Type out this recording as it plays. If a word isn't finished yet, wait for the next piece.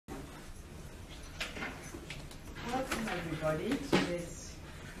everybody to this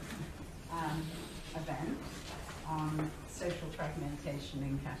event on social fragmentation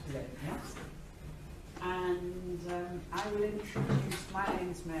in Catalonia. And I will introduce, my name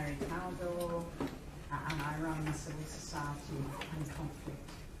is Mary Kaldor, and I run the Civil Society and Conflict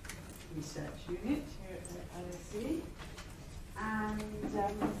Research Unit here at the LSE. And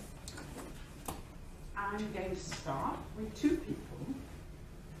I'm going to start with two people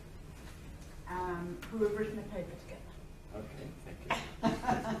who have written a paper together. Okay, thank you.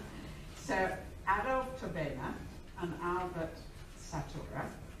 So, Adolf Tobena and Albert Satura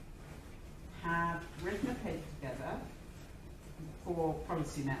have written a paper together for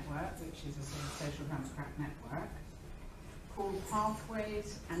Policy Network, which is a sort of social democrat network, called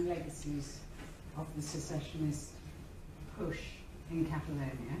Pathways and Legacies of the Secessionist Push in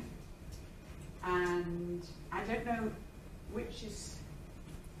Catalonia. And I don't know which is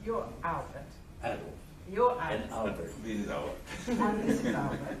your Albert. Adolf. Your Albert. And Albert. This is Albert. And this is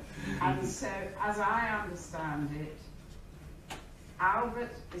Albert. And so, as I understand it,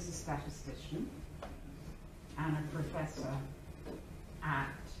 Albert is a statistician and a professor at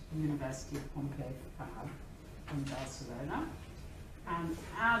the University of Pompeu in Barcelona. And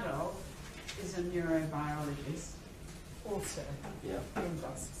Adolf is a neurobiologist also in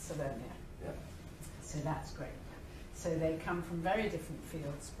Barcelona. Yeah. So that's great. So they come from very different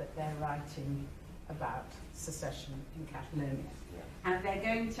fields, but they're writing about secession in Catalonia. Yeah. And they're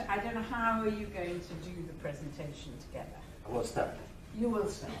going to, I don't know, how are you going to do the presentation together? I will start. You will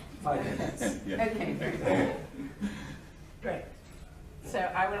start. 5 minutes. Yeah. Okay, great. Great. So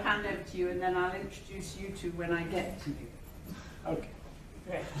I will hand over to you, and then I'll introduce you two when I get to you. Okay.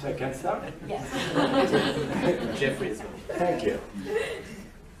 Great. So I can start? Yes. Jeffrey. Thank you.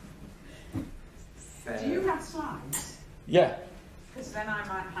 Do you have slides? Yeah. Because then I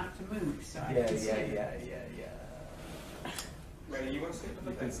might have to move. So I Yeah. Mary, you want to sit on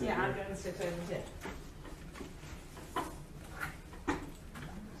the fence? Yeah, I'm going to sit over here.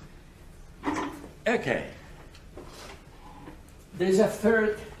 Okay. There's a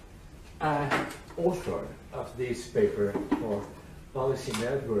third author of this paper for Policy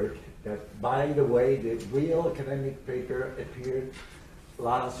Network that, by the way, the real academic paper appeared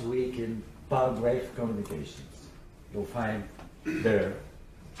last week in Palgrave Communications. You'll find there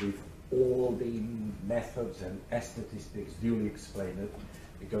with all the methods and statistics duly explained,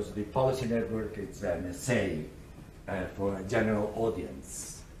 because the Policy Network is an essay for a general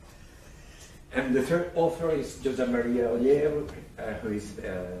audience. And the third author is Javier, who is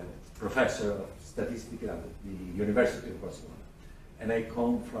a professor of statistics at the University of Barcelona. And I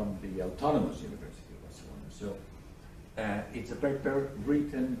come from the Autonomous University of Barcelona. So it's a paper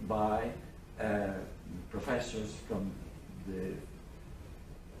written by professors from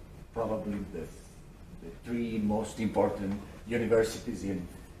probably the three most important universities in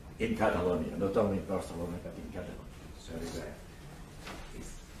Catalonia, not only in Barcelona, but in Catalonia. So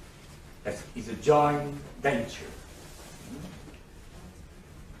it's a joint venture.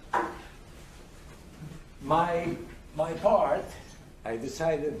 My part, I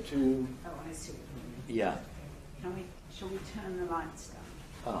decided to. Oh, I see what you mean. Yeah. Shall we turn the lights down?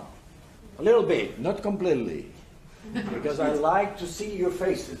 Oh, a little bit, not completely, because I like to see your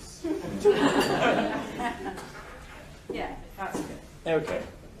faces. Yeah, that's good. Okay,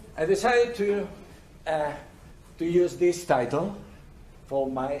 I decided to use this title for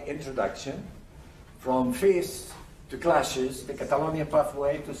my introduction, From Feast to Clashes, the Catalonia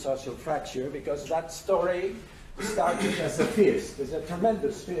Pathway to Social Fracture, because that story started as a feast. It's a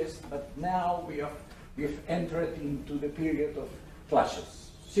tremendous feast, but now we've entered into the period of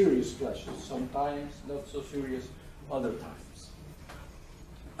clashes, serious clashes, sometimes not so serious other times.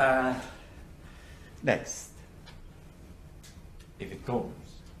 Next, if it comes.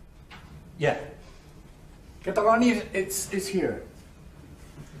 Yeah. Catalonia, it's here.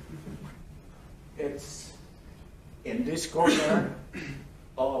 It's in this corner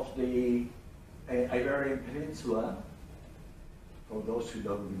of the Iberian Peninsula, for those who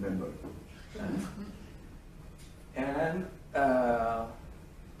don't remember. And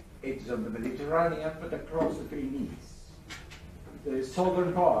it's on the Mediterranean, but across the Pyrenees. The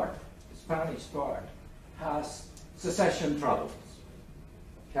southern part, the Spanish part, has secession troubles,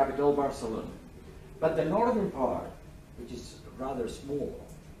 capital Barcelona. But the northern part, which is rather small,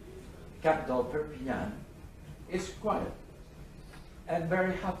 capital Perpignan, is quiet and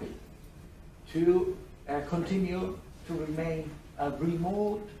very happy to continue to remain a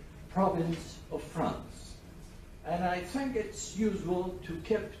remote province of France. And I think it's useful to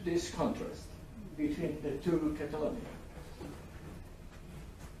keep this contrast between the two Catalonia.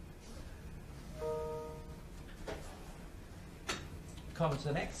 comes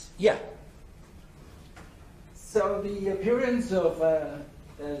the next. Yeah. So the appearance of a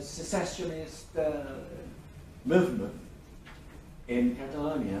secessionist movement in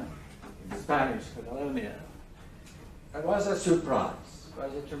Catalonia, in Spanish Catalonia, it was a surprise. It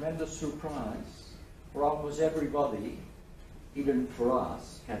was a tremendous surprise for almost everybody, even for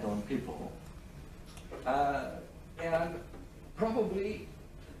us, Catalan people. And probably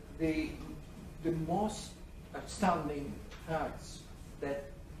the most outstanding facts that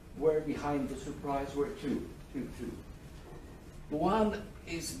were behind the surprise were two. One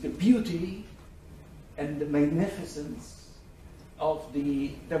is the beauty and the magnificence of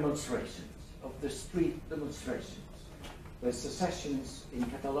the demonstrations, of the street demonstrations. The secessionists in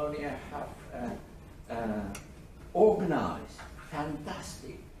Catalonia have organized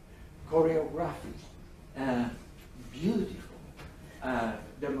fantastic, choreographic, beautiful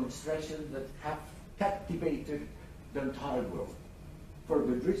demonstrations that have captivated the entire world for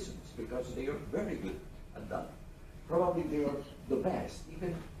good reasons, because they are very good at that. Probably they are the best,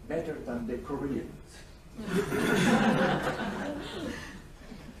 even better than the Koreans.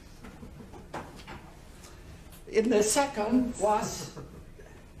 The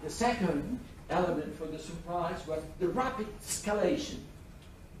second element for the surprise was the rapid escalation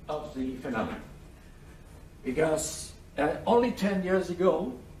of the phenomenon. Because only 10 years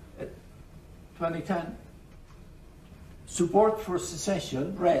ago, 2010, support for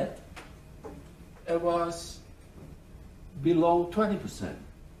secession, red, was below 20%,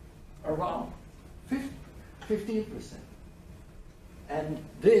 around 15%. And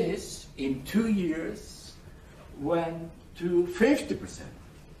this, in 2 years, went to 50%.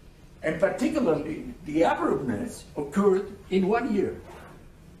 And particularly, the abruptness occurred in 1 year,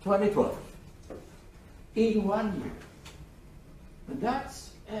 2012. In 1 year. And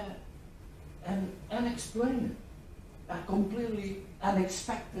that's an unexplained, a completely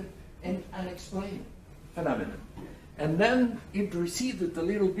unexpected and unexplained phenomenon. And then it receded a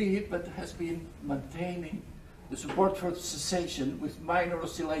little bit, but has been maintaining the support for cessation with minor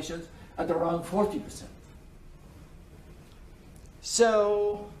oscillations at around 40%.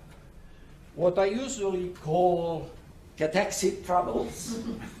 So, what I usually call catexit troubles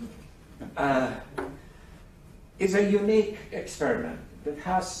is a unique experiment that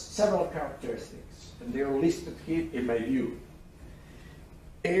has several characteristics, and they are listed here in my view.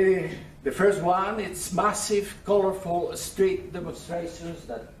 The first one, it's massive, colorful street demonstrations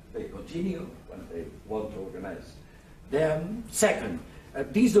that they continue when they want to organize them. Second, a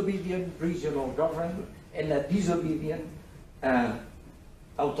disobedient regional government and a disobedient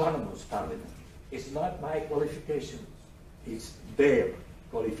autonomous parliament. It's not my qualifications, it's their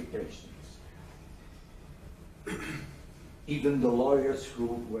qualifications. Even the lawyers who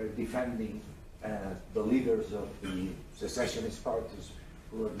were defending the leaders of the secessionist parties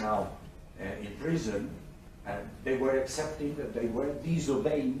who are now in prison, they were accepting that they were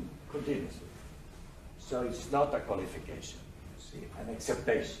disobeying continuously. So it's not a qualification, see, an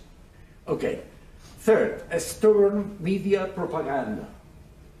acceptation. Okay. Third, a stern media propaganda,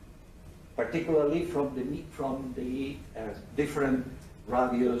 particularly from the different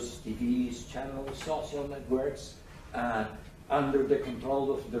radios, TVs, channels, social networks, under the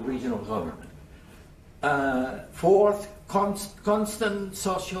control of the regional government. Fourth, constant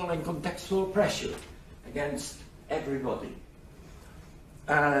social and contextual pressure against everybody.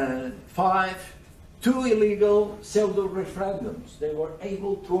 5, 2 illegal pseudo-referendums. They were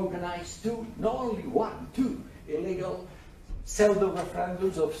able to organize 2, not only 1, 2 illegal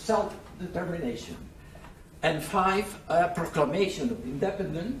pseudo-referendums of self-determination. And 5, a proclamation of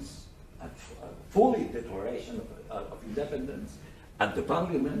independence, a fully declaration of independence at the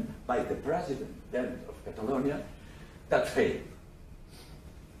parliament by the president then of Catalonia, that failed.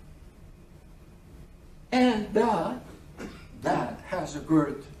 And that has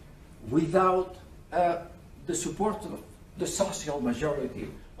occurred without the support of the social majority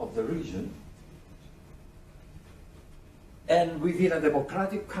of the region, and within a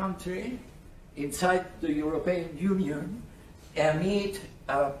democratic country inside the European Union, amid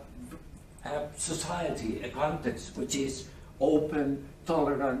a society, a context which is open,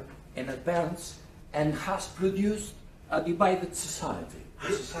 tolerant, and advanced, and has produced a divided society.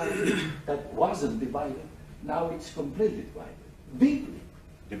 A society that wasn't divided, now it's completely divided, deeply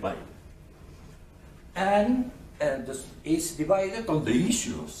divided. And is divided on the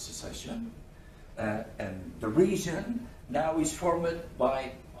issue of secession, and the region now is formed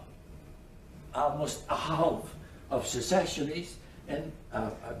by almost a half of secessionists and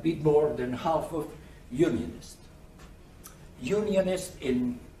a bit more than half of unionists. Unionists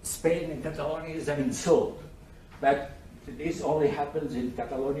in Spain and Catalonia is an insult, but this only happens in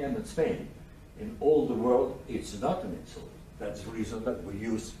Catalonia and Spain. In all the world, it's not an insult. That's the reason that we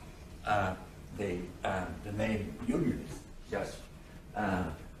use the name unionist, just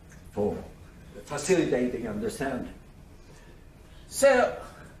for facilitating understanding. So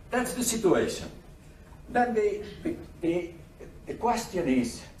that's the situation. Then the question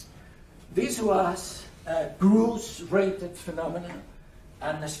is, this was a cruise-rated phenomenon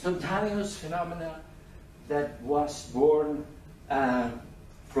and a spontaneous phenomenon that was born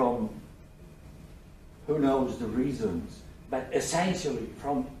from who knows the reasons, but essentially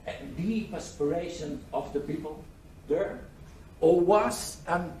from deep aspiration of the people there, or was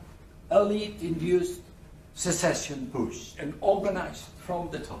an elite-induced secession push and organized from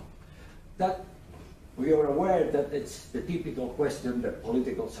the top. That we are aware that it's the typical question that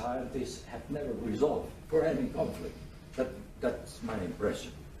political scientists have never resolved for any conflict. That's my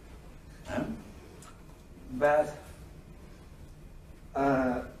impression. But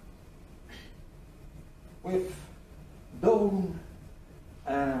we've done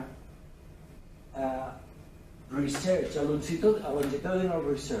research, a longitudinal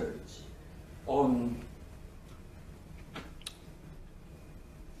research on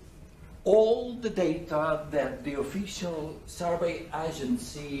all the data that the official survey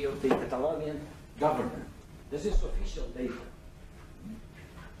agency of the Catalonian government, this is official data,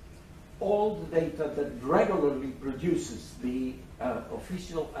 all the data that regularly produces the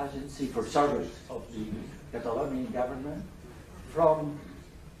official agency for surveys of the Catalonian government from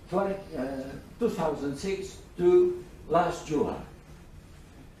 2006 to last July.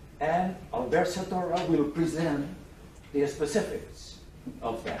 And Albert Satorra will present the specifics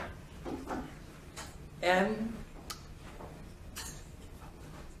of that. And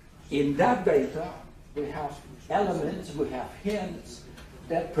in that data, we have elements, we have hints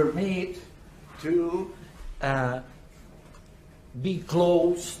that permit to be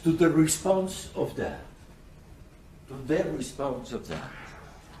close to the response of that, to their response of that.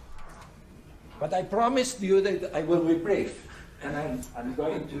 But I promised you that I will be brief, and I'm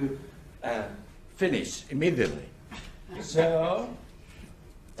going to finish immediately. So,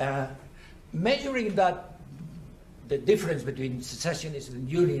 measuring that the difference between secessionism and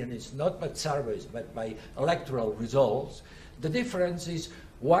unionism, not by surveys, but by electoral results, the difference is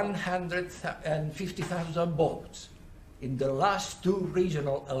 150,000 votes. In the last two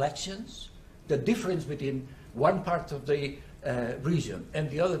regional elections, the difference between one part of the region and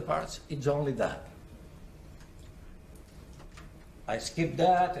the other parts is only that. I skipped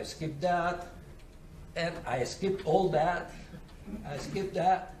that, and I skipped all that, I skipped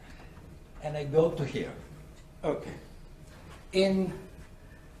that, and I go to here. Okay. In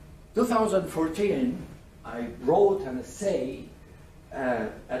 2014, I wrote an essay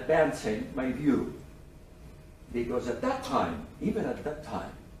advancing my view. Because at that time,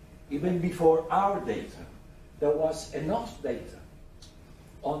 even before our data, there was enough data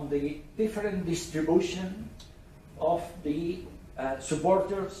on the different distribution of the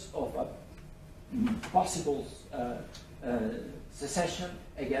supporters of a possible secession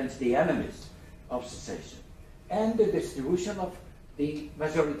against the enemies of secession, and the distribution of the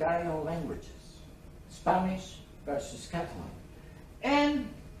majoritarian languages, Spanish versus Catalan, and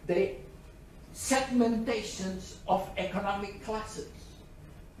the segmentations of economic classes.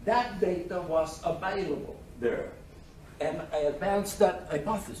 That data was available there, and I advanced that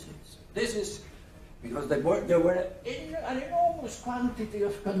hypothesis. This is because there were an enormous quantity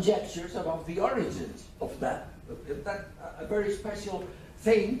of conjectures about the origins of that. A very special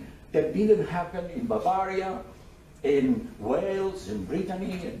thing that didn't happen in Bavaria, in Wales, in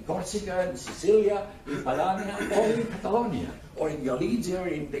Brittany, in Corsica, in Sicilia, in Polonia, or in Catalonia, or in Galicia, or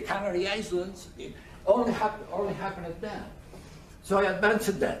in the Canary Islands. It only happened there. So I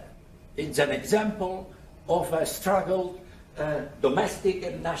advanced that. It's an example of a struggle, domestic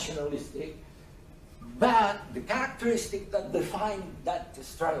and nationalistic, but the characteristic that defines that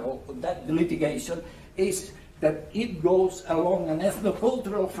struggle, that litigation, is that it goes along an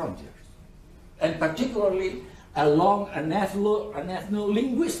ethnocultural frontier, and particularly along an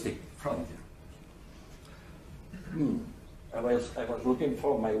ethno-linguistic frontier. I was looking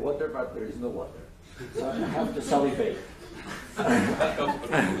for my water, but there is no water, so I have to salivate.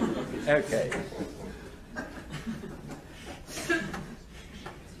 Okay.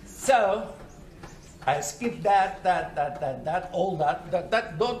 So I skipped all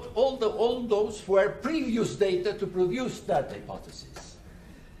those were previous data to produce that hypothesis.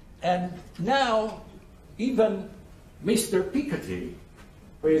 And now, even Mr. Piketty,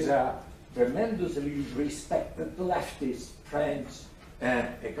 who is a tremendously respected leftist French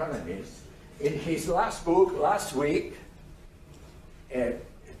economist, in his last book, last week,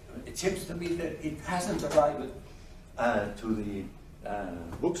 it seems to me that it hasn't arrived to the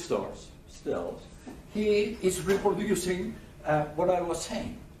bookstores still. He is reproducing what I was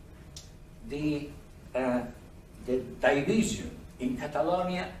saying. The division in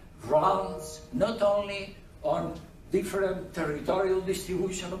Catalonia runs not only on different territorial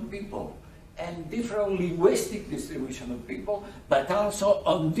distribution of people and different linguistic distribution of people, but also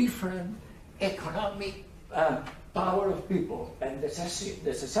on different economic power of people. And the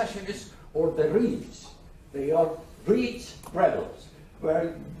secessionists or the rich, they are rich rebels,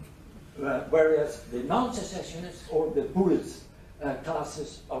 whereas the non-secessionists or the poorest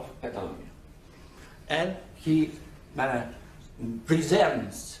classes of Catalonia. And he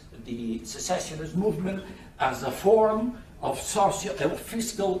presents the secessionist movement as a form of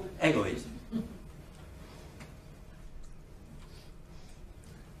fiscal egoism.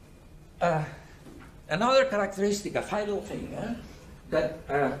 Another characteristic, a final thing, that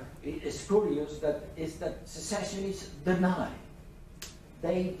is curious, is that secessionists deny.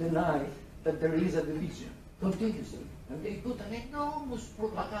 They deny that there is a division continuously, and they put an enormous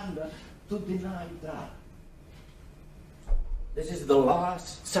propaganda to deny that. This is the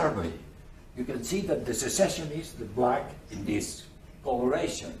last survey. You can see that the secessionists, the black in this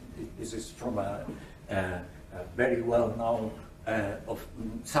coloration, this is from a very well-known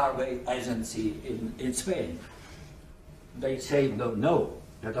survey agency in Spain. They say, no,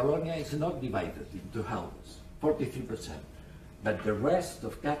 Catalonia is not divided into halves, 43%. But the rest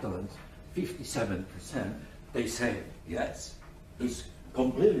of Catalans, 57%, they say, yes, it's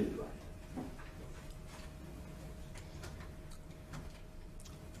completely divided.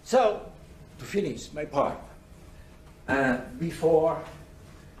 So, to finish my part, before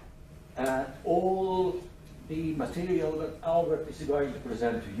all the material that Albert is going to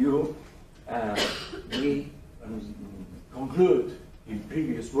present to you, we conclude in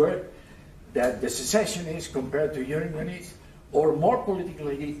previous work that the secessionists, compared to unionists, are more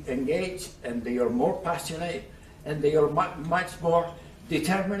politically engaged, and they are more passionate, and they are much more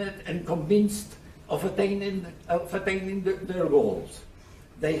determined and convinced of attaining their goals.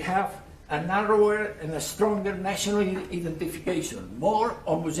 They have a narrower and a stronger national identification, more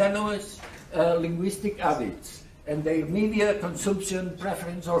homogeneous linguistic habits, and their media consumption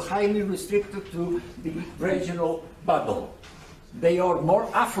preference are highly restricted to the regional bubble. They are more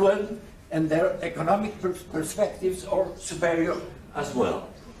affluent, and their economic perspectives are superior as well.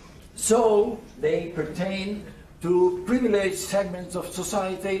 So they pertain to privileged segments of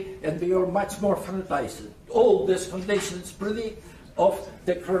society, and they are much more fanatized. All these conditions predict of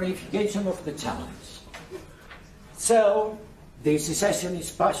the chronification of the challenge. So the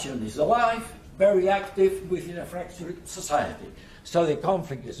secessionist passion is alive, very active within a fractured society. So the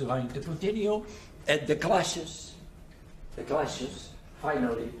conflict is going to continue, and the clashes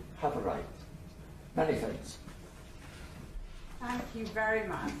finally have arrived. Many thanks. Thank you very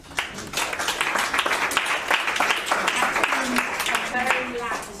much. A very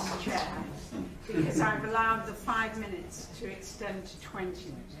lax chair, because I've allowed the 5 minutes to extend to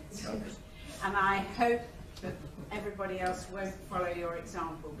 20 minutes. And I hope that everybody else won't follow your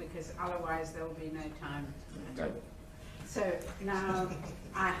example, because otherwise there will be no time at all. So now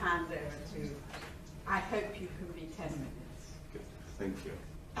I hand over to, I hope you can be 10 minutes. Thank you.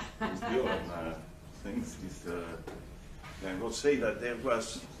 Thanks, Mr. I will say that there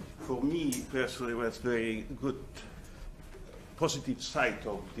was, for me personally, was very good positive side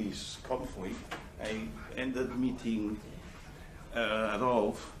of this conflict. I ended meeting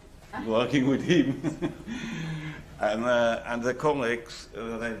Rolf, working with him, and the colleagues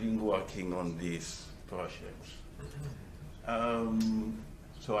that have been working on these projects.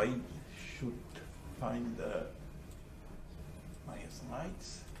 So I should find my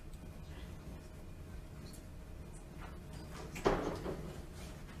slides.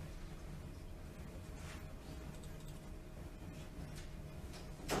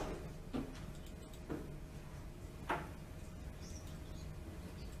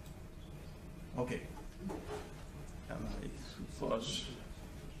 Okay. And I suppose,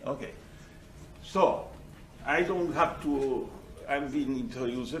 okay. So, I don't have to, I've been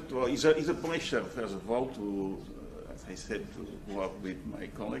introduced, well, it's a pleasure, first of all, to, as I said, to work with my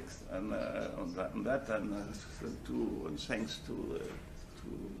colleagues and on that, and thanks to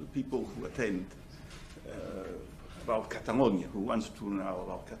the people who attend about Catalonia, who wants to know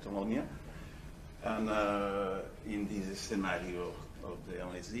about Catalonia, and in this scenario of the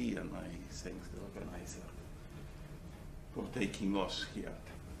LSE, and I thank the organizer for taking us here.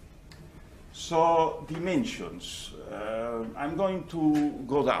 So, dimensions. I'm going to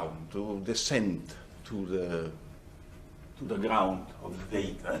go down, to descend to to the ground of the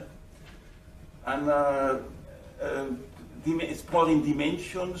data, and exploring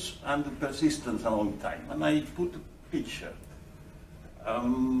dimensions and the persistence along time. And I put a picture.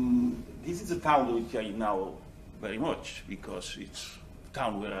 This is a town which I know very much because it's a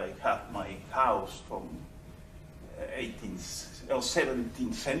town where I have my house from 18th or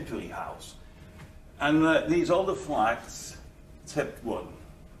 17th century house. And these all the flags except one,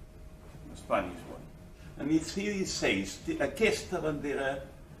 the Spanish one. And it here says, aquesta bandera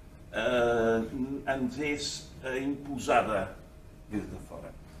antes impulsada desde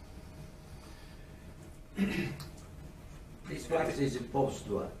fora. This flag is imposed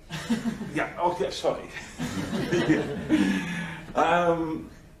to us. Yeah, okay, sorry.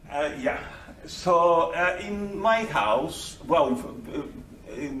 Yeah, so in my house, well,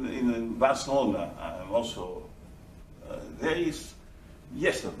 in Barcelona, also, there is,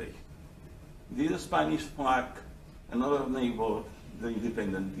 yesterday, the Spanish flag, another neighbor, the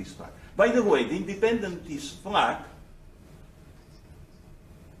independentist flag. By the way, the independentist flag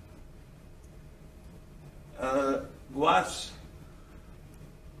was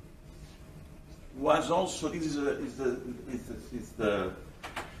also, this is the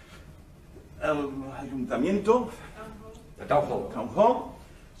Ayuntamiento, The town hall.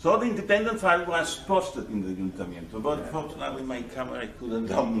 So the independent file was posted in the Ayuntamiento, but fortunately my camera couldn't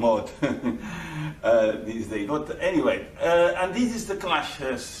download these days. But anyway, and this is the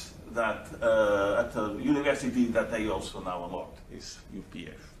clashes that at the university that I also know a lot, is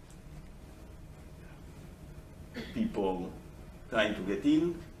UPF. People trying to get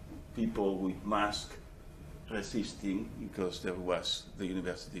in, people with masks resisting because the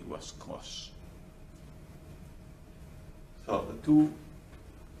university was closed. So the two,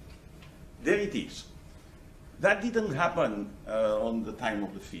 there it is. That didn't happen on the time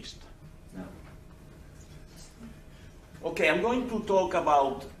of the feast. No. Okay, I'm going to talk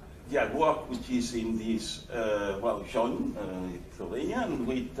about the work which is in this, well, John, Catalonia, and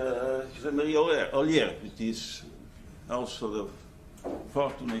with José Ollier, which is also the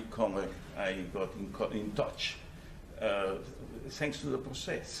fortunate colleague I got in touch, thanks to the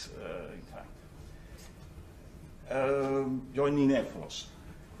process, in fact. Joining efforts.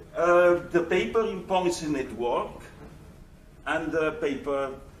 The paper in Policy Network and the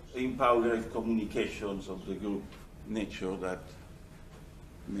paper in Polarised Communications of the group Nature that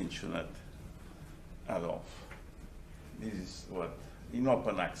mentioned Adolf. This is what, in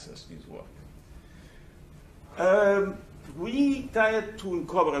open access, this work. We tried to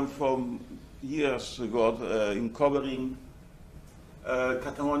uncover from years ago, uncovering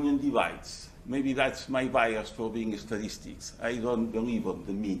Catalonian divides. Maybe that's my bias for being statistics. I don't believe on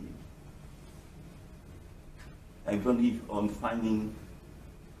the mean. I believe on finding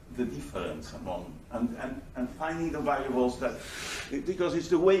the difference among, and finding the variables that, because it's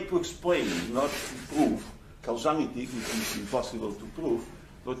the way to explain, not to prove causality, which is impossible to prove,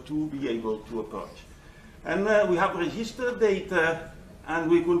 but to be able to approach. And we have registered data, and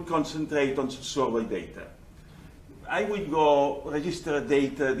we could concentrate on survey data. I will go register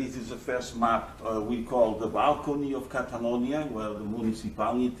data. This is the first map we call the balcony of Catalonia, where the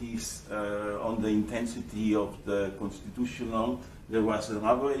municipalities on the intensity of the constitutional, there was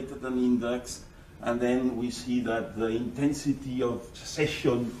elaborated an index, and then we see that the intensity of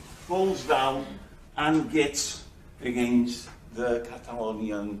secession falls down and gets against the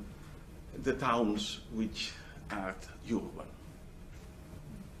Catalonian, the towns which are urban.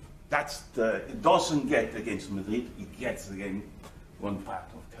 That's it doesn't get against Madrid, it gets against one part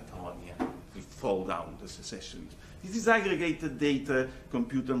of Catalonia. It fall down, the secessionists. This is aggregated data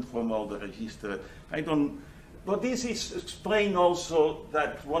computed from all the register. But this is explain also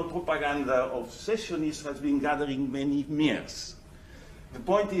that one propaganda of secessionists has been gathering many mayors. The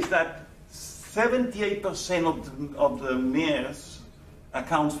point is that 78% of the mayors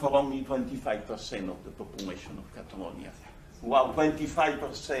accounts for only 25% of the population of Catalonia, while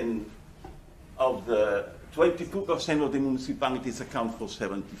 22% of the municipalities account for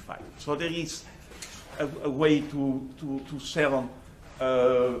 75%. So there is a way to sell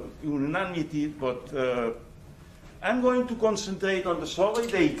unanimity, but I'm going to concentrate on the survey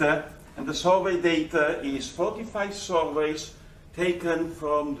data, and the survey data is 45 surveys taken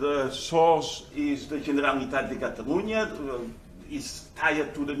from the source is the Generalitat de Catalunya, is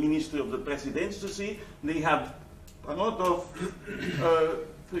tied to the Ministry of the Presidency. They have a lot of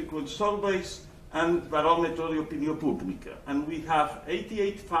frequent surveys and barometer de opinión pública. And we have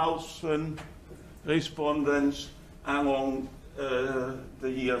 88,000 respondents along the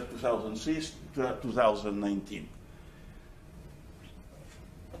year 2006 to 2019.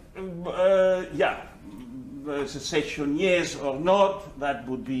 Yeah, secession yes or not, that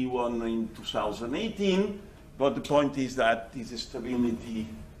would be one in 2018, but the point is that this stability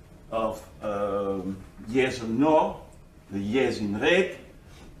of yes and no, the yes in red,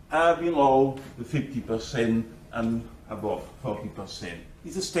 are below the 50% and above 40%.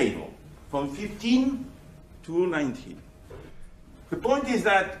 It's stable from 15 to 19. The point is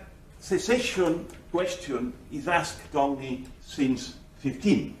that secession question is asked only since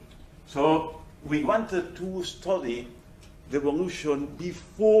 15. So we wanted to study the evolution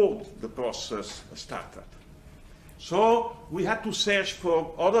before the process started. So we had to search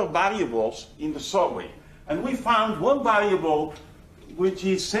for other variables in the survey. And we found one variable which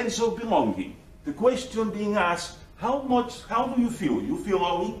is sense of belonging. The question being asked, how do you feel? You feel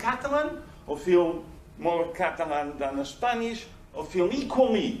only Catalan, or feel more Catalan than Spanish, or feel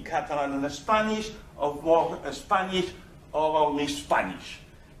equally Catalan and Spanish, or more Spanish, or only Spanish?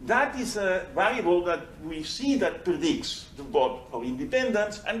 That is a variable that we see that predicts the vote for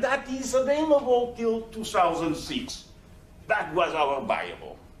independence, and that is available till 2006. That was our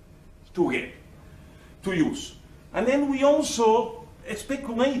variable to get, to use. And then we also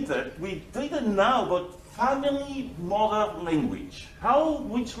speculated, we didn't know, but family mother language.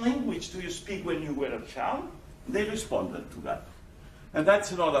 Which language do you speak when you were a child? They responded to that. And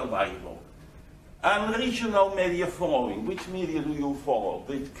that's another variable. And regional media following. Which media do you follow?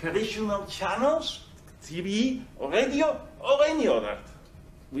 The traditional channels, TV or radio, or any other?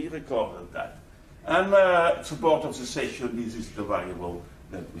 We recorded that. And support of secession, this is the variable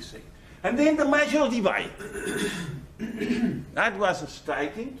that we say. And then the major divide. That was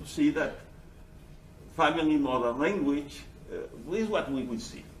striking to see that family mother language is what we would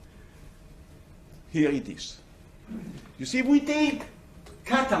see. Here it is. You see, we take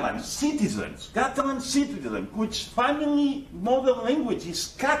Catalan citizens, which family mother language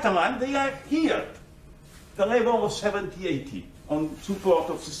is Catalan, they are here, the level of 70-80 on support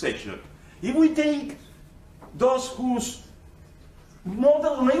of secession. If we take those whose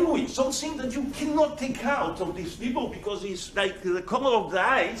mother language, something that you cannot take out of this people because it's like the color of the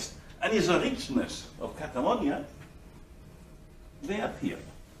eyes and is a richness of Catalonia, they are here.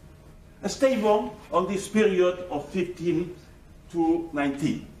 Stable on this period of 15 to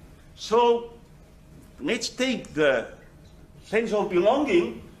 19. So let's take the sense of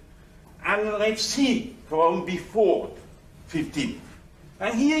belonging and let's see from before 15.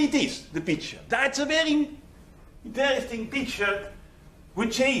 And here it is, the picture. That's a very interesting picture,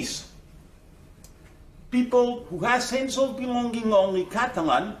 which is people who have sense of belonging only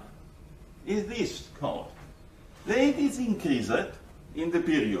Catalan is this color. It is increased in the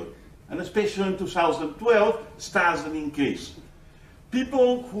period, and especially in 2012, starts an increase.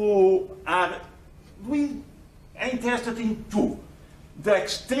 People who are interested in two. The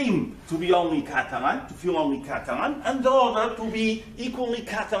extreme to be only Catalan, to feel only Catalan, and the other to be equally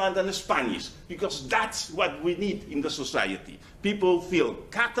Catalan than Spanish, because that's what we need in the society. People feel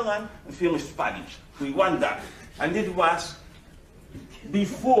Catalan and feel Spanish. We want that. And it was,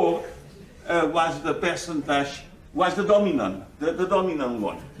 before was the percentage, was the dominant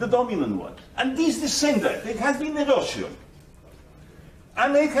one. And this descended, it has been erosion.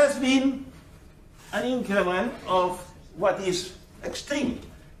 And it has been an increment of what is extreme.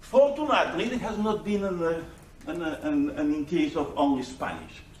 Fortunately, there has not been an increase of only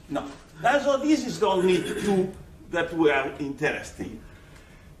Spanish. No. So this is the only two that we are interested in.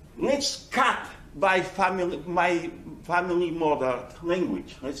 Let's cut by my family mother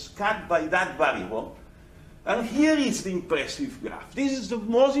language. Let's cut by that variable. And here is the impressive graph. This is the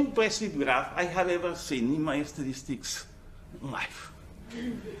most impressive graph I have ever seen in my statistics life.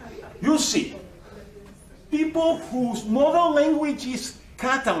 You see, people whose mother language is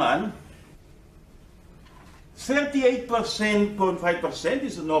Catalan, 38.5%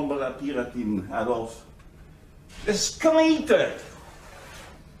 is the number that appeared in Adolf, escalated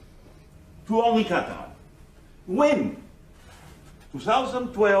to only Catalan. When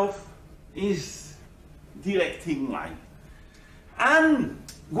 2012 is directing line. And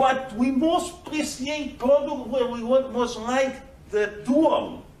what we most appreciate, probably where we most like the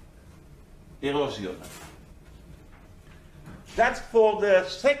dual erosion. That's for the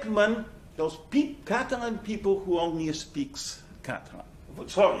segment, those Catalan people who only speaks Catalan.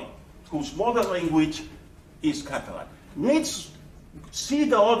 Sorry, whose mother language is Catalan. Let's see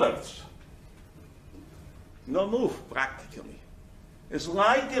the others. No move, practically. A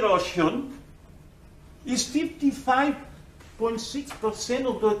slight erosion is 55.6%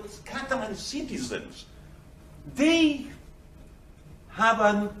 of the Catalan citizens. They have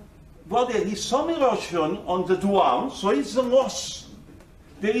well, there is some erosion on the dual, so it's a loss.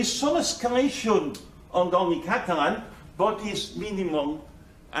 There is some escalation on only Catalan, but is minimum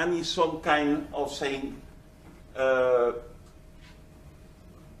and is some kind of saying, there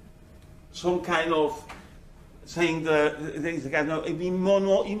is a kind of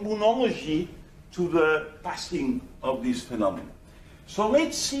immunology to the passing of this phenomenon. So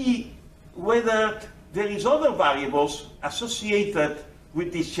let's see whether there is other variables associated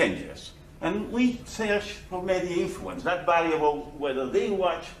with these changes. And we search for media influence, that variable, whether they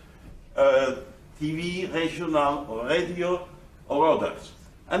watch TV, regional, or radio, or others.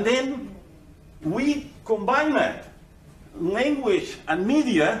 And then we combine that, language and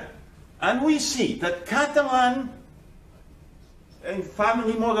media, and we see that Catalan and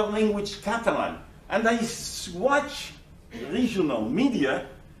family modern language Catalan, and I watch regional media,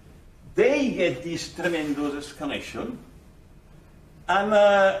 they get this tremendous connection. And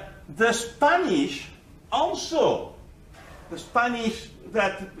the Spanish also, the Spanish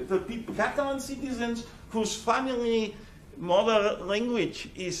that the people, Catalan citizens whose family mother language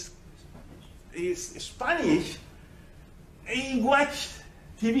is Spanish, they watch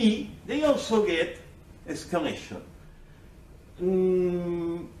TV, they also get escalation.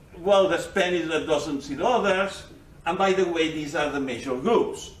 Well, the Spanish that doesn't see the others, and by the way, these are the major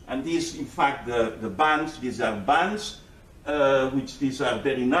groups. And these, in fact, the bands, these are bands, which these are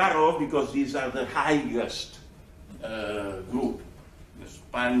very narrow because these are the highest group, the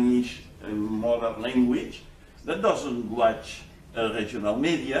Spanish modern language, that doesn't watch regional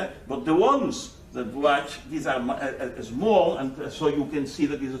media, but the ones that watch, these are small, and so you can see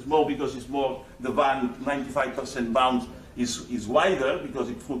that it's small because it's more, the band, 95% bound is wider because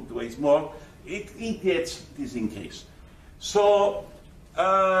it fluctuates more, it gets this increase. So,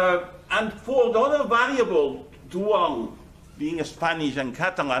 and for the other variable, dual, being Spanish and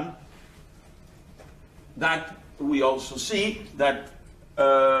Catalan, that we also see that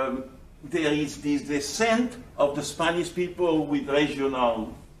there is this descent of the Spanish people with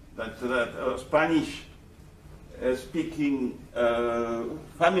regional, Spanish speaking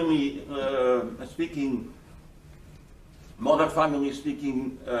family speaking, mother family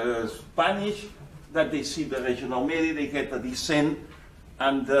speaking Spanish, that they see the regional media, they get a descent,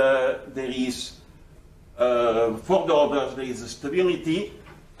 and there is, for the others, there is a stability,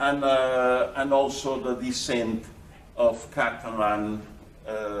 and also the descent of Catalan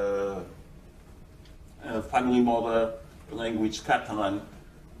family mother language Catalan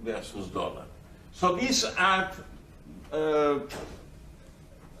versus the other. So these are, there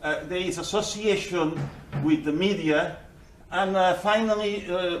is association with the media, and finally,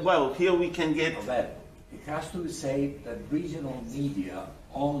 well, here we can get... It has to be said that regional media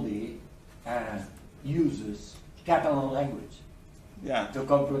only uses Catalan language to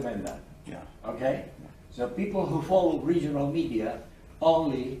complement that. Okay? So people who follow regional media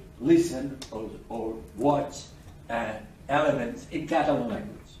only listen or watch elements in Catalan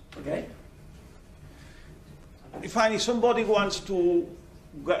language. Okay? If somebody wants to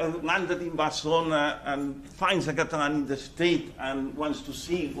landed in Barcelona and finds a Catalan in the state and wants to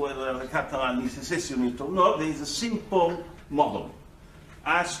see whether the Catalan is secessionist or not, there is a simple model.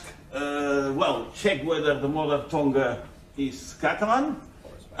 Ask, well, check whether the mother tongue is Catalan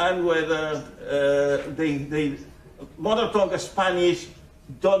and whether mother tongue Spanish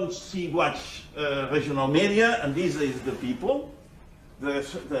don't watch regional media, and this is the people. The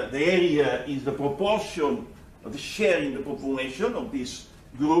area is the proportion of the share in the population of this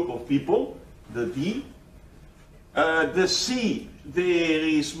group of people, the D. The C, there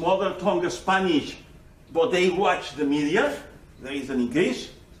is mother tongue Spanish, but they watch the media, there is an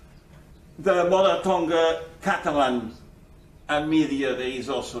increase. The mother tongue Catalan and media, there is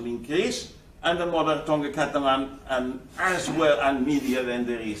also an increase. And the mother tongue Catalan and as well and media, then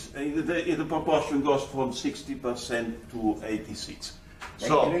there is. The proportion goes from 60% to 86%. The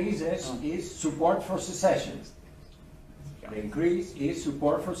increase is support for secession. The increase is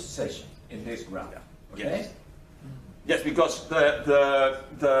support for secession in this graph. Okay? Yes, because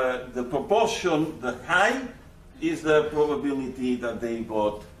the proportion, the high, is the probability that they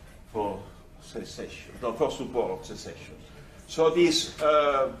vote for secession, for support of secession. So this,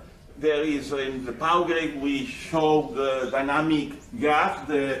 there is in the power graph, we show the dynamic graph,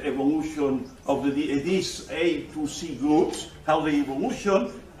 the evolution of these A to C groups, how the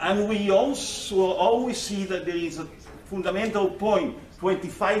evolution, and we also always see that there is a fundamental point,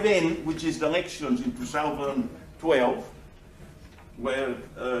 25N, which is the elections in 2012, where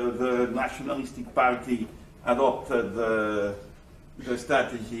the Nationalistic Party adopted the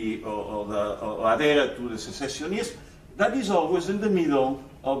strategy or adhered to the secessionists. That is always in the middle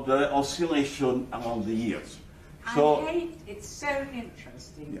of the oscillation along the years. So, it's so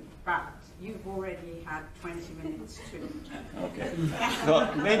interesting, but you've already had 20 minutes too. okay. So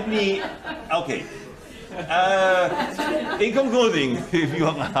let me, okay. In concluding, if you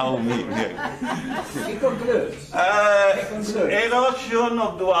allow me. He concludes. Erosion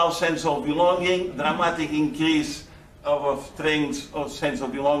of dual sense of belonging, dramatic increase of strength of sense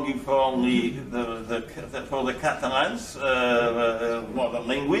of belonging for only for the Catalans, modern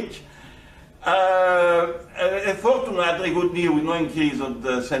language. Fortunately, good news with no increase of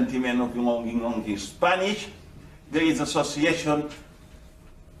the sentiment of belonging only in Spanish. There is association.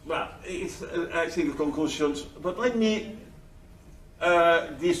 Well, it's, I think conclusions, but let me,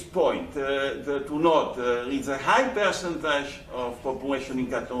 this point, to note, it's a high percentage of population in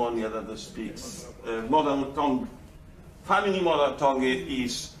Catalonia that speaks modern tongue, family mother tongue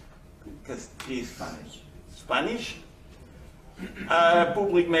is Spanish. Spanish.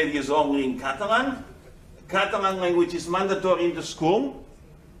 Public media is only in Catalan. Catalan language is mandatory in the school.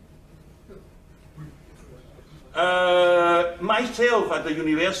 Myself at the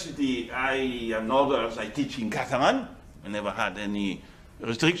university, I and others, I teach in Catalan. I never had any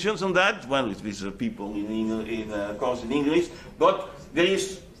restrictions on that. Well, it's with people in course in English, but there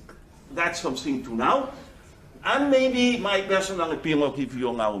is, that's something to know. And maybe my personal epilogue, if you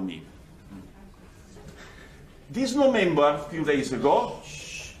allow me. This November, a few days ago,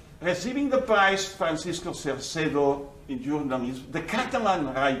 receiving the prize Francisco Cercedo in journalism, the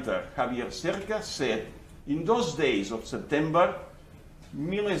Catalan writer Javier Cerca said, in those days of September,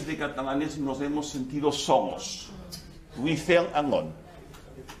 miles de catalanes nos hemos sentido solos. We felt alone.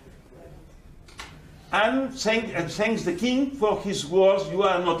 And thanks the king for his words, you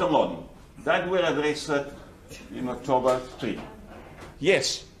are not alone. That were addressed in October 3.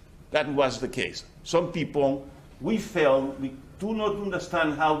 Yes, that was the case. Some people, we felt, we do not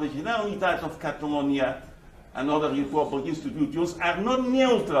understand how the Generalitat of Catalonia and other public institutions are not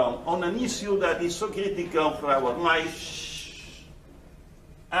neutral on an issue that is so critical for our life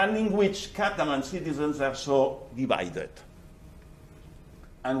and in which Catalan citizens are so divided.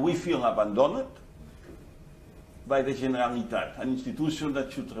 And we feel abandoned by the Generalitat, an institution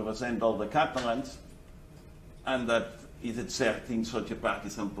that should represent all the Catalans and that is exerting such a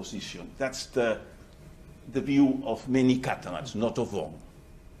partisan position. That's the view of many Catalans, not of all,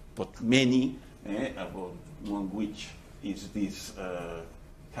 but many, among which is this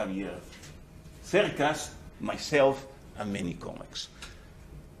Javier Cercas, myself, and many colleagues.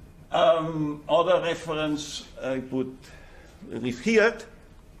 Other reference I put live here,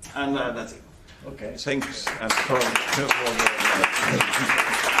 and that's it. Okay. Thanks. I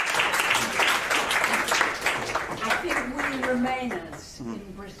think we Remainers in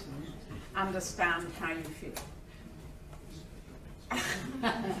Britain understand how you feel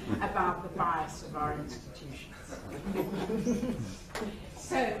about the bias of our institutions.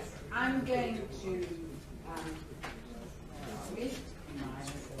 So I'm going to read my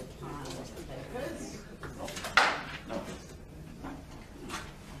little pile of papers.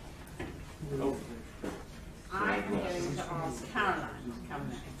 I'm going to ask Caroline to come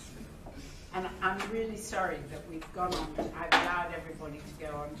next. And I'm really sorry that we've gone on, I've allowed everybody to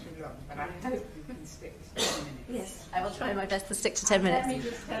go on too long, but I hope you can stick to 10 minutes. Yes, I will try my best to stick to 10 minutes. Let me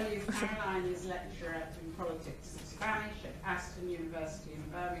just tell you, Caroline is lecturer in politics and Spanish at Aston University in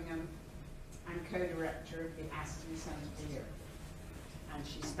Birmingham and co-director of the Aston Centre for Europe. And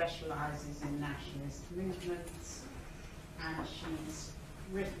she specialises in nationalist movements, and she's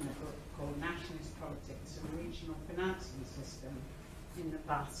written a book called Nationalist Politics and Regional Financing System in the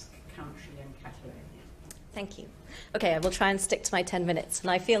Basque Country and Catalonia. Thank you. Okay, I will try and stick to my 10 minutes. And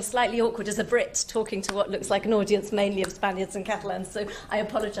I feel slightly awkward as a Brit talking to what looks like an audience mainly of Spaniards and Catalans, so I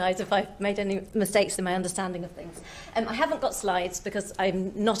apologise if I've made any mistakes in my understanding of things. I haven't got slides because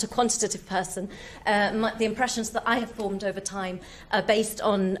I'm not a quantitative person. The impressions that I have formed over time are based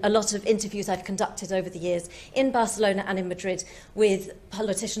on a lot of interviews I've conducted over the years in Barcelona and in Madrid with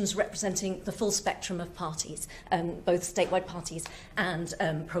politicians representing the full spectrum of parties, both statewide parties and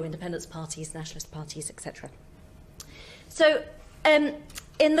pro-independence parties, nationalist parties, etc. So,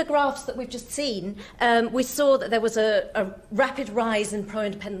 in the graphs that we've just seen, we saw that there was a rapid rise in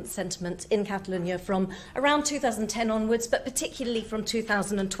pro-independence sentiment in Catalonia from around 2010 onwards, but particularly from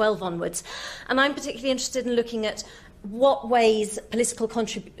 2012 onwards. And I'm particularly interested in looking at what ways political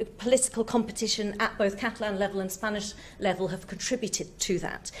competition at both Catalan level and Spanish level have contributed to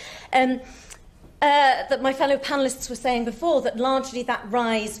that. That my fellow panellists were saying before, that largely that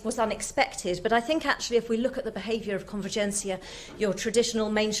rise was unexpected. But I think actually if we look at the behaviour of Convergencia, your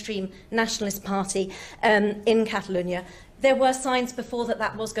traditional mainstream nationalist party in Catalonia, there were signs before that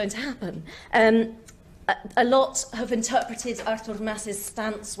that was going to happen. a lot have interpreted Artur Mas's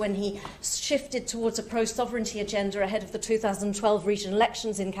stance when he shifted towards a pro-sovereignty agenda ahead of the 2012 regional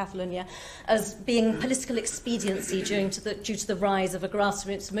elections in Catalonia as being political expediency due to the rise of a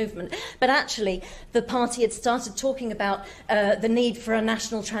grassroots movement. But actually, the party had started talking about the need for a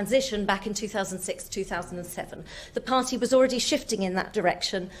national transition back in 2006-2007. The party was already shifting in that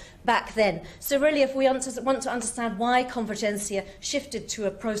direction back then. So really, if we want to understand why Convergencia shifted to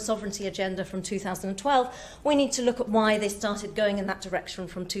a pro-sovereignty agenda from 2012, we need to look at why they started going in that direction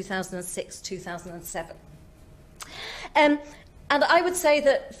from 2006-2007. And I would say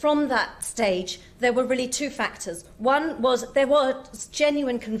that from that stage, there were really two factors. One was there was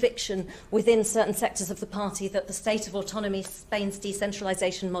genuine conviction within certain sectors of the party that the state of autonomy, Spain's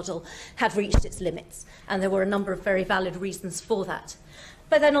decentralisation model, had reached its limits. And there were a number of very valid reasons for that.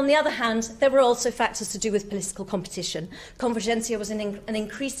 But then, on the other hand, there were also factors to do with political competition. Convergencia was in an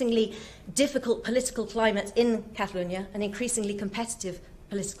increasingly difficult political climate in Catalonia, an increasingly competitive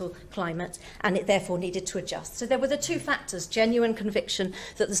political climate, and it therefore needed to adjust. So there were the two factors, genuine conviction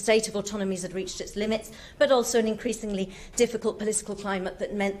that the state of autonomies had reached its limits, but also an increasingly difficult political climate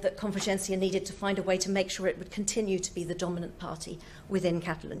that meant that Convergencia needed to find a way to make sure it would continue to be the dominant party within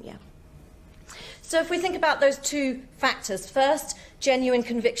Catalonia. So if we think about those two factors, first, genuine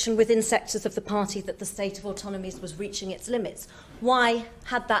conviction within sectors of the party that the state of autonomies was reaching its limits. Why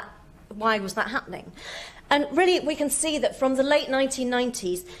was that happening? And really, we can see that from the late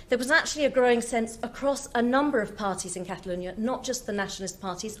 1990s, there was actually a growing sense across a number of parties in Catalonia, not just the nationalist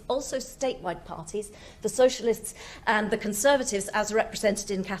parties, also statewide parties, the socialists and the conservatives as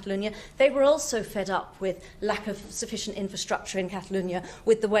represented in Catalonia. They were also fed up with lack of sufficient infrastructure in Catalonia,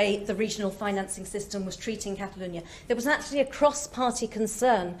 with the way the regional financing system was treating Catalonia. There was actually a cross-party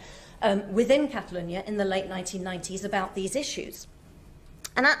concern within Catalonia in the late 1990s about these issues.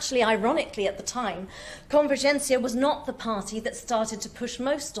 And actually, ironically, at the time, Convergencia was not the party that started to push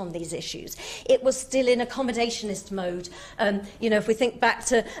most on these issues. It was still in accommodationist mode. If we think back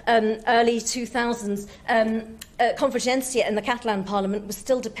to early 2000s, Convergencia in the Catalan Parliament was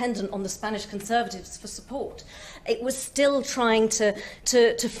still dependent on the Spanish Conservatives for support. It was still trying to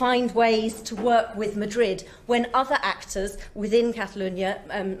find ways to work with Madrid when other actors within Catalonia,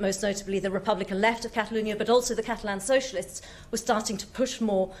 most notably the Republican left of Catalonia, but also the Catalan socialists, were starting to push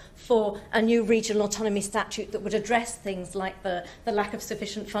more for a new regional autonomy statute that would address things like the lack of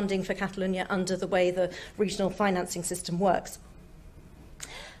sufficient funding for Catalonia under the way the regional financing system works.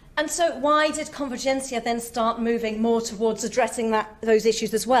 And so why did Convergencia then start moving more towards addressing those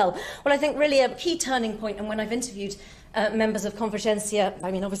issues as well? Well, I think really a key turning point, and when I've interviewed members of Convergencia,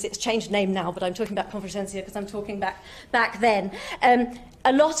 I mean, obviously it's changed name now, but I'm talking about Convergencia because I'm talking back then.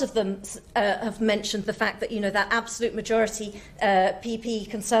 A lot of them have mentioned the fact that, that absolute majority PP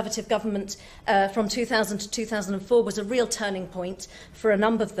Conservative government from 2000 to 2004 was a real turning point for a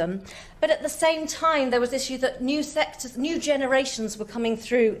number of them. But at the same time, there was this issue that new generations were coming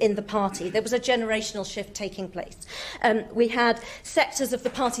through in the party. There was a generational shift taking place. We had sectors of the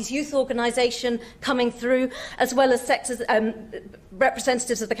party's youth organisation coming through, as well as sectors,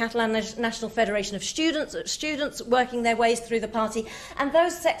 representatives of the Catalan National Federation of students working their ways through the party. And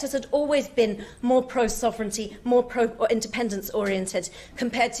those sectors had always been more pro-sovereignty, more pro-independence-oriented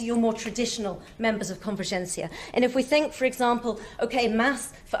compared to your more traditional members of Convergencia. And if we think, for example,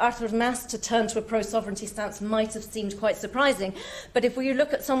 for Artur Mas to turn to a pro-sovereignty stance might have seemed quite surprising. But if we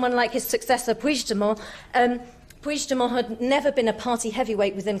look at someone like his successor, Puigdemont, Puigdemont had never been a party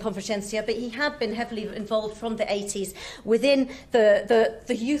heavyweight within Convergencia, but he had been heavily involved from the 80s within the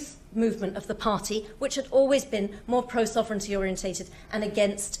youth movement of the party, which had always been more pro-sovereignty orientated and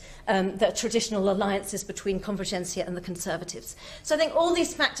against the traditional alliances between Convergencia and the Conservatives. So I think all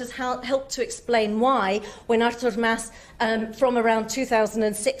these factors help to explain why, when Artur Mas, from around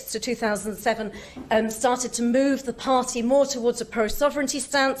 2006 to 2007, started to move the party more towards a pro-sovereignty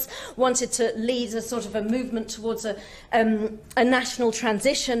stance, wanted to lead a sort of a movement towards a national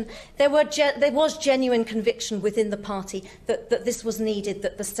transition, there was genuine conviction within the party that this was needed,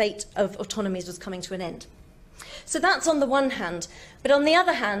 that the state of autonomies was coming to an end. So that's on the one hand. But on the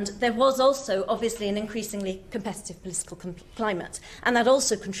other hand, there was also obviously an increasingly competitive political climate, and that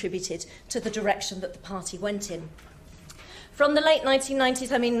also contributed to the direction that the party went in. From the late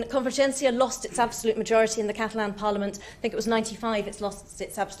 1990s, I mean, Convergencia lost its absolute majority in the Catalan Parliament. I think it was 95, it's lost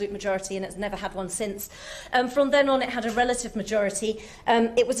its absolute majority, and it's never had one since. From then on, it had a relative majority.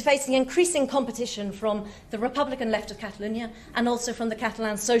 It was facing increasing competition from the Republican left of Catalonia and also from the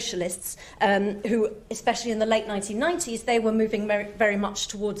Catalan socialists, who, especially in the late 1990s, they were moving very much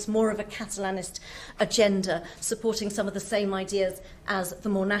towards more of a Catalanist agenda, supporting some of the same ideas as the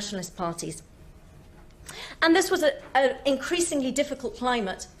more nationalist parties. And this was an increasingly difficult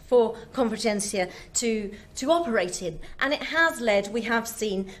climate for Convergencia to operate in. And it has led, we have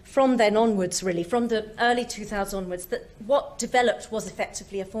seen from then onwards, really, from the early 2000s onwards, that what developed was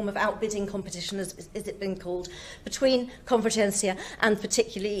effectively a form of outbidding competition, as it's been called, between Convergencia and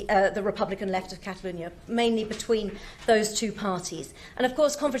particularly the Republican left of Catalonia, mainly between those two parties. And of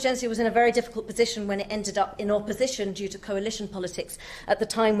course, Convergencia was in a very difficult position when it ended up in opposition due to coalition politics at the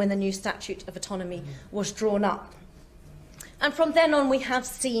time when the new Statute of Autonomy was drawn up. And from then on, we have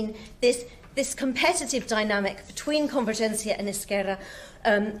seen this competitive dynamic between Convergencia and Esquerra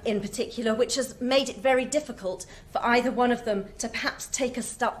in particular, which has made it very difficult for either one of them to perhaps take a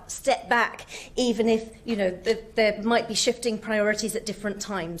step back, even if, you know, there might be shifting priorities at different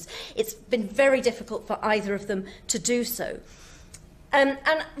times. It's been very difficult for either of them to do so. And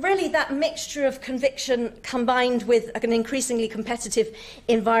really that mixture of conviction combined with an increasingly competitive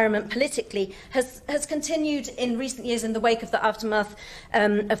environment politically has continued in recent years in the wake of the aftermath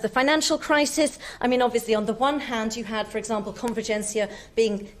of the financial crisis. I mean, obviously, on the one hand, you had, for example, Convergencia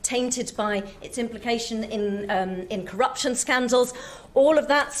being tainted by its implication in corruption scandals. All of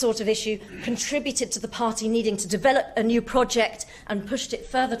that sort of issue contributed to the party needing to develop a new project and pushed it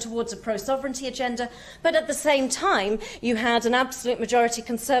further towards a pro-sovereignty agenda. But at the same time, you had an absolute majority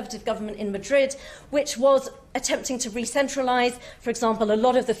conservative government in Madrid, which was attempting to re-centralise. For example, a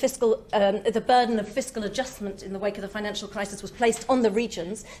lot of the burden of fiscal adjustment in the wake of the financial crisis was placed on the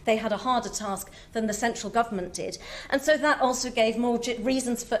regions. They had a harder task than the central government did. And so that also gave more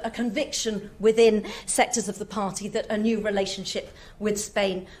reasons for a conviction within sectors of the party that a new relationship with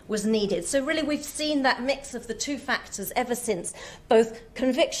Spain was needed. So really we've seen that mix of the two factors ever since, both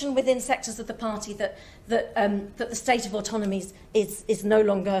conviction within sectors of the party that the state of autonomies is no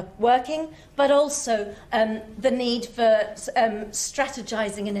longer working, but also the need for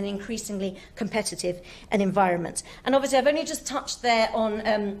strategizing in an increasingly competitive environment. And obviously I've only just touched there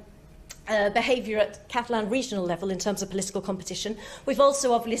on behaviour at Catalan regional level in terms of political competition. We've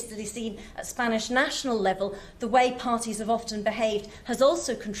also obviously seen at Spanish national level the way parties have often behaved has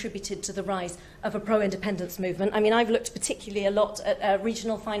also contributed to the rise of a pro-independence movement. I mean, I've looked particularly a lot at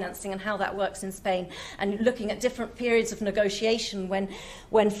regional financing and how that works in Spain, and looking at different periods of negotiation when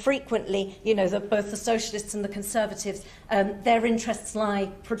frequently, you know, both the socialists and the conservatives, their interests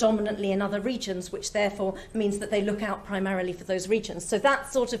lie predominantly in other regions, which therefore means that they look out primarily for those regions. So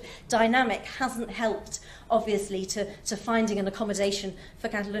that sort of dynamic hasn't helped, obviously, to finding an accommodation for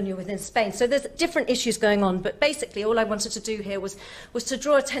Catalonia within Spain. So there's different issues going on, but basically all I wanted to do here was to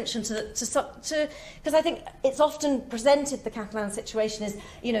draw attention to because I think it's often presented, the Catalan situation is,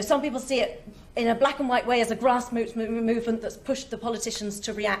 you know, some people see it in a black and white way as a grassroots movement that's pushed the politicians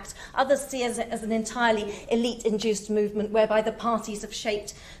to react. Others see it as an entirely elite-induced movement whereby the parties have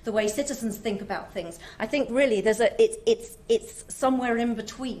shaped the way citizens think about things. I think really it's somewhere in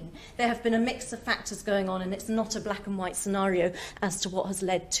between. There have been a mix of factors going on, and it's not a black and white scenario as to what has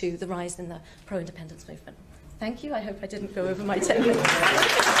led to the rise in the pro-independence movement. Thank you. I hope I didn't go over my 10 minutes.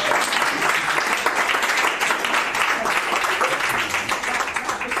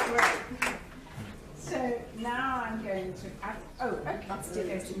 Now I'm going to... okay, still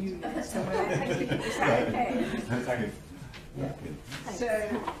go to you. Is that okay? Yeah. So,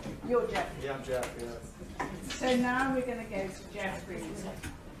 you're Jeff. Yeah, I'm Jeff, yeah. So now we're going to go to Jeffrey's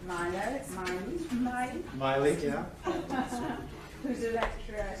Miley, yeah. Who's a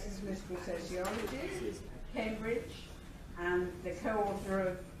lecturer in political sociology, Cambridge, and the co-author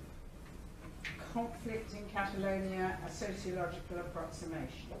of Conflict in Catalonia, a Sociological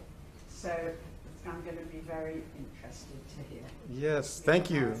Approximation. So, I'm going to be very interested to hear. Yes, thank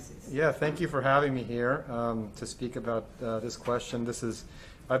you. Yeah, thank you for having me here to speak about this question.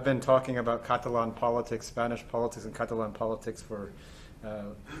 I've been talking about Catalan politics, Spanish politics, and Catalan politics for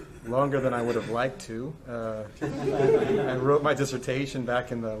longer than I would have liked to. I wrote my dissertation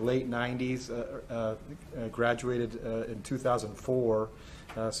back in the late 90s, graduated in 2004.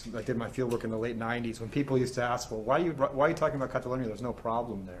 So I did my fieldwork in the late 90s when people used to ask, well, why are you talking about Catalonia? There's no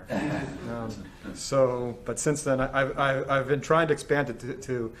problem there. But since then, I've been trying to expand it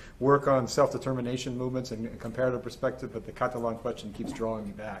to work on self-determination movements and comparative perspective, but the Catalan question keeps drawing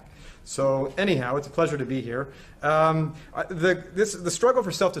me back. So anyhow, it's a pleasure to be here. The struggle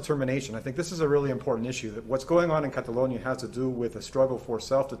for self-determination, I think this is a really important issue. That what's going on in Catalonia has to do with a struggle for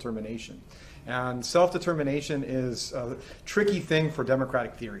self-determination. And self-determination is a tricky thing for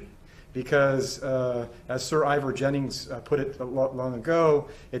democratic theory. because, as Sir Ivor Jennings put it long ago,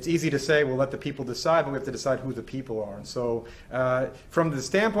 it's easy to say, well, let the people decide, but we have to decide who the people are. And so from the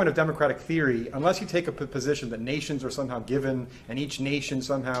standpoint of democratic theory, unless you take a position that nations are somehow given and each nation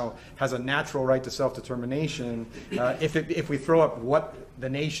somehow has a natural right to self-determination, if we throw up what the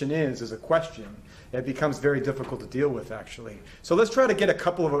nation is as a question, it becomes very difficult to deal with, actually. So let's try to get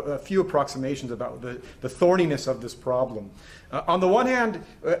a few approximations about the thorniness of this problem. On the one hand,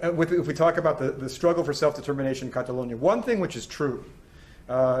 if we talk about the struggle for self-determination in Catalonia, one thing which is true,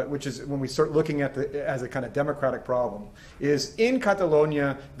 which is when we start looking at it as a kind of democratic problem, is in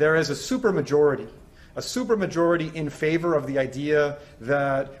Catalonia there is a supermajority in favor of the idea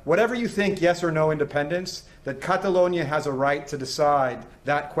that whatever you think, yes or no independence, that Catalonia has a right to decide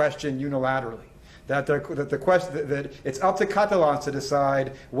that question unilaterally. That it's up to Catalans to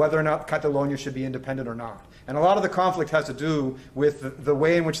decide whether or not Catalonia should be independent or not. And a lot of the conflict has to do with the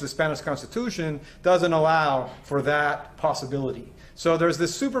way in which the Spanish Constitution doesn't allow for that possibility. So there's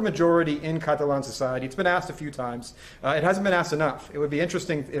this supermajority in Catalan society. It's been asked a few times. It hasn't been asked enough. It would be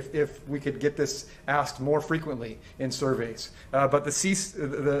interesting if we could get this asked more frequently in surveys. But the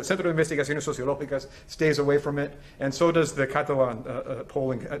Centro de Investigaciones Sociológicas stays away from it, and so does the Catalan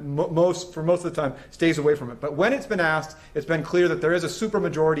polling. For most of the time, stays away from it. But when it's been asked, it's been clear that there is a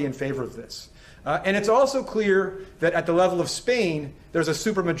supermajority in favor of this. And it's also clear that at the level of Spain, there's a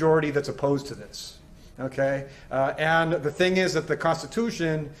supermajority that's opposed to this. Okay, and the thing is that the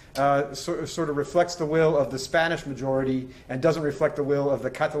Constitution sort of reflects the will of the Spanish majority and doesn't reflect the will of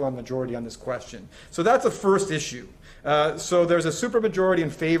the Catalan majority on this question. So that's the first issue. So there's a supermajority in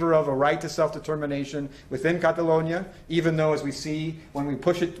favor of a right to self-determination within Catalonia, even though, as we see, when we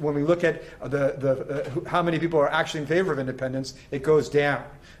look at how many people are actually in favor of independence, it goes down.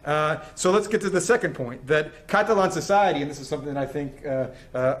 So let's get to the second point, that Catalan society, and this is something that I think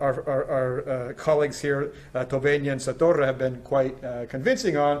our colleagues here, Tobenya and Satorra, have been quite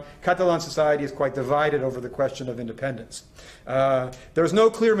convincing on. Catalan society is quite divided over the question of independence. There's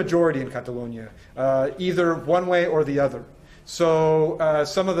no clear majority in Catalonia, either one way or the other. So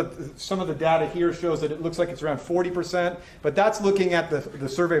some of the data here shows that it looks like it's around 40%, but that's looking at the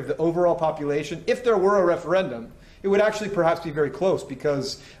survey of the overall population. If there were a referendum, it would actually perhaps be very close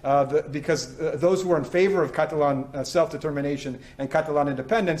because those who are in favor of Catalan self-determination and Catalan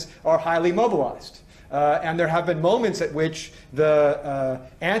independence are highly mobilized. And there have been moments at which the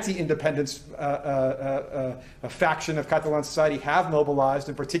anti-independence faction of Catalan society have mobilized.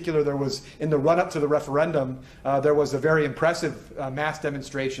 In particular, there was, in the run-up to the referendum, there was a very impressive mass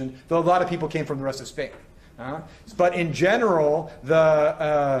demonstration, though a lot of people came from the rest of Spain. But in general,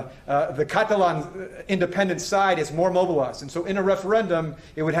 the Catalan independent side is more mobilized. And so in a referendum,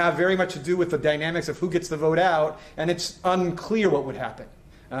 it would have very much to do with the dynamics of who gets the vote out, and it's unclear what would happen.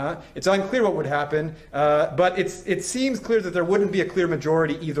 But it seems clear that there wouldn't be a clear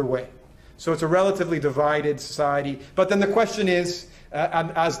majority either way. So it's a relatively divided society. But then the question is,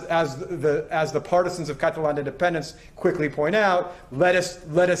 as the partisans of Catalan independence quickly point out, let us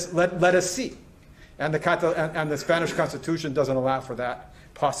see. And the Spanish Constitution doesn't allow for that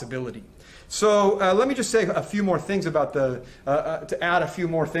possibility. So let me just say a few more things about to add a few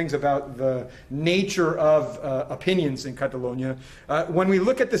more things about the nature of opinions in Catalonia. When we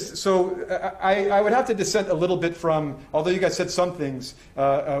look at this, so I would have to dissent a little bit from, although you guys said some things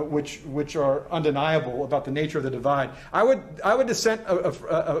which are undeniable about the nature of the divide, I would dissent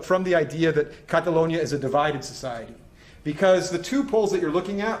from the idea that Catalonia is a divided society. Because the two polls that you're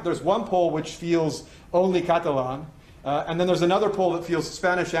looking at, there's one poll which feels only Catalan, and then there's another poll that feels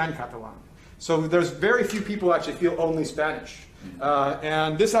Spanish and Catalan. So there's very few people who actually feel only Spanish.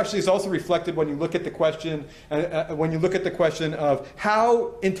 And this actually is also reflected when you look at the question, of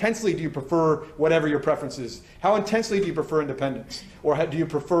how intensely do you prefer whatever your preference is? How intensely do you prefer independence? Or do you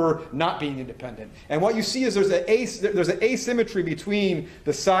prefer not being independent? And what you see is there's an asymmetry between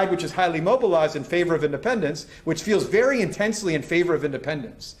the side which is highly mobilized in favor of independence, which feels very intensely in favor of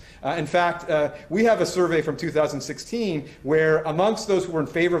independence. In fact, we have a survey from 2016 where amongst those who were in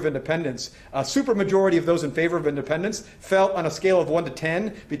favor of independence, a supermajority of those in favor of independence felt on a scale of 1 to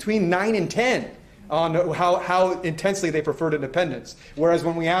 10, between 9 and 10 on how intensely they preferred independence. Whereas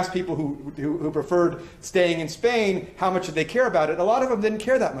when we asked people who preferred staying in Spain, how much did they care about it, a lot of them didn't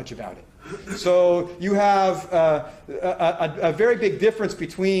care that much about it. So you have a very big difference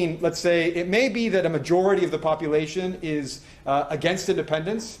between, let's say, it may be that a majority of the population is against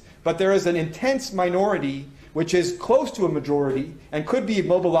independence, but there is an intense minority which is close to a majority and could be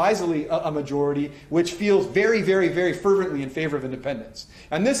mobilizably a majority, which feels very, very, very fervently in favor of independence.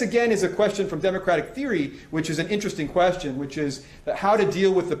 And this, again, is a question from democratic theory, which is an interesting question, which is how to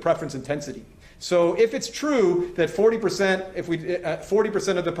deal with the preference intensity. So if it's true that 40%,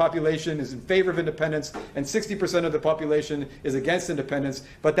 40% of the population is in favor of independence and 60% of the population is against independence,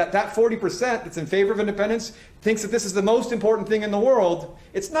 but that 40% that's in favor of independence thinks that this is the most important thing in the world,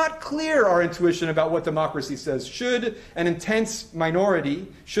 it's not clear our intuition about what democracy says. Should an intense minority,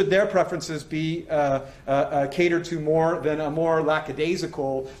 should their preferences be catered to more than a more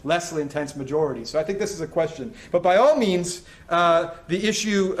lackadaisical, less intense majority? So I think this is a question. But by all means, the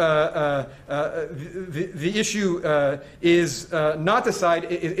issue is not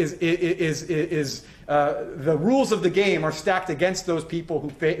decided. The rules of the game are stacked against those people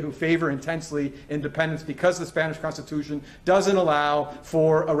who favor intensely independence because the Spanish Constitution doesn't allow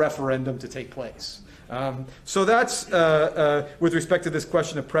for a referendum to take place. So that's with respect to this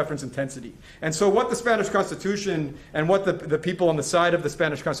question of preference intensity. And so what the Spanish Constitution and what the people on the side of the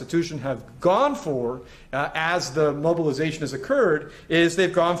Spanish Constitution have gone for as the mobilization has occurred is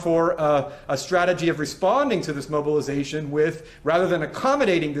they've gone for a strategy of responding to this mobilization with, rather than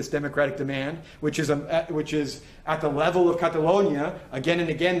accommodating this democratic demand, which is at the level of Catalonia, again and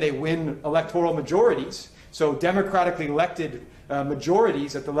again they win electoral majorities. So democratically elected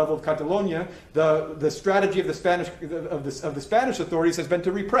majorities at the level of Catalonia, the strategy of the Spanish authorities has been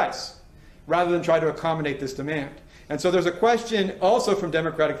to repress, rather than try to accommodate this demand. And so there's a question also from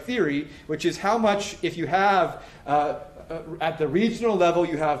democratic theory, which is how much, if you have at the regional level,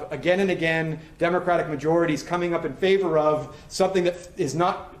 you have again and again democratic majorities coming up in favor of something that is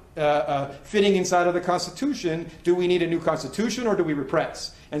not fitting inside of the Constitution, do we need a new Constitution or do we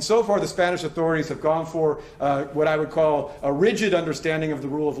repress? And so far, the Spanish authorities have gone for what I would call a rigid understanding of the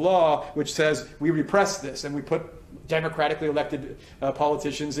rule of law, which says we repress this and we put democratically elected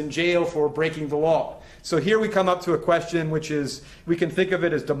politicians in jail for breaking the law. So here we come up to a question which is, we can think of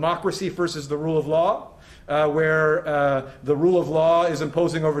it as democracy versus the rule of law, where the rule of law is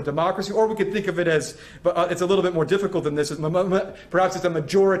imposing over democracy, or we could think of it as, but it's a little bit more difficult than this, perhaps it's a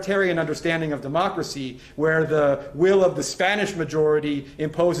majoritarian understanding of democracy, where the will of the Spanish majority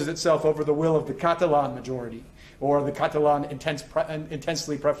imposes itself over the will of the Catalan majority, or the Catalan intense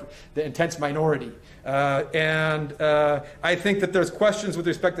minority. I think that there's questions with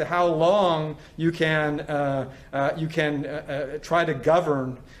respect to how long you can try to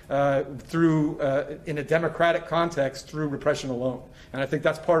govern through in a democratic context through repression alone. And I think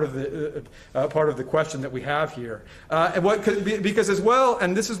that's part of the question that we have here. Because as well,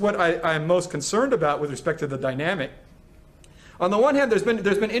 and this is what I'm most concerned about with respect to the dynamic. On the one hand, there's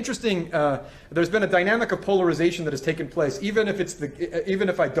been interesting. There's been a dynamic of polarization that has taken place. Even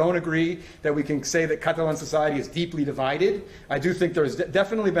if I don't agree that we can say that Catalan society is deeply divided, I do think there's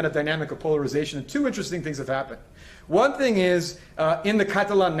definitely been a dynamic of polarization. And two interesting things have happened. One thing is in the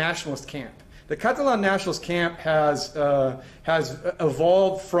Catalan nationalist camp. The Catalan nationalist camp has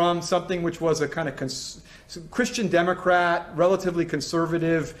evolved from something which was a kind of Christian Democrat, relatively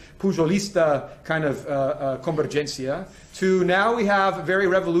conservative, Pujolista kind of convergencia, to now we have a very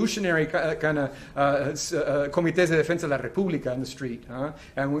revolutionary kind of Comités de Defensa de la República in the street.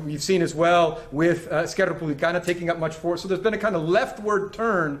 And we've seen as well with Esquerra Republicana taking up much force. So there's been a kind of leftward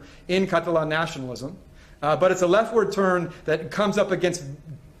turn in Catalan nationalism, but it's a leftward turn that comes up against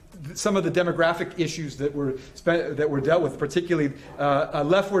some of the demographic issues that were dealt with, particularly a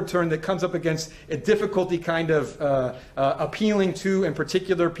leftward turn that comes up against a difficulty kind of appealing to, in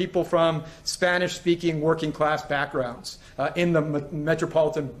particular, people from Spanish-speaking working-class backgrounds in the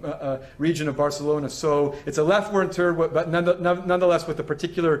metropolitan region of Barcelona. So it's a leftward turn, but nonetheless with a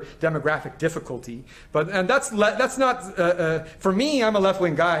particular demographic difficulty. And that's not for me. I'm a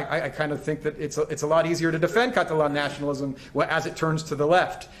left-wing guy. I kind of think that it's a lot easier to defend Catalan nationalism as it turns to the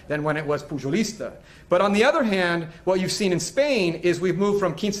left than when it was Pujolista. But on the other hand, what you've seen in Spain is we've moved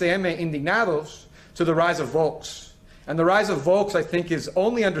from 15M indignados to the rise of Vox. And the rise of Vox, I think, is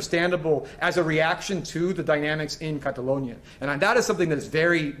only understandable as a reaction to the dynamics in Catalonia. And that is something that is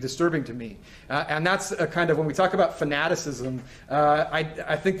very disturbing to me. And that's a kind of, when we talk about fanaticism,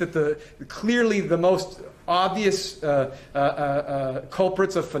 I think that clearly the most obvious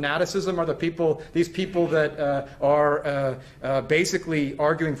culprits of fanaticism are these people that are basically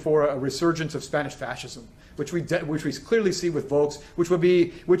arguing for a resurgence of Spanish fascism. which we clearly see with Volks,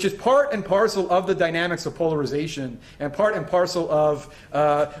 which is part and parcel of the dynamics of polarization, and part and parcel of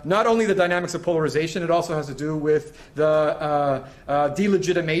not only the dynamics of polarization, it also has to do with the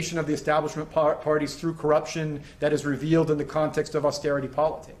delegitimation of the establishment parties through corruption that is revealed in the context of austerity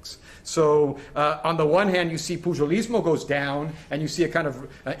politics. So on the one hand, you see Pujolismo goes down, and you see a kind of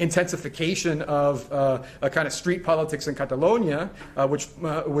intensification of a kind of street politics in Catalonia, which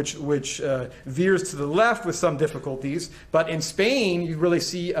veers to the left with some difficulties. But in Spain, you really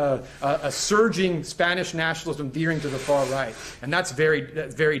see a surging Spanish nationalism veering to the far right, and that's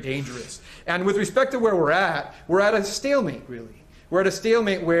very dangerous. And with respect to where we're at a stalemate, really. We're at a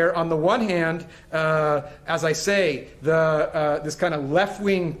stalemate where, on the one hand, as I say, this kind of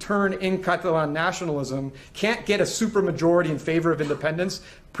left-wing turn in Catalan nationalism can't get a supermajority in favor of independence,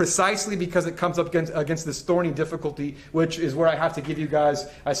 precisely because it comes up against this thorny difficulty, which is where I have to give you guys,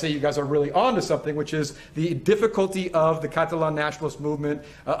 I say you guys are really on to something, which is the difficulty of the Catalan nationalist movement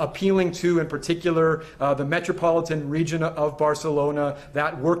appealing to, in particular, the metropolitan region of Barcelona,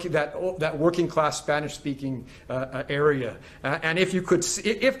 that working class Spanish-speaking area. And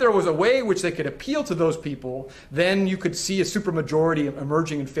if there was a way in which they could appeal to those people, then you could see a supermajority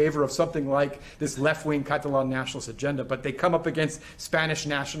emerging in favor of something like this left-wing Catalan nationalist agenda. But they come up against Spanish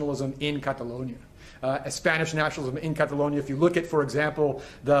nationalism in Catalonia. Spanish nationalism in Catalonia. If you look at, for example,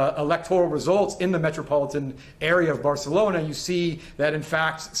 the electoral results in the metropolitan area of Barcelona, you see that, in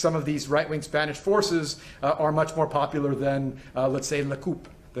fact, some of these right-wing Spanish forces are much more popular than, let's say, La CUP.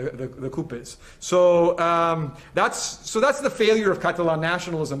 The CUP is. So that's the failure of Catalan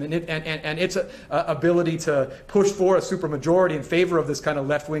nationalism and its ability to push for a supermajority in favor of this kind of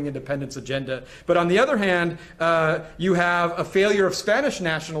left-wing independence agenda. But on the other hand, you have a failure of Spanish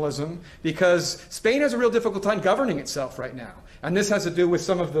nationalism because Spain has a real difficult time governing itself right now. And this has to do with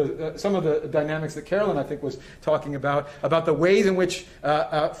some of the dynamics that Carolyn, I think, was talking about the ways in which,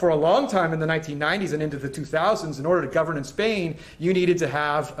 for a long time in the 1990s and into the 2000s, in order to govern in Spain, you needed to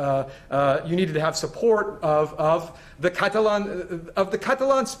have support of the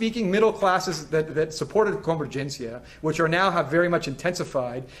Catalan-speaking middle classes that supported Convergencia, which have very much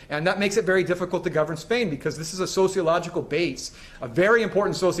intensified, and that makes it very difficult to govern Spain because this is a sociological base, a very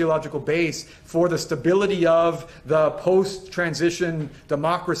important sociological base for the stability of the post-transition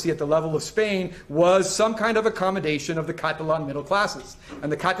democracy at the level of Spain was some kind of accommodation of the Catalan middle classes.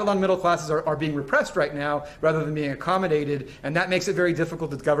 And the Catalan middle classes are being repressed right now rather than being accommodated, and that makes it very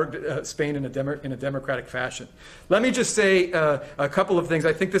difficult to govern Spain in a democratic fashion. Let me just say a couple of things.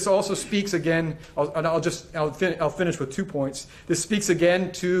 I think this also speaks again, I'll finish with 2 points. This speaks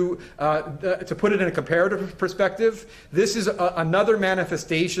again to put it in a comparative perspective. This is another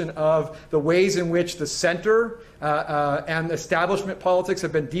manifestation of the ways in which the center and establishment politics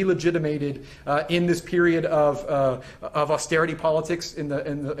have been delegitimated in this period of austerity politics in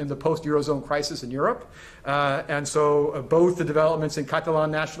the post-Eurozone crisis in Europe. And so both the developments in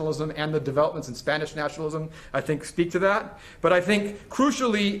Catalan nationalism and the developments in Spanish nationalism, I think, speak to that. But I think,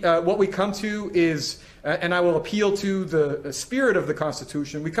 crucially, what we come to is, and I will appeal to the spirit of the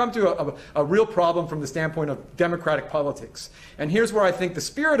Constitution, we come to a real problem from the standpoint of democratic politics. And here's where I think the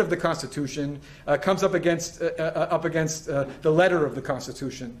spirit of the Constitution comes up against the letter of the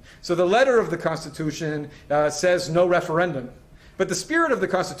Constitution. So the letter of the Constitution says no referendum. But the spirit of the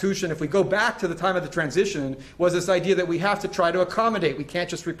Constitution, if we go back to the time of the transition, was this idea that we have to try to accommodate. We can't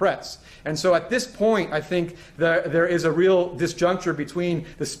just repress. And so at this point, I think there is a real disjuncture between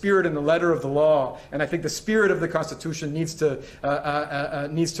the spirit and the letter of the law. And I think the spirit of the Constitution needs to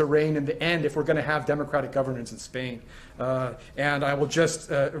reign in the end if we're going to have democratic governance in Spain. And I will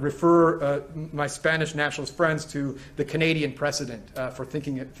just refer my Spanish nationalist friends to the Canadian precedent for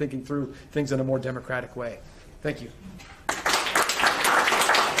thinking through things in a more democratic way. Thank you.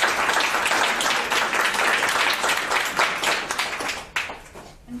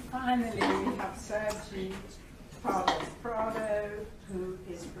 Finally, we have Sergi Prado, who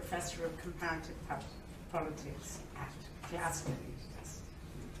is Professor of Comparative Politics at Glasgow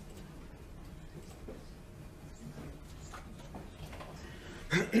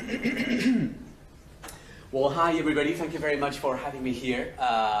University. Well, hi everybody. Thank you very much for having me here.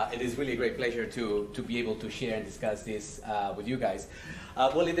 It is really a great pleasure to be able to share and discuss this with you guys.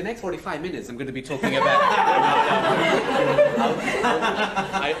 Well, in the next 45 minutes, I'm going to be talking about...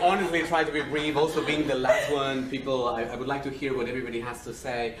 I honestly try to be brief, also being the last one. I would like to hear what everybody has to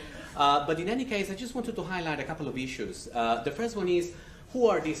say. But in any case, I just wanted to highlight a couple of issues. The first one is, who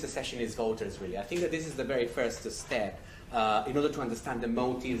are these secessionist voters, really? I think that this is the very first step in order to understand the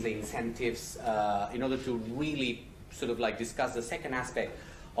motives, the incentives, in order to really sort of like discuss the second aspect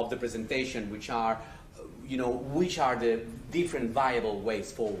of the presentation, which are which are the different viable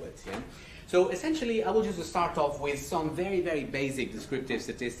ways forward. Yeah? So essentially, I will just start off with some very, very basic descriptive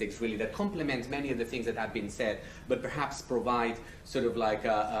statistics, really, that complement many of the things that have been said, but perhaps provide sort of like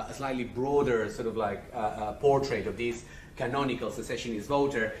a slightly broader sort of like portrait of this canonical secessionist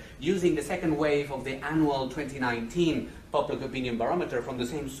voter, using the second wave of the annual 2019 public opinion barometer from the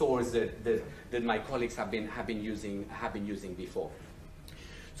same source that my colleagues have been using before.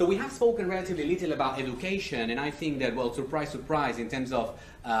 So we have spoken relatively little about education, and I think that, well, surprise, surprise, in terms of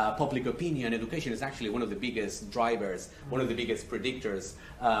public opinion, education is actually one of the biggest drivers, one of the biggest predictors,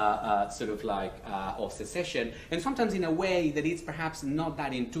 of secession, and sometimes in a way that it's perhaps not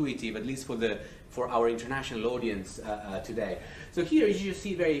that intuitive, at least for our international audience today. So here you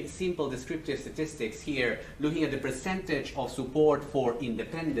see very simple descriptive statistics here, looking at the percentage of support for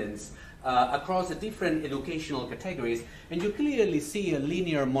independence across the different educational categories, and you clearly see a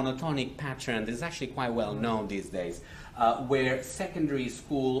linear monotonic pattern that is actually quite well known these days, where secondary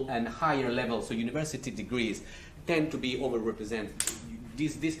school and higher levels, so university degrees, tend to be overrepresented.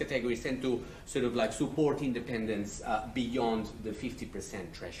 These categories tend to sort of like support independence beyond the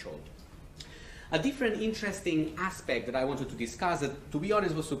 50% threshold. A different interesting aspect that I wanted to discuss that, to be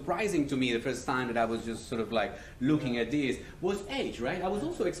honest, was surprising to me the first time that I was just sort of like looking at this was age, right? I was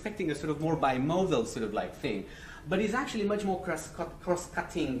also expecting a sort of more bimodal sort of like thing, but it's actually much more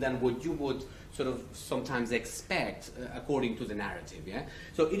cross-cutting than what you would sort of sometimes expect according to the narrative, yeah?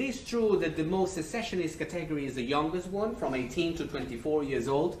 So it is true that the most secessionist category is the youngest one, from 18 to 24 years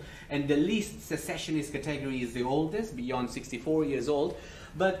old, and the least secessionist category is the oldest, beyond 64 years old.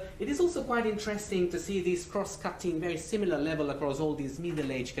 But it is also quite interesting to see this cross-cutting, very similar level across all these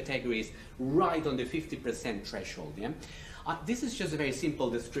middle-age categories, right on the 50% threshold. Yeah? This is just a very simple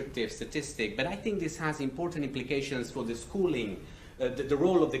descriptive statistic, but I think this has important implications for the schooling, the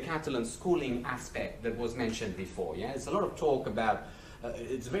role of the Catalan schooling aspect that was mentioned before. Yeah? There's a lot of talk about,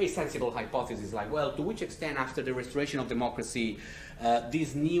 it's a very sensible hypothesis, like, well, to which extent after the restoration of democracy,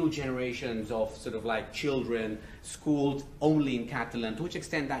 these new generations of sort of like children schooled only in Catalan, to which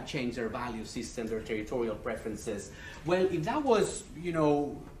extent that changed their value system, their territorial preferences. Well, if that was,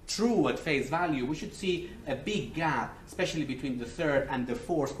 true at face value, we should see a big gap, especially between the third and the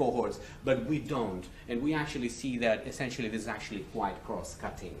fourth cohorts, but we don't. And we actually see that essentially this is actually quite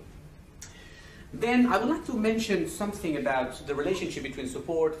cross-cutting. Then I would like to mention something about the relationship between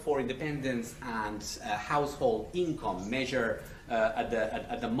support for independence and household income measured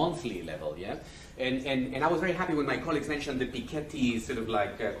at the monthly level, yeah? And I was very happy when my colleagues mentioned the Piketty sort of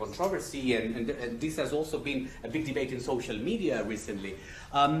like controversy, and this has also been a big debate in social media recently.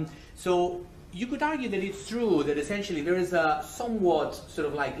 So you could argue that it's true that essentially there is a somewhat sort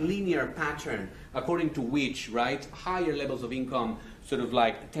of like linear pattern according to which, right, higher levels of income sort of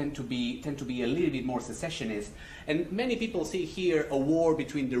like tend to be a little bit more secessionist. And many people see here a war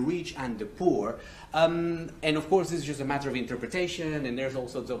between the rich and the poor. And of course, this is just a matter of interpretation, and there's all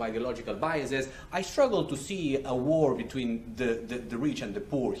sorts of ideological biases. I struggle to see a war between the rich and the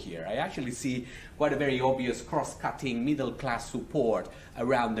poor here. I actually see quite a very obvious cross-cutting middle-class support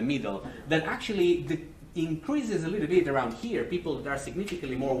around the middle that actually increases a little bit around here. People that are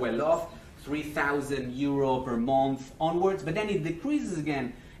significantly more well-off, 3,000 euro per month onwards, but then it decreases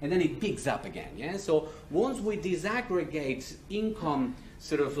again, and then it picks up again, yeah? So once we disaggregate income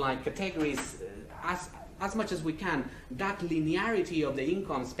sort of like categories as much as we can, that linearity of the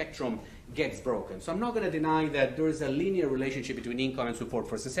income spectrum gets broken. So I'm not going to deny that there is a linear relationship between income and support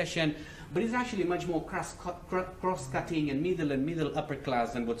for secession, but it's actually much more cross-cutting and middle upper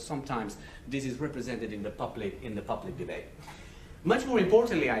class than what sometimes this is represented in the public debate. Much more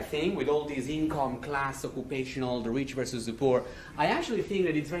importantly, I think, with all these income, class, occupational, the rich versus the poor, I actually think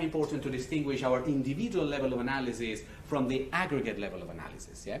that it's very important to distinguish our individual level of analysis from the aggregate level of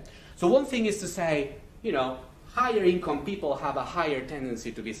analysis. Yeah? So one thing is to say, higher income people have a higher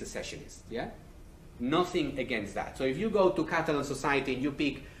tendency to be secessionists. Yeah? Nothing against that. So if you go to Catalan society and you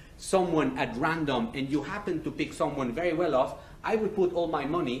pick someone at random and you happen to pick someone very well off, I would put all my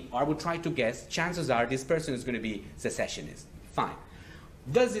money, or I would try to guess, chances are this person is going to be secessionist. Fine.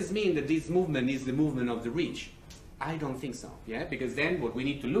 Does this mean that this movement is the movement of the rich? I don't think so, yeah? Because then what we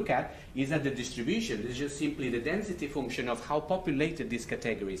need to look at is that the distribution is just simply the density function of how populated these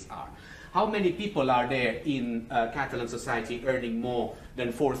categories are. How many people are there in Catalan society earning more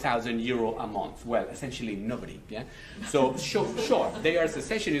than 4,000 euro a month? Well, essentially nobody, yeah? So sure, they are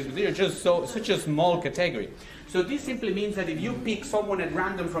secessionists, but they are just such a small category. So this simply means that if you pick someone at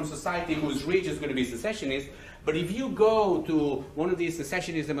random from society who's rich is going to be secessionist, But if you go to one of these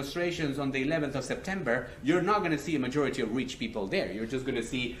secessionist demonstrations on the 11th of September, you're not going to see a majority of rich people there. You're just going to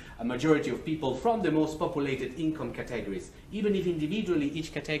see a majority of people from the most populated income categories. Even if individually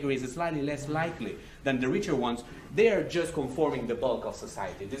each category is slightly less likely than the richer ones, they are just conforming the bulk of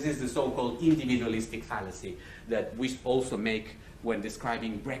society. This is the so-called individualistic fallacy that we also make when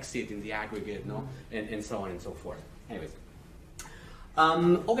describing Brexit in the aggregate, no? And so on and so forth. Anyways.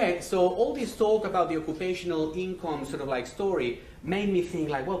 Okay, so all this talk about the occupational income sort of like story made me think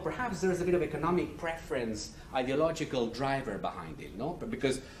like, well, perhaps there's a bit of economic preference, ideological driver behind it, no? But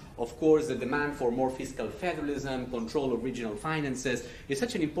because, of course, the demand for more fiscal federalism, control of regional finances is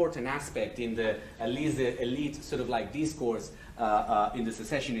such an important aspect in the elite sort of like discourse in the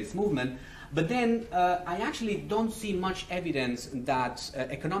secessionist movement. But then I actually don't see much evidence that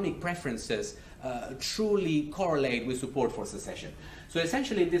economic preferences truly correlate with support for secession. So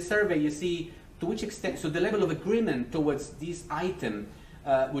essentially in this survey you see to which extent, so the level of agreement towards this item,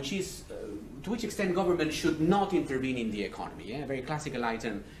 which is to which extent government should not intervene in the economy. Yeah? A very classical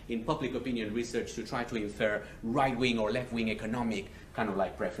item in public opinion research to try to infer right-wing or left-wing economic kind of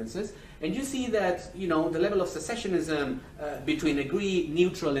like preferences. And you see that, you know, the level of secessionism between agree,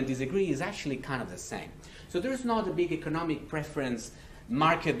 neutral, and disagree is actually kind of the same. So there's not a big economic preference,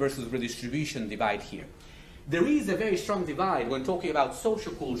 market versus redistribution divide here. There is a very strong divide when talking about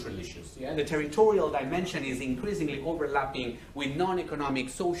socio-cultural issues. Yeah? The territorial dimension is increasingly overlapping with non-economic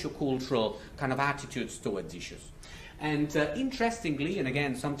socio-cultural kind of attitudes towards issues. And interestingly, and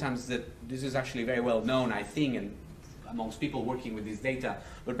again, sometimes this is actually very well known, I think, and amongst people working with this data,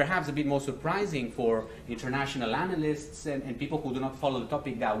 but perhaps a bit more surprising for international analysts and people who do not follow the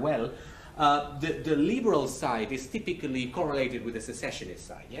topic that well, the liberal side is typically correlated with the secessionist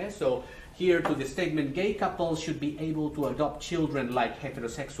side. Yeah? So here to the statement, gay couples should be able to adopt children like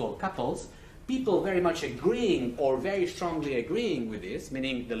heterosexual couples. People very much agreeing or very strongly agreeing with this,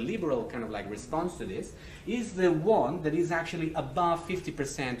 meaning the liberal kind of like response to this, is the one that is actually above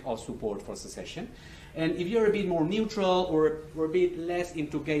 50% of support for secession. And if you're a bit more neutral or a bit less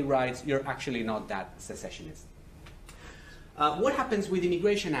into gay rights, you're actually not that secessionist. What happens with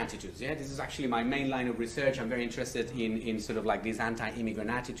immigration attitudes? Yeah, this is actually my main line of research. I'm very interested in sort of like these anti-immigrant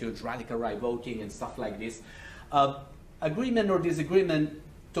attitudes, radical right voting and stuff like this. Agreement or disagreement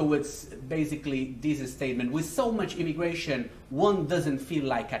towards basically this statement. With so much immigration, one doesn't feel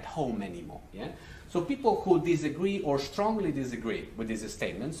like at home anymore. Yeah? So people who disagree or strongly disagree with this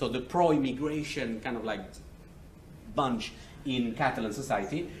statement, so the pro-immigration kind of like bunch in Catalan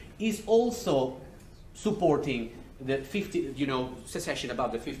society, is also supporting the 50, secession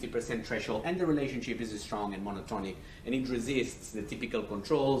above the 50% threshold, and the relationship is strong and monotonic, and it resists the typical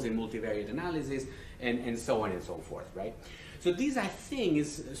controls in multivariate analysis, and so on and so forth, right? So this, I think,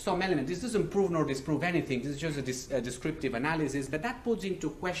 is some element. This doesn't prove nor disprove anything. This is just a descriptive analysis, but that puts into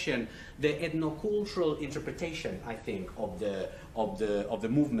question the ethnocultural interpretation, I think, of the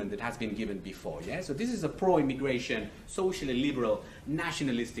movement that has been given before. Yeah. So this is a pro-immigration, socially liberal,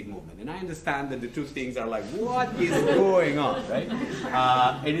 nationalistic movement, and I understand that the two things are like, what is going on, right?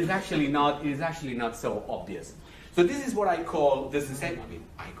 It is actually not. It is actually not so obvious. So this is what I call the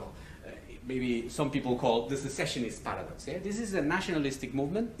maybe some people call the secessionist paradox. Yeah? This is a nationalistic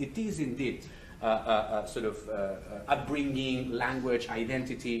movement. It is indeed sort of upbringing, language,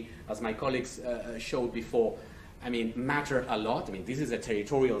 identity, as my colleagues showed before. I mean, matter a lot. I mean, this is a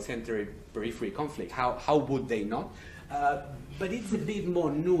territorial-centered periphery conflict. How would they not? But it's a bit more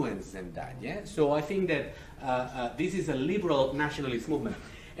nuanced than that. Yeah. So I think that this is a liberal nationalist movement,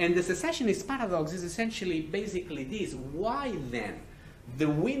 and the secessionist paradox is essentially basically this: why then? The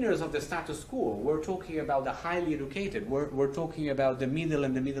winners of the status quo, we're talking about the highly educated, we're talking about the middle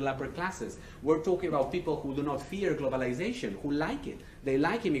and the middle upper classes, we're talking about people who do not fear globalization, who like it, they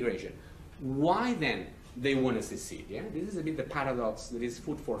like immigration. Why then they want to secede? Yeah? This is a bit the paradox that is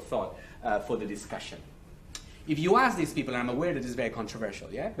food for thought for the discussion. If you ask these people, and I'm aware that this is very controversial,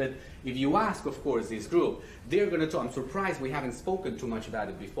 yeah? But if you ask, of course, this group, they're going to talk. I'm surprised we haven't spoken too much about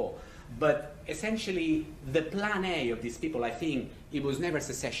it before. But essentially, the plan A of these people, I think, it was never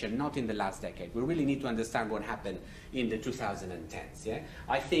secession, not in the last decade. We really need to understand what happened in the 2010s. Yeah?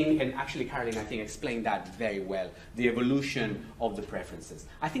 I think, and actually Caroline, I think, explained that very well, the evolution of the preferences.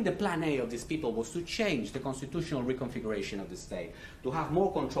 I think the plan A of these people was to change the constitutional reconfiguration of the state, to have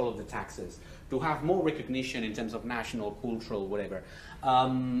more control of the taxes, to have more recognition in terms of national, cultural, whatever.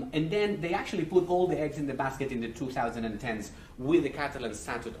 And then they actually put all the eggs in the basket in the 2010s with the Catalan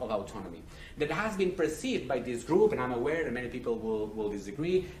Statute of Autonomy. That has been perceived by this group, and I'm aware that many people will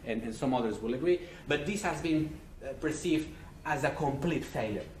disagree, and some others will agree, but this has been perceived as a complete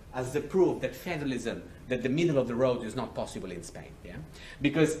failure, as the proof that federalism that the middle of the road is not possible in Spain. Yeah?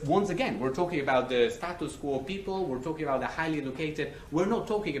 Because once again, we're talking about the status quo people, we're talking about the highly educated, we're not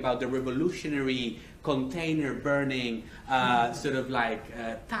talking about the revolutionary container burning sort of like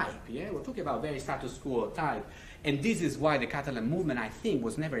type. Yeah? We're talking about very status quo type. And this is why the Catalan movement, I think,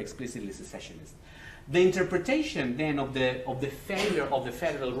 was never explicitly secessionist. The interpretation then of the failure of the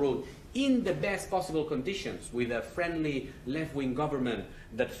federal route in the best possible conditions with a friendly left-wing government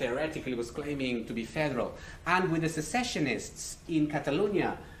that theoretically was claiming to be federal, and with the secessionists in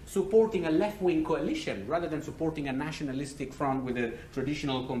Catalonia supporting a left-wing coalition rather than supporting a nationalistic front with a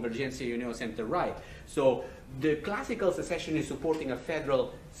traditional Convergencia y Unió center-right. So the classical secessionists supporting a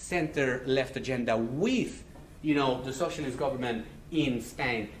federal center-left agenda with, you know, the socialist government in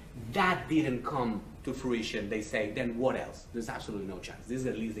Spain, that didn't come to fruition. They say, then what else? There's absolutely no chance. This is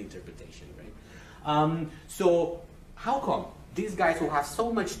at least the interpretation, right? So how come these guys who have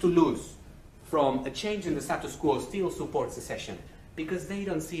so much to lose from a change in the status quo still support secession? Because they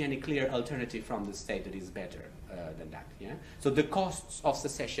don't see any clear alternative from the state that is better than that. Yeah? So the costs of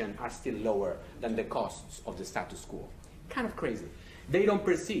secession are still lower than the costs of the status quo. Kind of crazy. They don't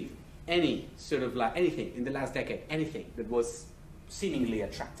perceive any sort of like anything in the last decade, anything that was seemingly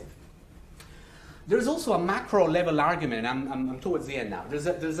attractive. There's also a macro level argument. I'm towards the end now.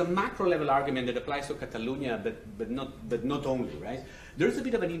 There's a macro level argument that applies to Catalonia, but not only, right? There's a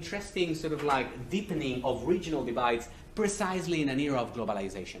bit of an interesting sort of like deepening of regional divides precisely in an era of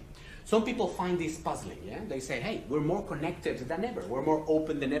globalization. Some people find this puzzling. Yeah, they say, hey, we're more connected than ever. We're more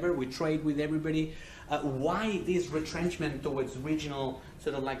open than ever. We trade with everybody. Why this retrenchment towards regional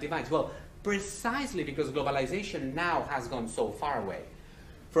sort of like divides? Well, precisely because globalization now has gone so far away.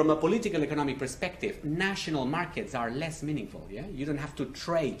 From a political economic perspective, national markets are less meaningful. Yeah? You don't have to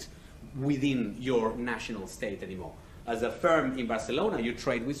trade within your national state anymore. As a firm in Barcelona, you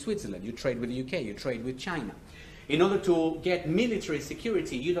trade with Switzerland, you trade with the UK, you trade with China. In order to get military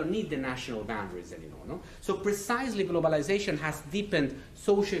security, you don't need the national boundaries anymore. No? So precisely globalization has deepened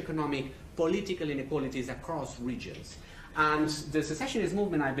socioeconomic, political inequalities across regions. And the secessionist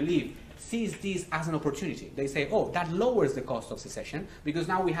movement, I believe, sees this as an opportunity. They say, oh, that lowers the cost of secession because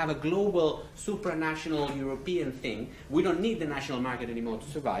now we have a global, supranational European thing. We don't need the national market anymore to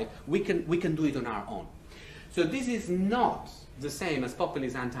survive. We can do it on our own. So this is not the same as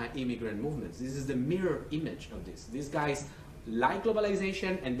populist anti-immigrant movements. This is the mirror image of this. These guys like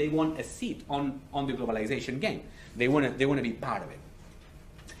globalization and they want a seat on the globalization game. They want to be part of it.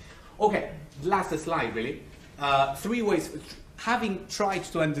 Okay, last slide really. 3 ways. Having tried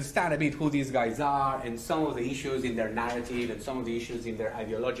to understand a bit who these guys are and some of the issues in their narrative and some of the issues in their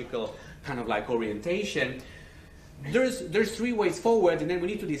ideological kind of like orientation, there's 3 ways forward, and then we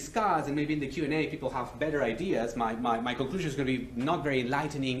need to discuss, and maybe in the Q&A people have better ideas. My conclusion is going to be not very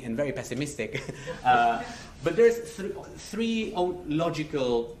enlightening and very pessimistic, but there's 3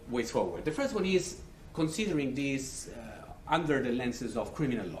 logical ways forward. The first one is considering these under the lenses of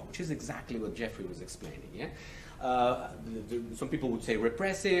criminal law, which is exactly what Jeffrey was explaining. Yeah? Some people would say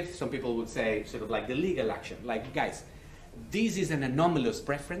repressive, some people would say sort of like the legal action. Like, guys, this is an anomalous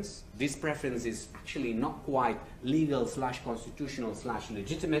preference. This preference is actually not quite legal / constitutional /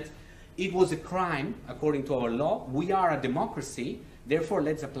 legitimate. It was a crime according to our law. We are a democracy, therefore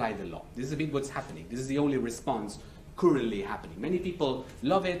let's apply the law. This is a bit what's happening. This is the only response currently happening. Many people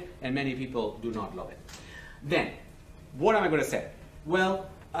love it and many people do not love it. Then, what am I going to say? Well,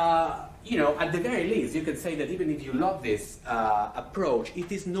 you know, at the very least, you can say that even if you love this approach,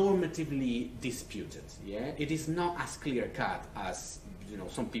 it is normatively disputed. Yeah, it is not as clear-cut as, you know,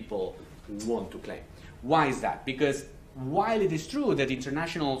 some people want to claim. Why is that? Because while it is true that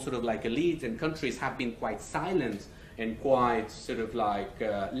international sort of like elite and countries have been quite silent and quite sort of like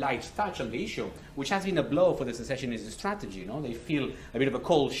light touch on the issue, which has been a blow for the secessionist strategy. You know, they feel a bit of a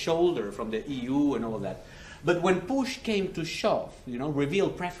cold shoulder from the EU and all of that. But when push came to shove, you know,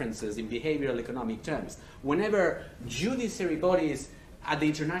 revealed preferences in behavioral economic terms, whenever judiciary bodies at the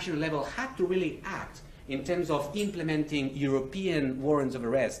international level had to really act in terms of implementing European warrants of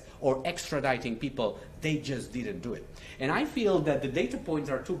arrest or extraditing people, they just didn't do it. And I feel that the data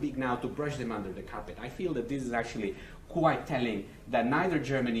points are too big now to brush them under the carpet. I feel that this is actually quite telling that neither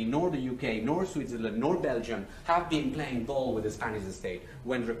Germany, nor the UK, nor Switzerland, nor Belgium have been playing ball with the Spanish state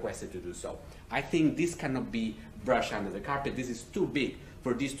when requested to do so. I think this cannot be brushed under the carpet. This is too big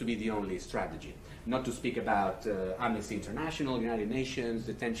for this to be the only strategy. Not to speak about Amnesty International, United Nations,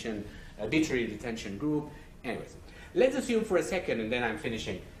 arbitrary detention group. Anyways, let's assume for a second, and then I'm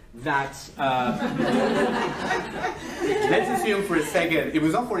finishing, that let's assume for a second, it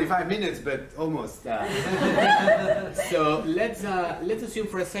was not 45 minutes, but almost. So let's assume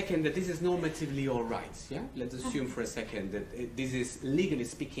for a second that this is normatively all right. Yeah, let's assume for a second that this is legally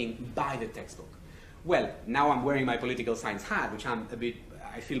speaking by the textbook. Well, now I'm wearing my political science hat, which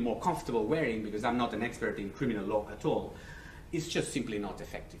I feel more comfortable wearing because I'm not an expert in criminal law at all. It's just simply not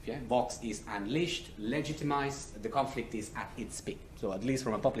effective. Yeah? Vox is unleashed, legitimized, the conflict is at its peak. So at least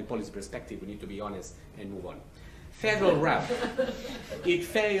from a public policy perspective, we need to be honest and move on. Federal route. It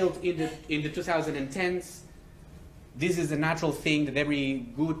failed in the 2010s. This is a natural thing that every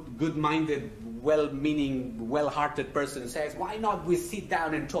good-minded, well-meaning, well-hearted person says, why not we sit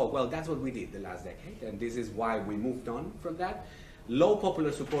down and talk? Well, that's what we did the last decade, and this is why we moved on from that. Low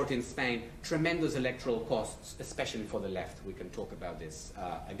popular support in Spain, tremendous electoral costs, especially for the left. We can talk about this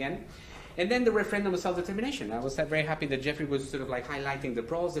again. And then the referendum of self-determination. I was very happy that Jeffrey was sort of like highlighting the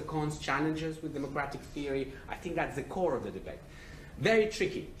pros, the cons, challenges with democratic theory. I think that's the core of the debate. Very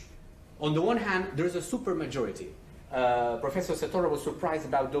tricky. On the one hand, there's a supermajority. Professor Satora was surprised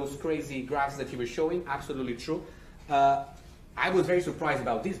about those crazy graphs that he was showing. Absolutely true. I was very surprised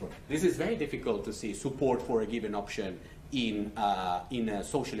about this one. This is very difficult to see support for a given option in a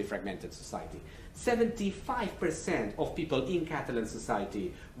socially fragmented society. 75% of people in Catalan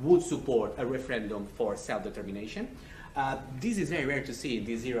society would support a referendum for self-determination. This is very rare to see in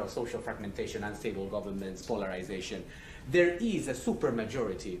this era of social fragmentation, unstable governments, polarization. There is a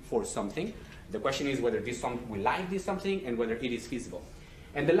supermajority for something. The question is whether we like this something and whether it is feasible.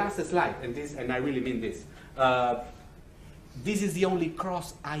 And the last slide, and I really mean this, this is the only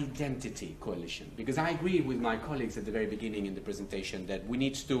cross-identity coalition, because I agree with my colleagues at the very beginning in the presentation that we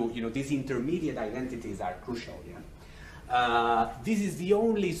need to, these intermediate identities are crucial. Yeah? This is the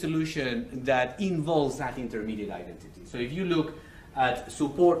only solution that involves that intermediate identity. So if you look at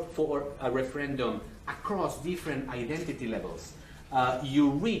support for a referendum across different identity levels, you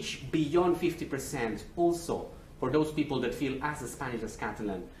reach beyond 50% also for those people that feel as Spanish as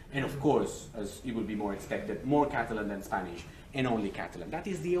Catalan, and of course, as it would be more expected, more Catalan than Spanish, and only Catalan. That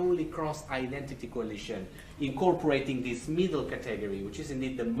is the only cross-identity coalition incorporating this middle category, which is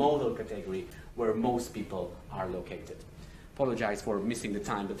indeed the modal category where most people are located. Apologize for missing the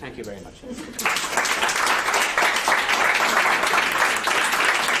time, but thank you very much.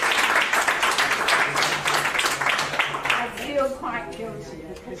 I feel quite guilty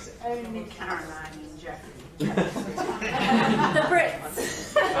because only Caroline and Jeffrey. The Brits.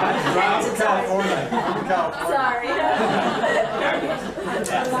 I'm from California. I'm from California.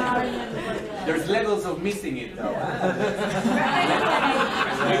 Sorry. There's levels of missing it, though.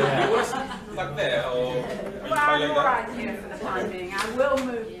 You were stuck there, or Well, I'm all right here for the time being. I will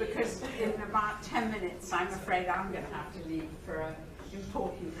move because in about 10 minutes, I'm afraid I'm going to have to leave for an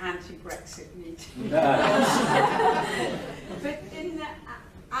important anti-Brexit meeting. But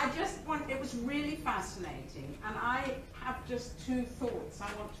I just want, it was really fascinating, and I have just two thoughts I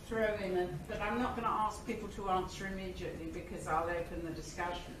want to throw in, but I'm not going to ask people to answer immediately because I'll open the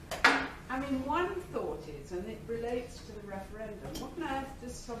discussion. I mean, one thought is, and it relates to the referendum, what on earth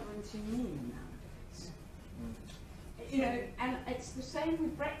does sovereignty mean nowadays? And it's the same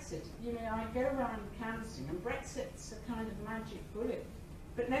with Brexit. I go around canvassing, and Brexit's a kind of magic bullet,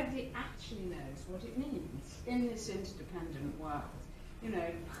 but nobody actually knows what it means in this interdependent world.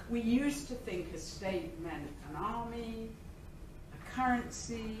 We used to think a state meant an army, a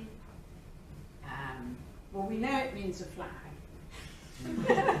currency. Well, we know it means a flag.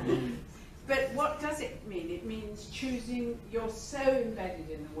 But what does it mean? It means choosing, you're so embedded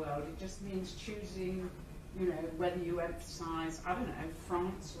in the world, it just means choosing, whether you emphasize, I don't know,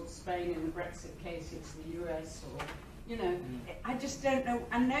 France or Spain. In the Brexit case, it's the US or, I just don't know,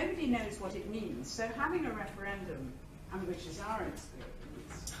 and nobody knows what it means. So having a referendum, which is our experience,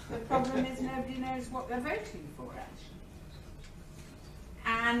 the problem is nobody knows what they're voting for, actually.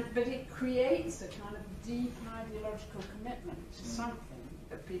 But it creates a kind of deep ideological commitment to something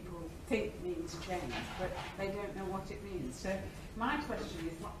that people think means change, but they don't know what it means. So my question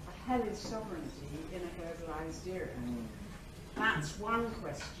is, what the hell is sovereignty in a globalized era? That's one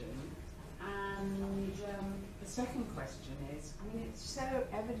question. And the second question is, it's so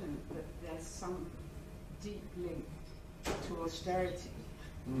evident that there's some deep link to austerity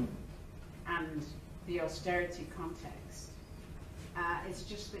and the austerity context. It's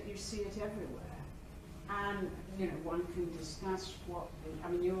just that you see it everywhere. And, one can discuss what,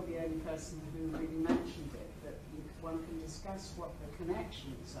 you're the only person who really mentioned it, but one can discuss what the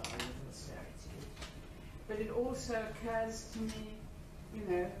connections are with austerity. But it also occurs to me,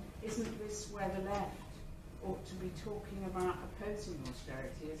 isn't this where the left ought to be talking about opposing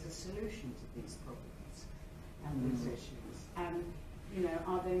austerity as a solution to these problems and these issues. And, you know,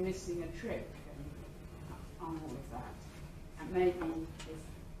 are they missing a trick on all of that? And maybe if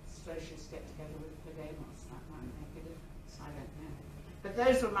socialists get together with Podemos, that might make a difference. I don't know. But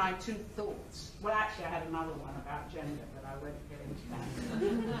those were my two thoughts. Well, actually, I had another one about gender, but I won't go into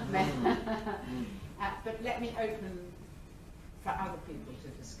that. But let me open for other people to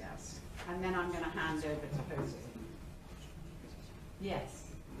discuss. And then I'm going to hand over to Jose. Yes.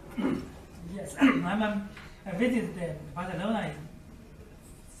 Yes, I visited Barcelona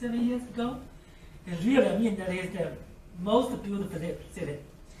 7 years ago. And really, I mean, that is the most beautiful city.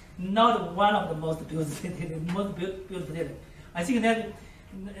 Not one of the most beautiful cities, the most beautiful city. I think that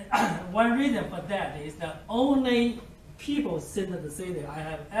one reason for that is the only people-centered city I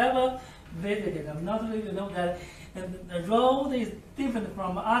have ever visited. I'm not really know that the road is different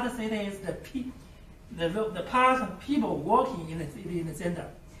from other cities. The path of people walking in the center.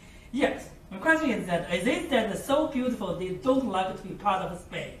 Yes, my question is that is it that so beautiful they don't like to be part of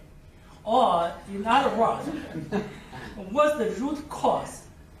Spain, or in other words, what's the root cause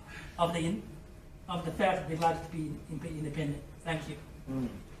of the fact they like to be independent? Thank you.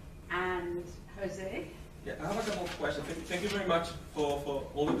 And Jose? Yeah, I have a couple of questions. Thank you very much for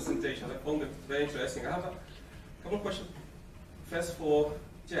all the presentation. I found it very interesting. I have a couple of questions. First for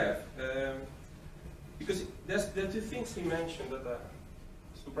Jeff, because there are two things he mentioned that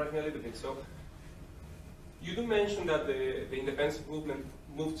surprised me a little bit. So you do mention that the independence movement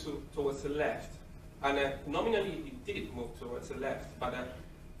moved towards the left, and nominally it did move towards the left, but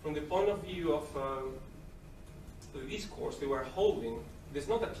from the point of view of the discourse they were holding, there's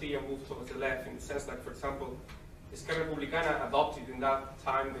not a clear move towards the left in the sense that, for example, Esquerra Republicana adopted in that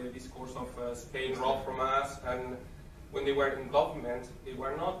time the discourse of Spain robbed from us, and when they were in government, they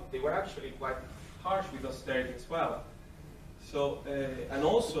were actually quite harsh with austerity as well. So, and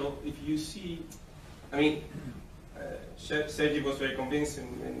also, if you see, I mean, Sergi was very convincing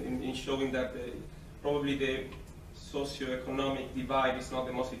in showing that probably the socio-economic divide is not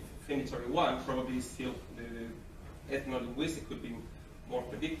the most definitory one, probably still the ethno-linguistic could be more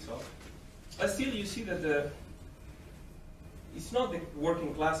predictable. But still you see that it's not the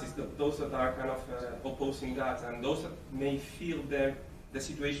working classes, those that are kind of opposing that, and those that may feel the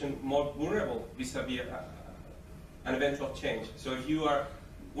situation more vulnerable vis-a-vis an eventual change. So if you are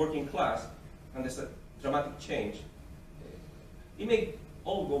working class and there's a dramatic change, it may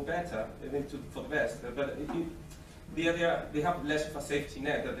all go better, even for the best, but they have less of a safety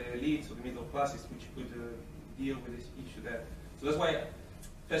net than the elites or the middle classes, which could deal with this issue there. So that's why,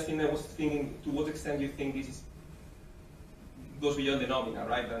 first thing I was thinking, to what extent do you think this goes beyond the nomina,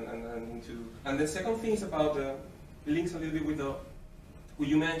 right? And the second thing is about links a little bit with who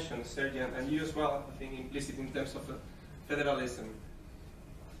you mentioned, Sergi, and you as well, I think implicit in terms of federalism.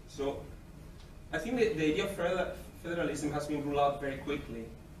 So I think the idea of federalism has been ruled out very quickly.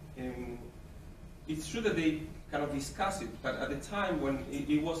 It's true that they kind of discussed it, but at the time when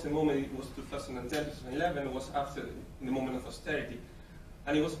it was the moment, it was 2010, 2011, it was after the moment of austerity,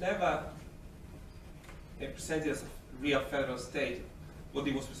 and it was never presented as a real federal state. What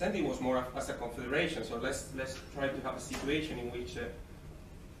it was presented was more as a confederation. So let's try to have a situation in which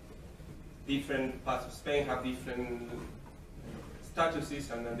different parts of Spain have different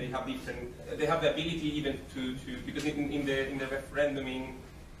statuses, and they have the ability even to because in the referendum in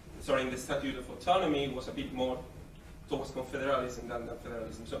the Statute of Autonomy was a bit more towards confederalism than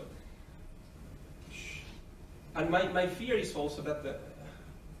federalism. So, and my fear is also that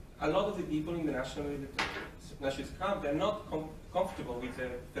a lot of the people in the nationalist camp, they're not comfortable with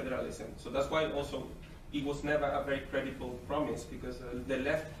federalism. So that's why also it was never a very credible promise, because the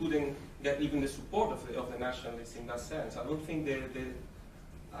left couldn't get even the support of the nationalists in that sense. I don't think a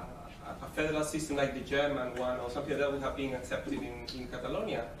federal system like the German one or something like that would have been accepted in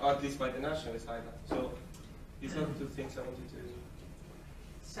Catalonia, or at least by the nationalists either. So these are the two things I wanted to do.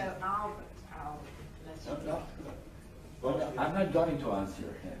 So Albert, let's Well, I'm not going to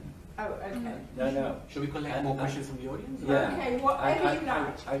answer him. Oh, okay. No. Should we collect more questions from the audience? Yeah. Okay, whatever you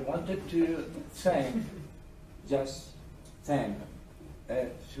like. I wanted to just thank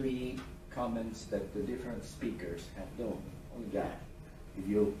three comments that the different speakers have done on that. If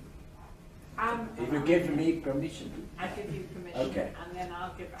you give me permission. I give you permission, okay. And then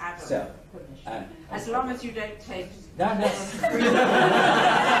I'll give Adam permission. As long as you don't take...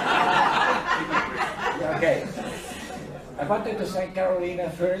 Okay. I wanted to thank Carolina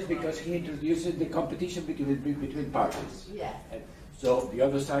first because he introduced the competition between parties. Yeah. So the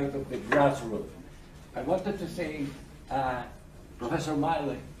other side of the grassroots. I wanted to thank Professor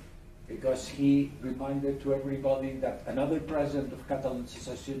Miley because he reminded to everybody that another president of Catalan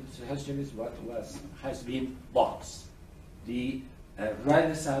secessionism has been Vox, the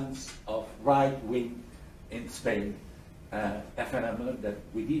renaissance of right wing in Spain, a phenomenon that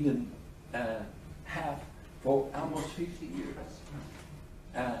we didn't have for almost 50 years.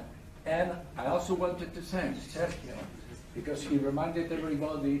 And I also wanted to thank Sergio, because he reminded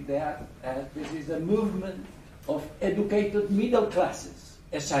everybody that this is a movement of educated middle classes,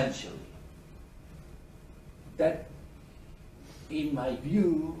 essentially. That, in my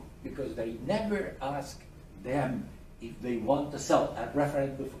view, because they never ask them if they want a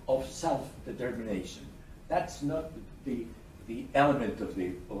referendum of self-determination. That's not the element of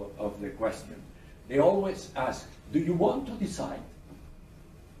the question. They always ask, do you want to decide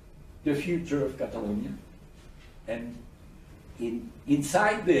the future of Catalonia? And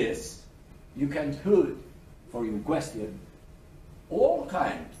inside this, you can put, for your question, all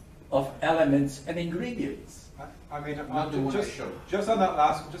kinds of elements and ingredients. I mean, just on that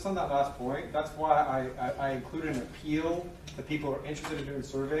last point, that's why I included an appeal to people who are interested in doing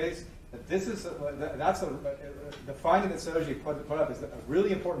surveys. That this is the finding that Sergio put up is a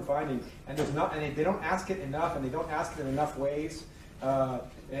really important finding, and they don't ask it enough, and they don't ask it in enough ways.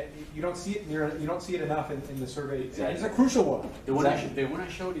 You don't see it enough in the survey. Exactly. It's a crucial one. The one I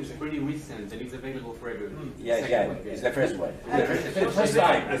showed you is pretty recent and it's available for everyone. Yeah, it's the first one. It's the first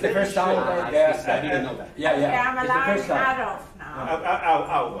time. It's the first time. Yes, I didn't know that. Yeah. Okay, I'm allowing Adolf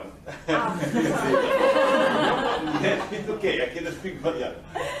now. Our one. It's okay, I can speak Italian.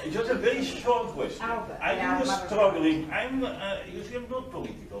 It's just a very short question. I'm struggling. You see, I'm not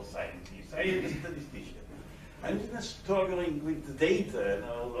political scientist. I am a statistician. I'm just struggling with the data and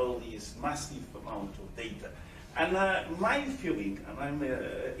all these massive amount of data. And my feeling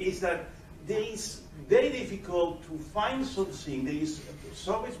is that there is very difficult to find something. There is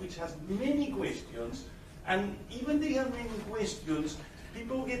surveys which has many questions, and even they have many questions,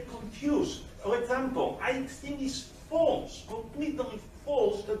 people get confused. For example, I think it's false, completely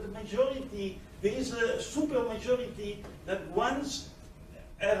false, that the majority, there is a super majority that wants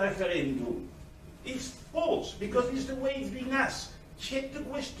a referendum. It's false, because it's the way it's being asked. Check the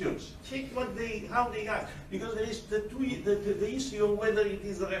questions, check how they ask, because there is the issue of whether it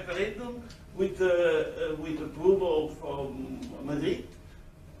is a referendum with approval from Madrid,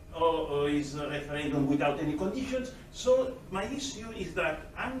 or is a referendum without any conditions. So my issue is that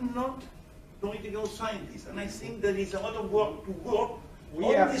I'm not a political scientist, and I think there is a lot of work to work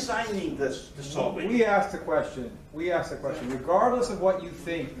on designing the survey. We asked the question, regardless of what you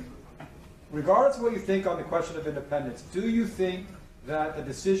think, regardless of what you think on the question of independence, do you think that the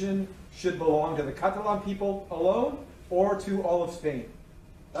decision should belong to the Catalan people alone or to all of Spain?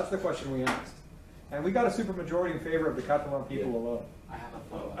 That's the question we asked. And we got a supermajority in favor of the Catalan people alone. I have a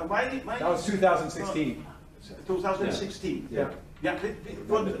follow-up. That was 2016. 2016. Yeah. Yeah.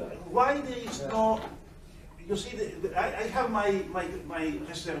 But why there is no? You see, I have my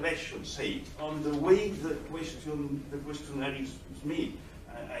reservation, say, on the way the questionnaire is made.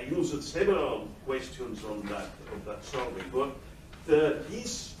 I used several questions on that survey, but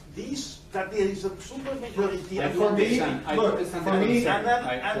this that there is a super majority. And for me, yeah,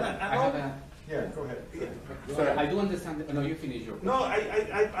 go ahead. Sorry, I do understand. No, you finish your question. No,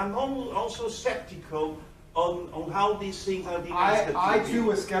 I'm also skeptical on how these things are being asked. I too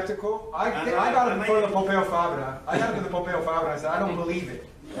was skeptical. I got it in front of the Pompeo Fabra. I got it in the Pompeo Fabra. I said, I don't believe it.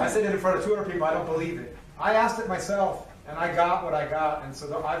 I said it in front of 200 people. I don't believe it. I asked it myself, and I got what I got. And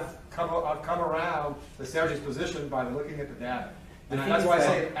so I've come around the Sergio's position by looking at the data. And that's why I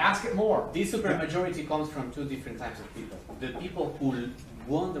say ask it more. This supermajority comes from two different types of people. The people who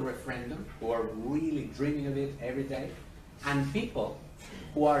won the referendum, who are really dreaming of it every day, and people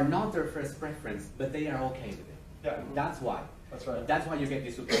who are not their first preference, but they are okay with it. Yeah. That's why. That's right. That's why you get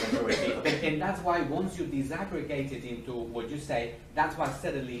this supermajority. And that's why once you disaggregate it into what you say, that's why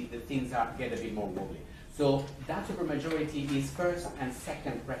suddenly the things get a bit more wobbly. So that supermajority is first and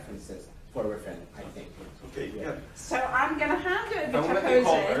second preferences for a referendum, I think. Okay, yeah. So I'm going to hand over to Jose.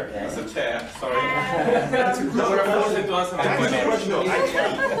 Jose. As a chair, sorry. We're forced to answer the question. I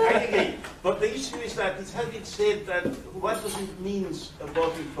agree. But the issue is that it has been said that what does it mean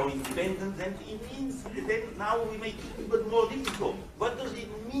voting for independence? And it means then now we make it even more difficult. What does it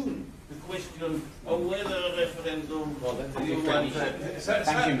mean? The question of whether a referendum. Well, that's a good question.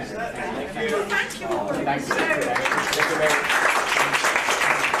 Thank you, man. Thank you. Thank you.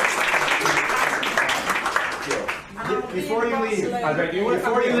 Before you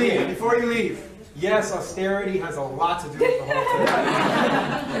leave, yes, austerity has a lot to do with the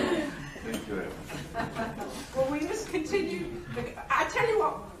whole thing. Thank you. Well, we must continue. I tell you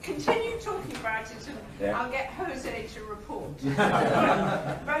what, continue talking about it and Yeah. I'll get Jose to report.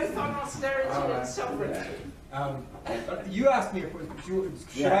 Both on austerity and sovereignty. You asked me,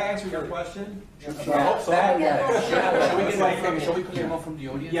 should I answer your question? Shall we collect more from the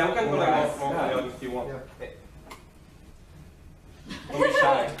audience? Yeah, we can collect more from the audience if you want. Don't be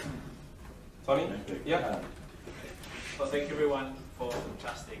shy. Tony? Yeah? Well, thank you everyone for a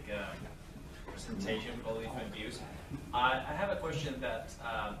fantastic presentation with all the different views. I have a question that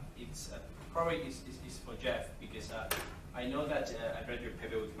it's probably is for Jeff, because I know that I read your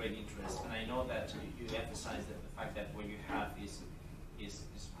paper with great interest, and I know that you emphasize that the fact that what you have is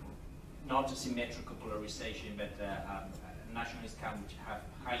not a symmetrical polarization, but nationalist camp which have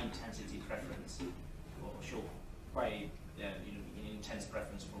high intensity preference, or show quite an intense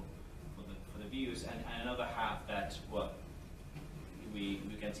preference for the views, and another half that we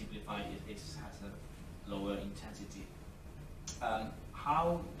can simplify it has a lower intensity.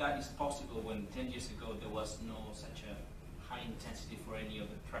 How that is possible when 10 years ago there was no such a high intensity for any of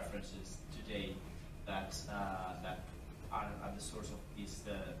the preferences today that are at the source of this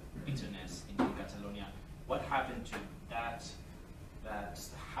bitterness in Catalonia? What happened to that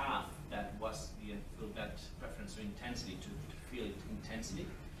half that was feel that preference so intensely to feel it intensely?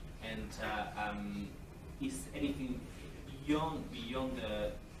 And is anything beyond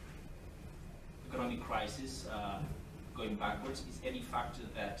the economic crisis going backwards? Is any factor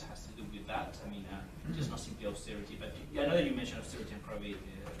that has to do with that? I mean, just not simply austerity, but I know that you mentioned austerity and probably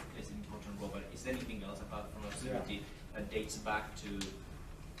plays an important role, but is there anything else apart from austerity that dates back to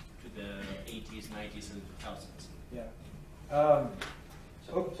the 80s, 90s, and 2000s? Yeah.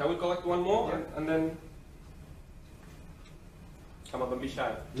 Shall we collect one more and then come up and be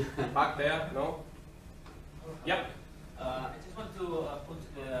shy? Back there, no? Yeah. I just want to put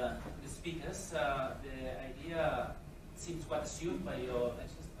the speakers. The idea seems quite assumed by your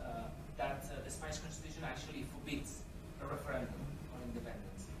that the Spanish Constitution actually forbids a referendum on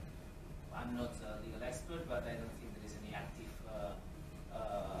independence. I'm not a legal expert, but I don't think there is any active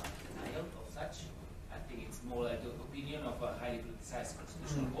denial of such. I think it's more like the opinion of a highly politicized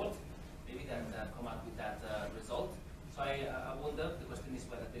constitutional court. Maybe can come up with that result. So I wonder, the question is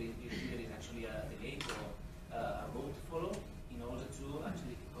whether there is actually a debate or a road to follow in order to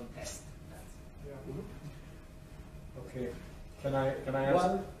actually contest that. Yeah. Okay. Can I answer?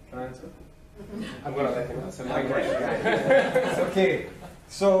 Well, can I answer? I'm going to let him answer. Okay.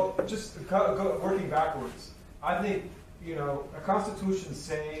 So just working backwards, I think a constitution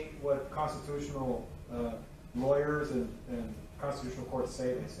say what constitutional lawyers and constitutional courts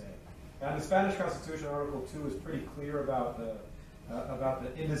say they say. And the Spanish Constitution, Article 2, is pretty clear about the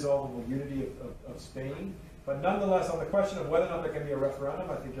indissoluble unity of Spain. But nonetheless, on the question of whether or not there can be a referendum,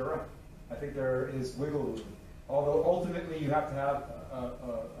 I think you're right. I think there is wiggle room. Although ultimately you have to have,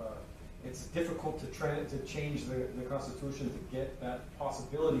 it's difficult to change the Constitution to get that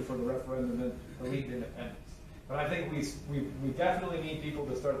possibility for the referendum and to lead to independence. But I think we definitely need people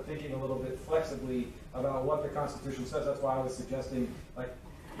to start thinking a little bit flexibly about what the Constitution says. That's why I was suggesting,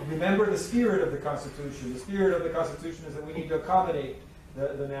 remember the spirit of the Constitution. The spirit of the Constitution is that we need to accommodate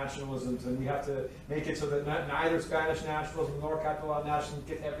the nationalisms, and we have to make it so that neither Spanish nationalism nor Catalan nationalism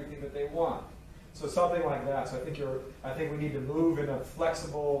get everything that they want. So something like that. So I think we need to move in a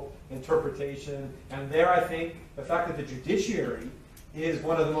flexible interpretation. And there, I think the fact that the judiciary is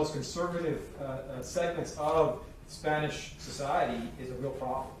one of the most conservative segments of Spanish society is a real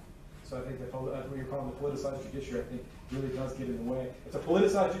problem. So I think that what you're calling the politicized judiciary, I think, really does get in the way. It's a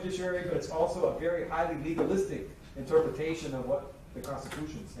politicized judiciary, but it's also a very highly legalistic interpretation of what the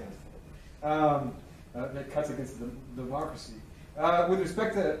Constitution stands for. That cuts against the democracy. With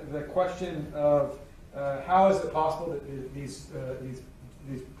respect to the question of how is it possible that these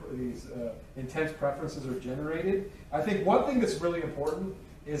intense preferences are generated, I think one thing that's really important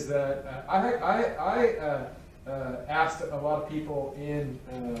is that I asked a lot of people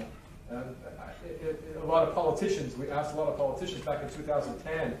a lot of politicians. We asked a lot of politicians back in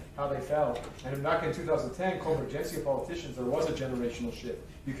 2010 how they felt. And back in 2010, Convergencia politicians, there was a generational shift.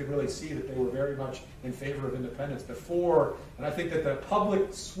 You could really see that they were very much in favor of independence before. And I think that the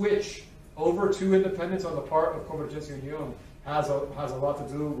public switch over to independence on the part of Convergencia Union has a lot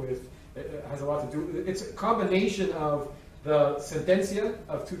to do with, it's a combination of the sentencia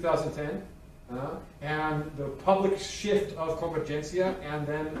of 2010, and the public shift of Convergencia, and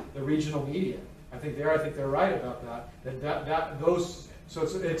then the regional media. I think they're right about that. So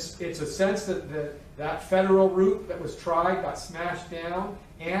it's a sense that that federal route that was tried got smashed down,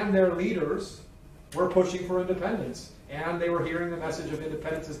 and their leaders were pushing for independence, and they were hearing the message of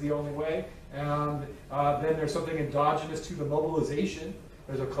independence is the only way. And then there's something endogenous to the mobilization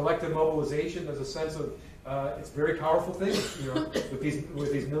There's a collective mobilization. There's a sense of it's a very powerful thing. You know,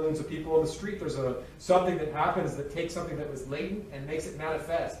 with these millions of people on the street, there's something that happens that takes something that was latent and makes it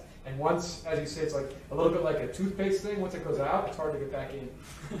manifest. And once, as you say, it's like a little bit like a toothpaste thing. Once it goes out, it's hard to get back in.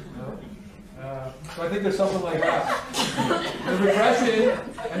 You know? So I think there's something like that. The repression,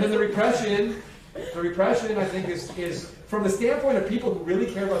 and then the repression, I think, is from the standpoint of people who really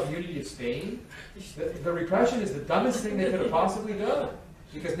care about the unity of Spain, the repression is the dumbest thing they could have possibly done.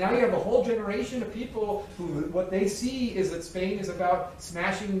 Because now you have a whole generation of people who, what they see is that Spain is about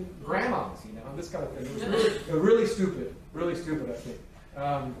smashing grandmas, you know, this kind of thing. It was really stupid, I think.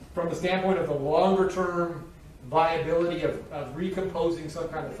 From the standpoint of the longer term viability of recomposing some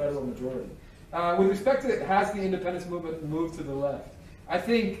kind of federal majority. With respect to has the independence movement moved to the left? I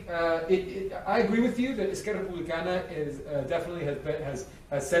think I agree with you that Esquerra Republicana is definitely has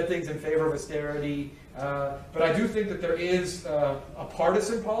said things in favor of austerity, but I do think that there is a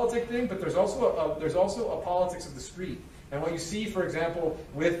partisan politic thing, but there's also a politics of the street. And what you see, for example,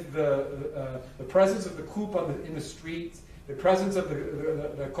 with the presence of the CUP in the streets, the presence of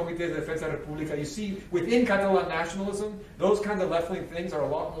the Comité de Defensa República, you see within Catalan nationalism, those kinds of left-wing things are a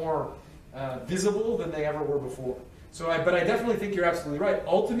lot more visible than they ever were before. So, but I definitely think you're absolutely right.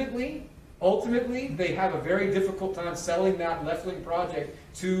 Ultimately, they have a very difficult time selling that left-wing project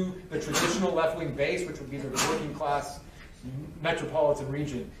to the traditional left-wing base, which would be the working-class metropolitan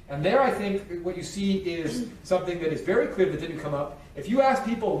region. And there, I think, what you see is something that is very clear that didn't come up. If you ask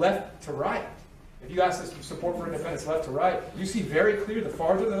people left to right, if you ask this support for independence left to right, you see very clear the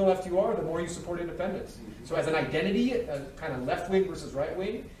farther to the left you are, the more you support independence. So as an identity, a kind of left-wing versus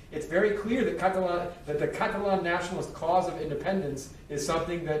right-wing, it's very clear that the Catalan nationalist cause of independence is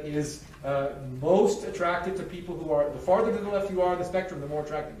something that is most attractive to people who are, the farther to the left you are on the spectrum, the more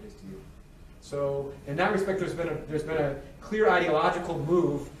attractive it is to you. So in that respect, there's been a clear ideological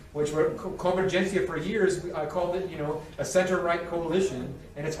move, which were Convergencia for years. I called it, you know, a center-right coalition,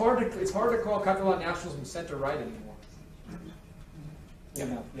 and it's hard to call Catalan nationalism center-right anymore.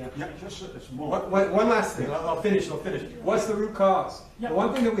 Yeah. Just a small. One last thing. I'll finish. What's the root cause? Yeah. The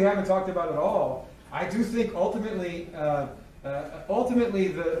one thing that we haven't talked about at all, I do think ultimately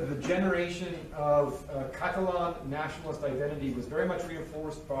the generation of Catalan nationalist identity was very much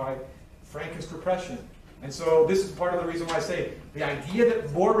reinforced by Franquist repression. And so this is part of the reason why I say the idea that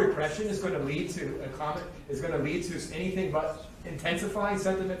more repression is going to lead to anything but intensifying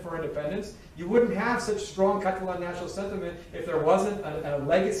sentiment for independence. You wouldn't have such strong Catalan national sentiment if there wasn't a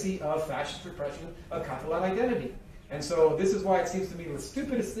legacy of fascist repression of Catalan identity. And so this is why it seems to me the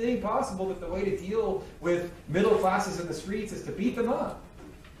stupidest thing possible, that the way to deal with middle classes in the streets is to beat them up.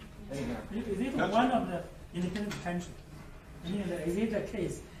 Anyhow. Is it one of the independent countries? Is it the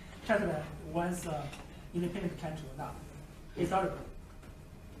case Catalan was independent country or not? Historically.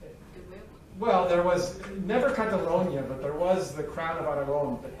 Well, there was never Catalonia, but there was the Crown of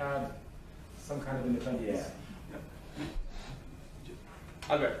Aragon that had some kind of independence.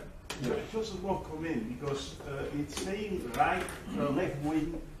 Yeah. Okay. Just a small comment, because it's saying right, left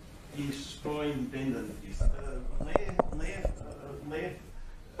wing is pro-independentist. I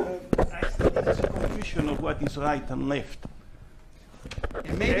think it's a confusion of what is right and left.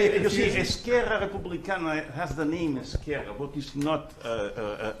 You see, Esquerra Republicana has the name Esquerra, but it's not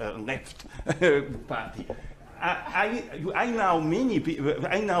a left party. I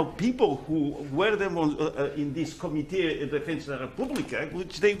know people who were in this Comité de Defensa República,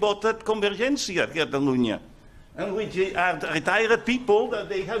 which they voted Convergencia Catalonia, and which are retired people that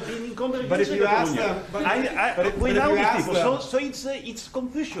they have been in Convergencia. But if you ask them, so it's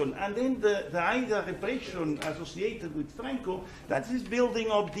confusion, and then the either repression associated with Franco, that is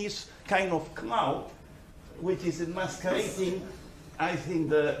building up this kind of cloud, which is masquerading, I think,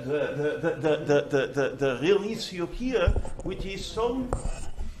 the real issue here, which is some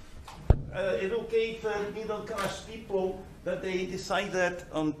educated middle-class people that they decided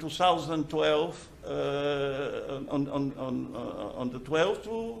on 2012, on the 12th,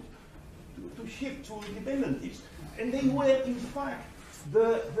 to shift to independentists. And they were, in fact,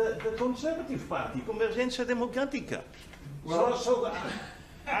 the Conservative Party, Convergencia Democrática. Well,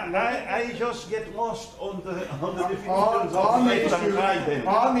 I just get lost on the definitions of left and right.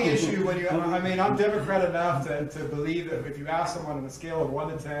 On the issue, when I mean, I'm Democrat enough to believe that if you ask someone on a scale of 1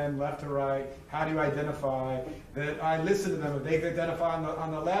 to 10, left to right, how do you identify, that I listen to them. If they identify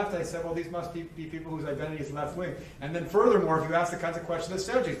on the left, I say, well, these must be people whose identity is left-wing. And then furthermore, if you ask the kinds of questions that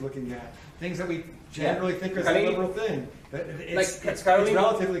Sergey's looking at, things that we generally think is a liberal thing, it's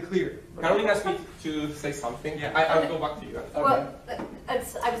relatively clear. Caroline asked me to say something. Yeah. I'll go back to you. Okay. Well, I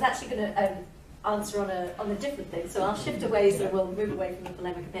was actually going to answer on a different thing, so I'll shift away, so we'll move away from the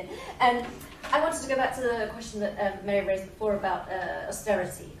polemic a bit. I wanted to go back to the question that Mary raised before about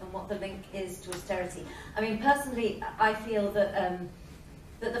austerity and what the link is to austerity. I mean, personally, I feel that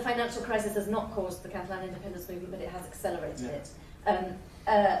that the financial crisis has not caused the Catalan independence movement, but it has accelerated it.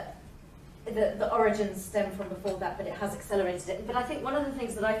 The origins stem from before that, but it has accelerated it. But I think one of the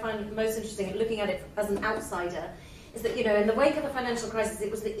things that I find most interesting, looking at it as an outsider, is that, you know, in the wake of the financial crisis, it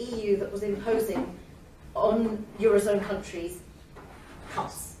was the EU that was imposing on Eurozone countries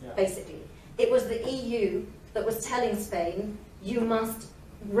cuts, basically. It was the EU that was telling Spain, you must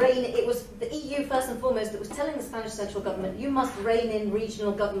rein, it was the EU first and foremost that was telling the Spanish central government, you must rein in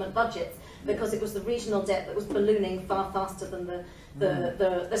regional government budgets, because it was the regional debt that was ballooning far faster than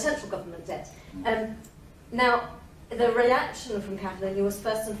the central government debt. Now, the reaction from Catalonia was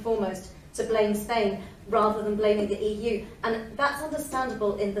first and foremost to blame Spain rather than blaming the EU. And that's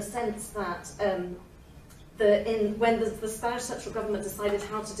understandable in the sense that when the Spanish central government decided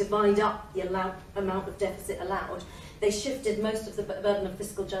how to divide up the amount of deficit allowed, they shifted most of the burden of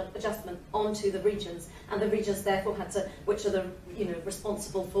fiscal adjustment onto the regions, and the regions therefore had to, which are the, you know,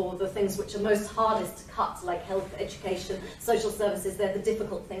 responsible for the things which are most hardest to cut, like health, education, social services. They're the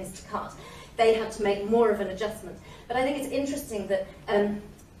difficult things to cut. They had to make more of an adjustment. But I think it's interesting that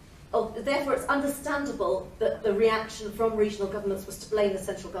therefore, it's understandable that the reaction from regional governments was to blame the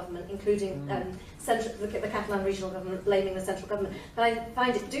central government, including the Catalan regional government blaming the central government. But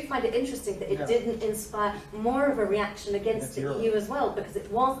I do find it interesting that it didn't inspire more of a reaction against the EU as well, because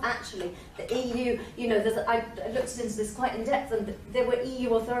it was actually the EU. You know, I looked into this quite in depth, and there were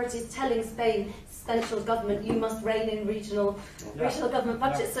EU authorities telling Spain, central government, you must rein in regional government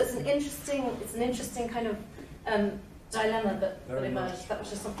budgets. So it's an interesting kind of dilemma that emerged. That was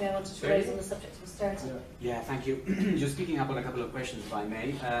just something I wanted to raise on the subject of austerity. Yeah, thank you. Just picking up on a couple of questions, if I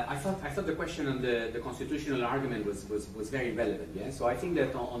may. I thought the question on the constitutional argument was very relevant. Yeah. So I think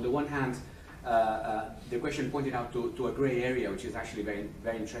that on the one hand, the question pointed out to a grey area, which is actually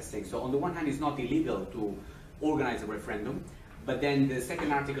very interesting. So on the one hand, it's not illegal to organize a referendum, but then the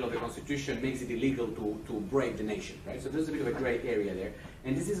second article of the Constitution makes it illegal to break the nation, right? So there's a bit of a grey area there.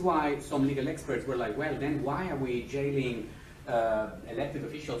 And this is why some legal experts were like, well, then why are we jailing elected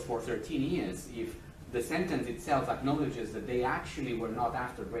officials for 13 years if the sentence itself acknowledges that they actually were not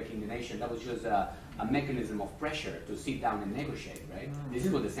after breaking the nation? That was just a mechanism of pressure to sit down and negotiate, right? This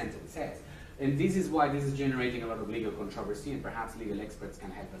is what the sentence says. And this is why this is generating a lot of legal controversy, and perhaps legal experts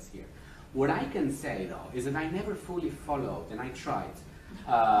can help us here. What I can say, though, is that I never fully followed, and I tried,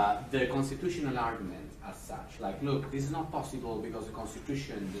 the constitutional argument as such. Like, look, this is not possible because the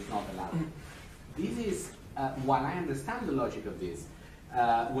Constitution does not allow it. This is, while I understand the logic of this,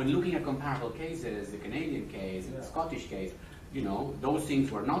 when looking at comparable cases, the Canadian case and the Scottish case, you know, those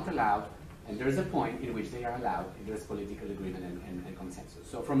things were not allowed, and there's a point in which they are allowed if there's political agreement and consensus.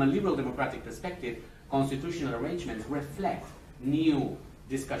 So from a liberal democratic perspective, constitutional arrangements reflect new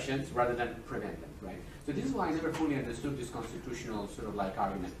discussions rather than prevent them, right? So this is why I never fully understood this constitutional sort of like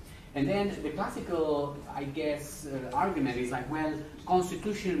argument. And then the classical, I guess, argument is like, well,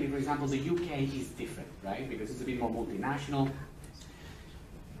 constitutionally, for example, the UK is different, right? Because it's a bit more multinational.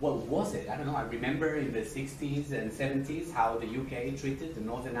 Well, was it? I don't know. I remember in the 60s and 70s how the UK treated the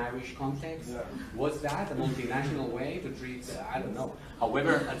Northern Irish context. Yeah. Was that a multinational way to treat, I don't know.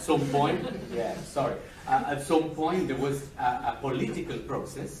 However, at some point, at some point there was a political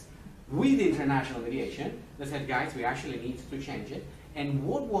process with international mediation that said, guys, we actually need to change it. And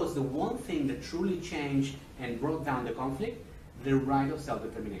what was the one thing that truly changed and brought down the conflict? The right of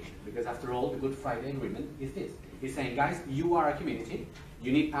self-determination. Because after all, the Good Friday Agreement is this. It's saying, guys, you are a community,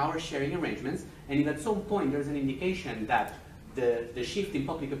 you need power-sharing arrangements, and if at some point there's an indication that the shift in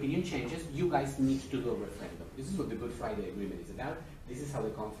public opinion changes, you guys need to do a referendum. This is what the Good Friday Agreement is about. This is how the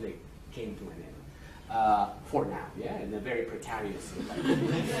conflict came to an end. For now, yeah, in a very precarious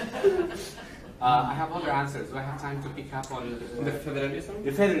way. I have other answers. Do I have time to pick up on the federalism?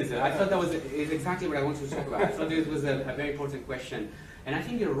 The federalism. I thought that is exactly what I wanted to talk about. I thought this was a very important question. And I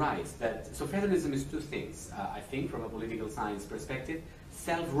think you're right. So federalism is two things, I think, from a political science perspective.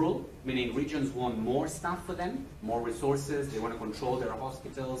 Self-rule, meaning regions want more stuff for them, more resources, they want to control their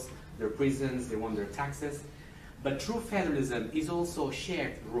hospitals, their prisons, they want their taxes. But true federalism is also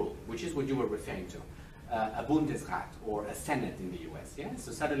shared rule, which is what you were referring to. A Bundesrat or a Senate in the US, yeah?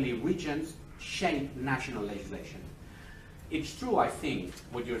 So suddenly regions shape national legislation. It's true, I think,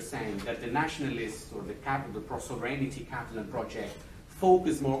 what you're saying, that the nationalists or the pro-sovereignty Catalan project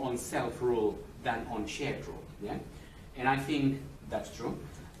focus more on self-rule than on shared rule, yeah? And I think that's true.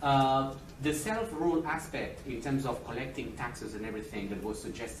 The self-rule aspect in terms of collecting taxes and everything that was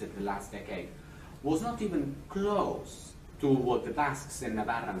suggested the last decade was not even close to what the Basques and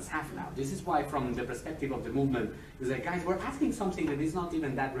Navarrans have now. This is why, from the perspective of the movement, it's like, guys, we're asking something that is not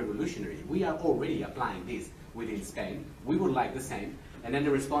even that revolutionary. We are already applying this within Spain. We would like the same. And then the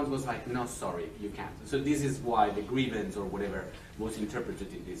response was like, no, sorry, you can't. So this is why the grievance or whatever was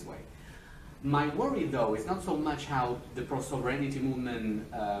interpreted in this way. My worry, though, is not so much how the pro-sovereignty movement,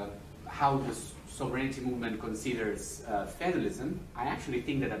 considers federalism. I actually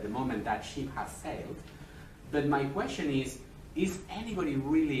think that at the moment that ship has sailed. But my question is anybody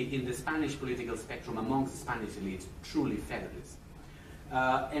really in the Spanish political spectrum amongst the Spanish elites truly federalist?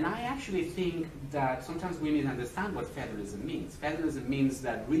 And I actually think that sometimes we misunderstand what federalism means. Federalism means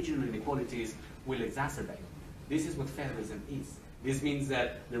that regional inequalities will exacerbate. This is what federalism is. This means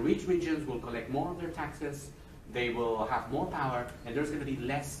that the rich regions will collect more of their taxes, they will have more power, and there's going to be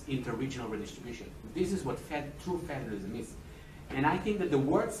less inter-regional redistribution. This is what true federalism is. And I think that the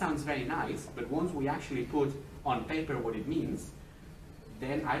word sounds very nice, but once we actually put on paper what it means,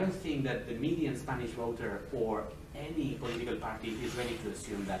 then I don't think that the median Spanish voter or any political party is ready to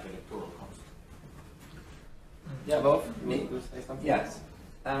assume that electoral cost. Yeah, both me. Yes.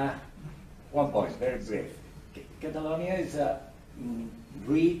 One point, very brief. Catalonia is a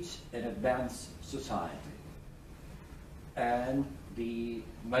rich and advanced society. And the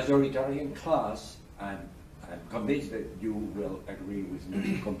majoritarian class, I'm convinced that you will agree with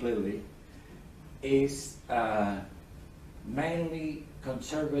me completely, is mainly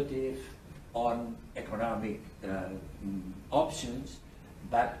conservative on economic options,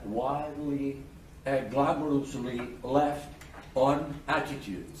 but wildly, glamorously left on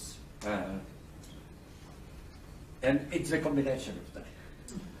attitudes. And it's a combination of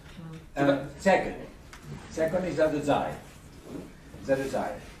that. Second is the desire. The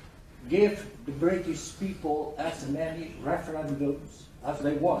desire. Give the British people as many referendums as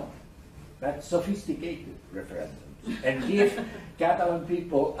they want. That's sophisticated referendums. And give Catalan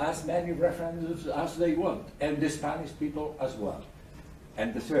people as many referendums as they want, and the Spanish people as well.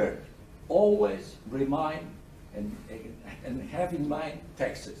 And the third, always remind and have in mind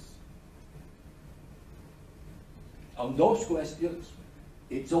Texas. On those questions,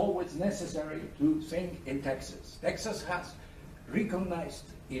 it's always necessary to think in Texas. Texas has recognized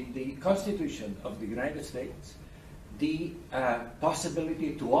in the Constitution of the United States the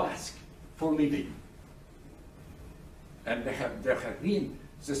possibility to ask for living. And there have been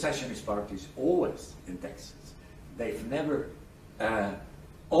secessionist parties always in Texas. They've never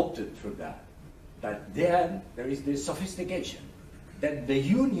opted for that. But then there is this sophistication that the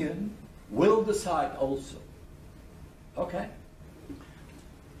union will decide also. Okay?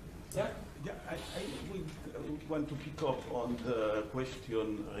 Yeah, I would want to pick up on the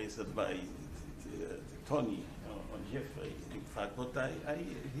question raised by Tony on Jeffrey, in fact. But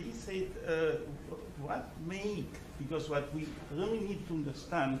he said what because what we really need to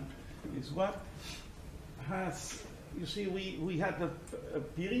understand is what has, you see, we had a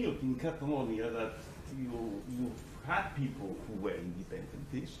period in Catalonia that you had people who were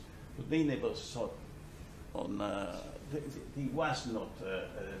independentists, but they never thought on, there was not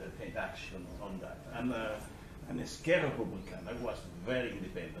an action on that. And Esquerra Republicana was very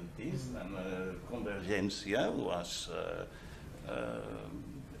independentist, and Convergencia was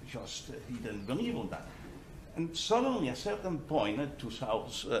just, he didn't believe on that. And suddenly, at a certain point, in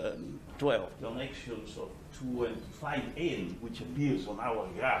 2012, the elections of 2 and 5N, which appears on our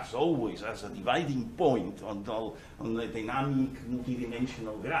graphs always as a dividing point on the dynamic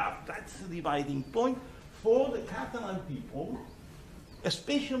multidimensional graph, that's the dividing point for the Catalan people,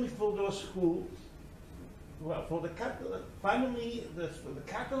 especially for those who, well, for the family, the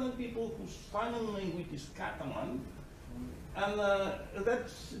Catalan people whose family language is Catalan, and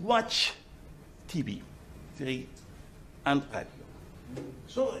let's watch TV. And radio.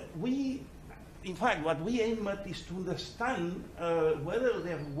 So we, in fact, what we aim at is to understand whether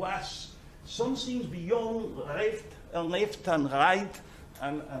there was something beyond left and right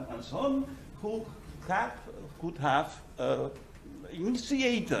and so on who could have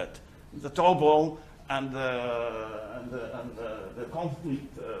initiated the trouble and the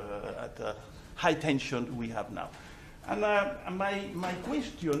conflict at the high tension we have now. And my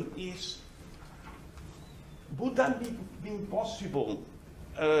question is, would that be possible,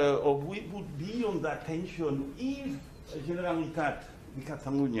 or we would be on that tension if Generalitat de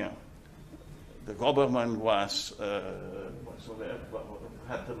Catalunya, the government was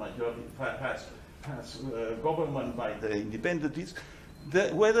had the majority, has government by the independentists,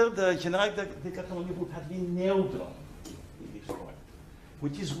 whether the Generalitat de Catalunya would have been neutral in this point,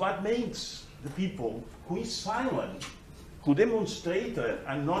 which is what makes the people who is silent, who demonstrated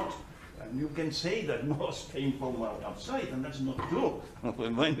and you can say that most came from outside, and that's not true.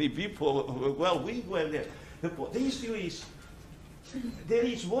 Many people, well, we were there. The issue is, there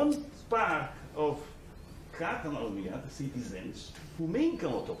is one part of Catalonia, the citizens, who make a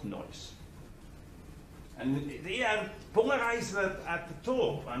lot of noise. And they are polarized at the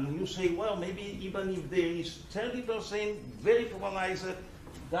top. And you say, well, maybe even if there is 30% very polarized,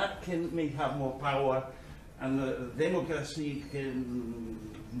 that may have more power, and democracy can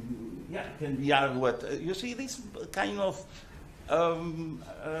be argued. You see, this kind of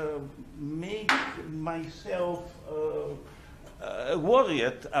make myself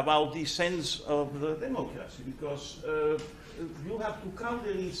worried about the sense of the democracy, because you have to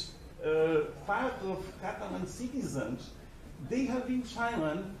counter this part of Catalan citizens. They have been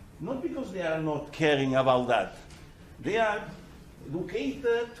silent, not because they are not caring about that. They are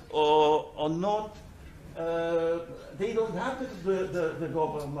educated or not. They don't have the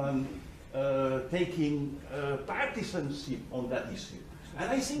government taking partisanship on that issue. And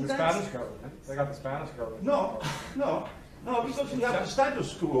I think the Spanish government. They got the Spanish government. No, because we have the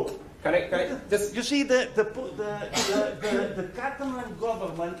status quo. Can I just... You see, the Catalan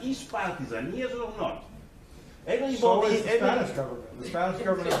government is partisan, yes or not? So is the Spanish government. The Spanish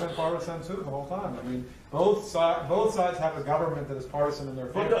government has been partisan too the whole time. I mean, both sides have a government that is partisan in their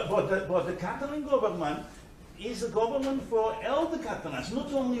favor. But the Catalan government is a government for all the Catalans,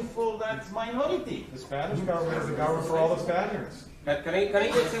 not only for that minority. The Spanish government is a government for all the Spaniards. Can I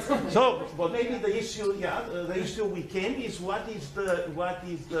just... So, but maybe the issue, the issue we came is what is the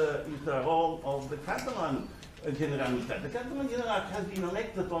role of the Catalan Generalitat. The Catalan Generalitat has been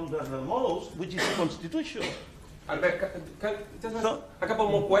elected under the laws, which is the constitution. Albert, just a couple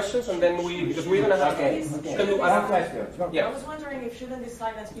more questions, and then because we're going to have... I was wondering if shouldn't these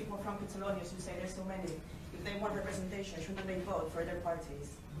silent people from Catalonia, as you say there's so many, if they want representation, shouldn't they vote for their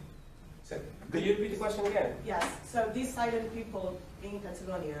parties? So, could you repeat the question again? Yes. So these silent people in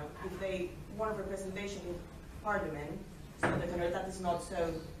Catalonia, if they want representation in parliament, so the Generalitat is not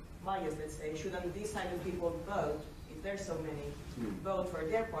so biased, let's say, shouldn't these silent people vote, if there's so many, vote for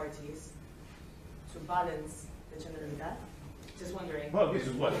their parties to balance the Generalitat? Just wondering. Well, this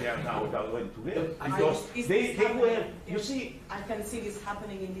is what they are now going to do. Because they were, you see... I can see this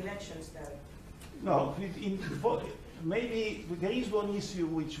happening in the elections, though. No, maybe there is one issue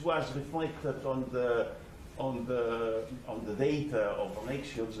which was reflected on the data of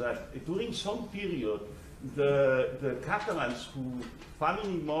elections, that during some period the Catalans whose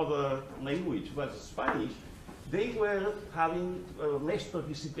family mother language was Spanish, they were having less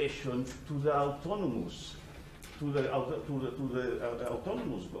participation to the autonomous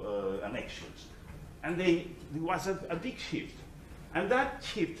elections, and there was a big shift, and that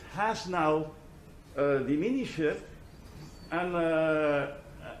shift has now diminished. And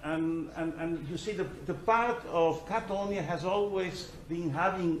you see, the part of Catalonia has always been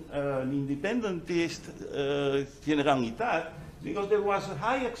having an independentist Generalitat, because there was a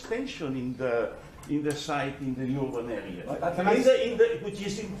high extension in the site in the urban area, which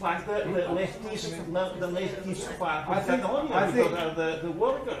is in fact the leftist part of Catalonia, because are the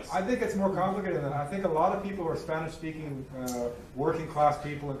workers. I think it's more complicated than that. I think a lot of people who are Spanish-speaking, working-class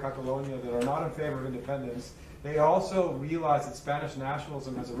people in Catalonia that are not in favor of independence, they also realize that Spanish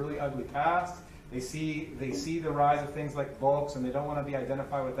nationalism has a really ugly past. They see the rise of things like Vox, and they don't want to be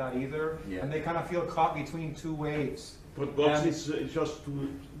identified with that either. Yeah. And they kind of feel caught between two waves. But Vox is just to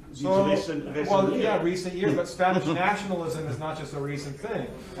recent years. But Spanish nationalism is not just a recent thing.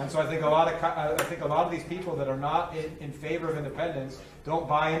 And so I think a lot of these people that are not in favor of independence don't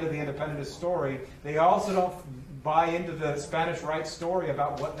buy into the independentist story. They also don't buy into the Spanish right story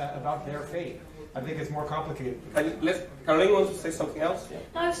about their fate. I think it's more complicated. Caroline wants to say something else? Yeah.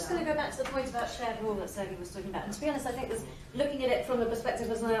 No, I was just going to go back to the point about shared rule that Sergey was talking about. And to be honest, I think there's, looking at it from the perspective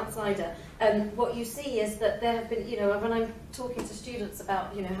as an outsider, what you see is that there have been, when I'm talking to students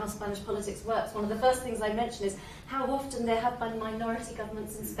about, how Spanish politics works, one of the first things I mention is how often there have been minority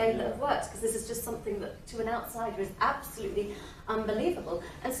governments in Spain that have worked, because this is just something that, to an outsider, is absolutely unbelievable.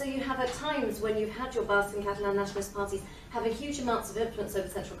 And so you have at times when you've had your Basque and Catalan nationalist parties having huge amounts of influence over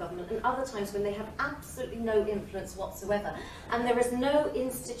central government, and other times when they have absolutely no influence whatsoever. And there is no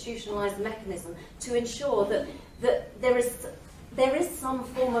institutionalized mechanism to ensure that there is some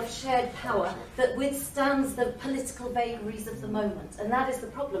form of shared power that withstands the political vagaries of the moment. And that is the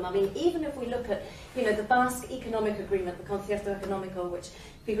problem. I mean, even if we look at, the Basque Economic Agreement, the Concierto Económico, which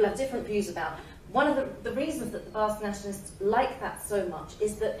people have different views about, one of the reasons that the Basque nationalists like that so much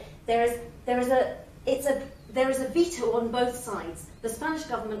is that there is there is a veto on both sides. The Spanish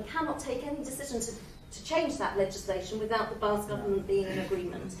government cannot take any decision to change that legislation without the Basque government being in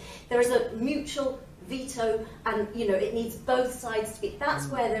agreement. There is a mutual veto, and it needs both sides to be. That's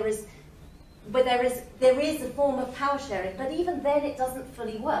where there is a form of power sharing, but even then it doesn't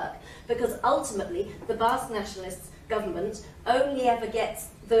fully work, because ultimately the Basque nationalist government only ever gets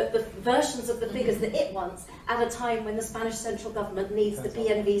the versions of the figures that it wants at a time when the Spanish central government needs the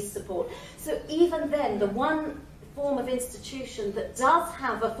BNV's support. So even then, the one form of institution that does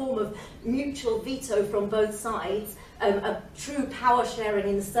have a form of mutual veto from both sides, a true power sharing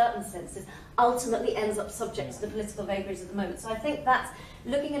in certain senses, ultimately ends up subject to the political vagaries of the moment. So I think that's,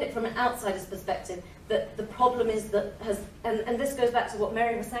 looking at it from an outsider's perspective, that the problem is that and this goes back to what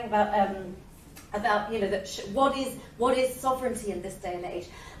Mary was saying about what is sovereignty in this day and age.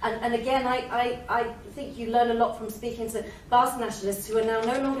 And again, I think you learn a lot from speaking to Basque nationalists who are now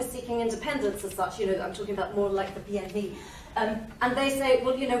no longer seeking independence as such. I'm talking about more like the PNV. And they say,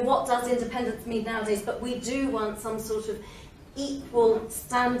 well, what does independence mean nowadays? But we do want some sort of equal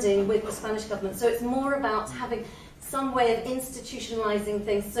standing with the Spanish government. So it's more about having some way of institutionalizing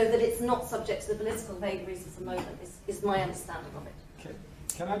things so that it's not subject to the political vagaries of the moment, is my understanding of it. Okay.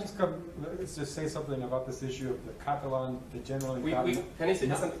 Can I just say something about this issue of the Catalan, the generally... Can I say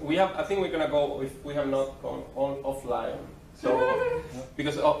something? I think we're going to go, if we have not gone on offline. So,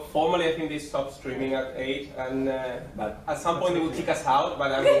 because formally I think they stopped streaming at 8, and at some point they will kick us out,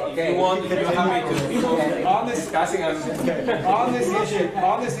 but I mean, if you want, if you're happy to people on this, discussing on this issue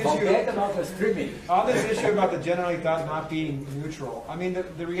forget about the streaming. On this issue about the Generalitat not being neutral, I mean,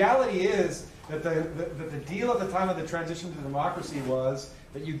 the reality is that the deal at the time of the transition to democracy was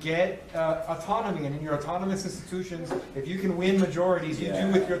that you get autonomy, and in your autonomous institutions, if you can win majorities, you do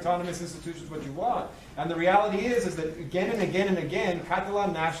with your autonomous institutions what you want. And the reality is that again and again and again,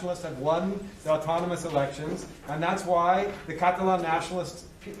 Catalan nationalists have won the autonomous elections, and that's why the Catalan nationalist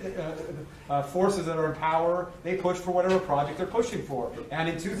forces that are in power, they push for whatever project they're pushing for. And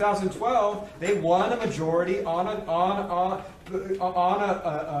in 2012, they won a majority on a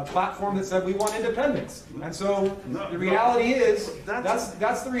platform that said we want independence. And so the reality is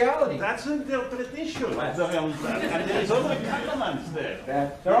that's the reality. That's interpretation of the reality. And there is other Catalans there.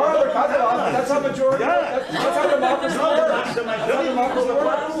 There are other Catalans. That's how majority. That's how democracy works. The majority of the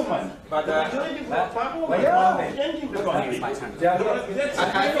parliament. But the majority of the parliament changing the country.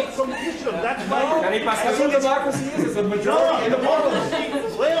 That's confusion. That's why. That's what democracy is. It's a majority in the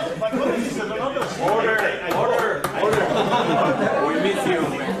parliament. Well, but this is another order. We miss you.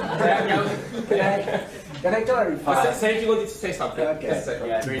 Can I clarify? Say you wanted to say something. Okay.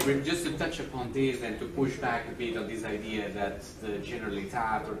 Yeah, just to touch upon this and to push back a bit on this idea that the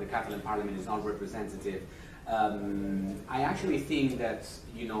Generalitat or the Catalan Parliament is not representative. I actually think that,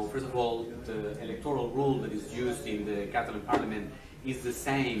 first of all, the electoral rule that is used in the Catalan Parliament is the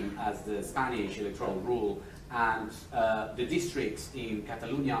same as the Spanish electoral rule, and the districts in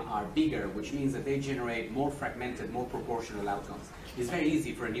Catalonia are bigger, which means that they generate more fragmented, more proportional outcomes. It's very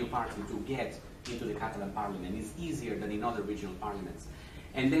easy for a new party to get into the Catalan Parliament. It's easier than in other regional parliaments.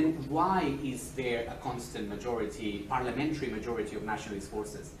 And then why is there a constant majority, parliamentary majority of nationalist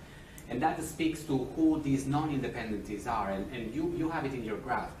forces? And that speaks to who these non-independentists are, and you have it in your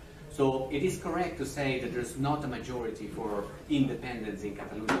graph. So it is correct to say that there's not a majority for independence in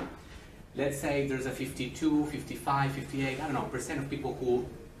Catalonia. Let's say there's a 52, 55, 58, I don't know, % of people who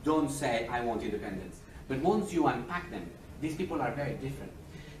don't say, I want independence. But once you unpack them, these people are very different.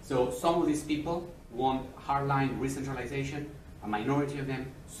 So some of these people want hardline recentralization, a minority of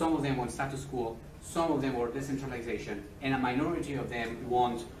them. Some of them want status quo, some of them want decentralization, and a minority of them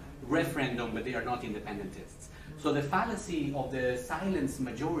want referendum, but they are not independentists. So the fallacy of the silent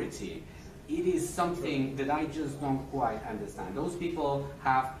majority, it is something that I just don't quite understand. Those people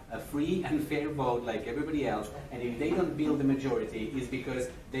have a free and fair vote like everybody else, and if they don't build the majority, it's because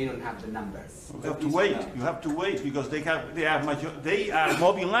they don't have the numbers. You have to wait. You have to wait because they are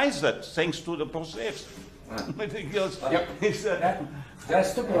mobilized thanks to the process. Because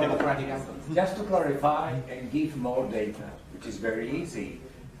just to clarify and give more data, which is very easy.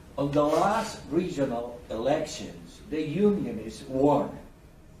 On the last regional elections, the unionists won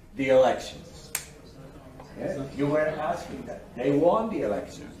the elections. Yeah? You were asking that. They won the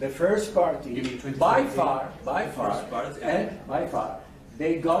elections. The first party, by far,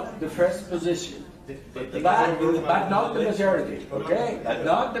 they got the first position. But not the majority, okay? But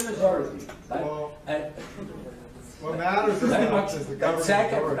not the majority. What matters is the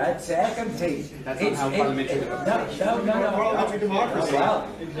government. That second thing. That's not how parliamentary democracy. No. Parliamentary democracy.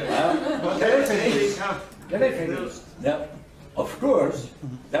 Can I finish? Now, of course,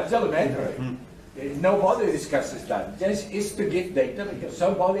 that's elementary. Nobody discusses that. This is to give data because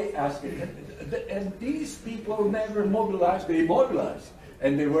somebody asked it. And these people never mobilized, they mobilized.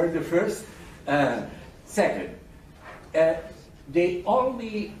 And they were the first. Second, the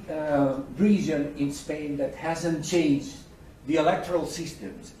only region in Spain that hasn't changed the electoral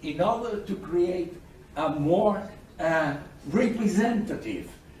systems in order to create a more representative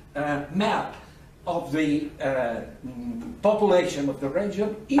map of the population of the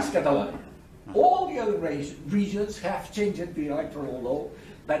region is Catalonia. All the other regions have changed the electoral law,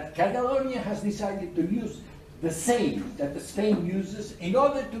 but Catalonia has decided to use the same that Spain uses in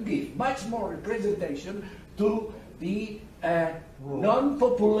order to give much more representation to the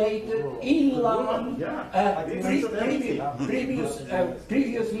non-populated inland,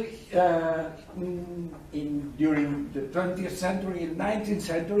 previously during the 20th century and 19th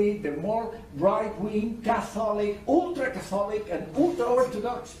century, the more right-wing Catholic, ultra-Catholic and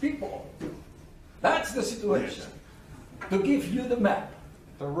ultra-Orthodox people. That's the situation. To give you the map.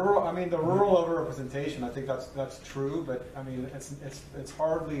 The rural, I mean, the rural overrepresentation. I think that's true, but I mean, it's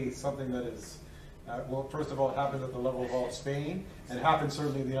hardly something that is. Well, first of all, it happens at the level of all of Spain, and it happens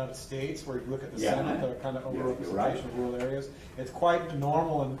certainly in the United States, where you look at the Senate, the kind of overrepresentation of rural areas. It's quite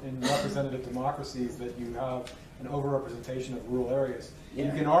normal in representative democracies that you have an overrepresentation of rural areas. You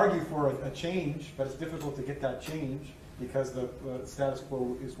can argue for a change, but it's difficult to get that change because the status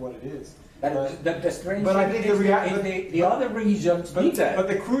quo is what it is. The strange but I think the other regions need that. But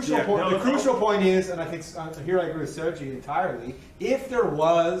the crucial point, the crucial point is, and I think here I agree with Sergi entirely. If there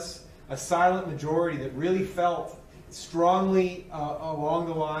was a silent majority that really felt strongly along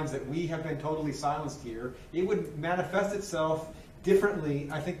the lines that we have been totally silenced here, it would manifest itself differently.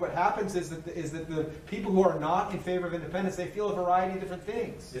 I think what happens is that the people who are not in favor of independence, they feel a variety of different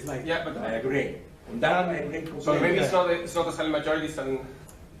things. It's like, yeah, but I agree. So maybe it's not a silent majority, it's a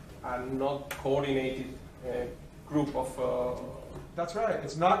not coordinated group of. That's right.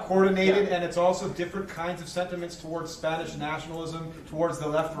 It's not coordinated, and it's also different kinds of sentiments towards Spanish nationalism, towards the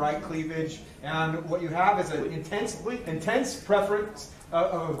left-right cleavage, and what you have is an intense preference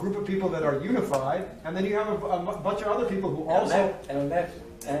of a group of people that are unified, and then you have a bunch of other people who also.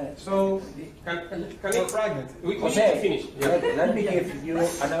 So we're fragmented. We need to finish. Let me give you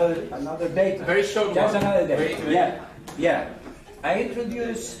another data. Very short. Just another data. Yeah. I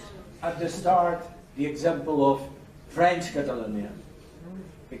introduced at the start the example of French Catalonia,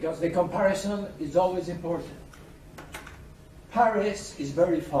 because the comparison is always important. Paris is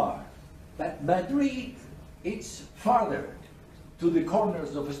very far, but Madrid is farther to the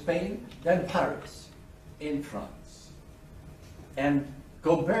corners of Spain than Paris in France. And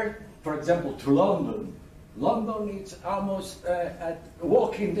compared, for example, to London, London is almost at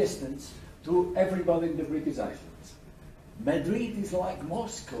walking distance to everybody in the British Islands. Madrid is like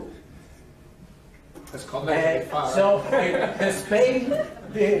Moscow. So the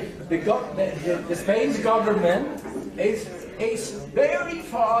Spain's government is very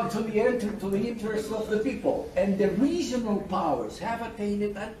far to the interest of the people, and the regional powers have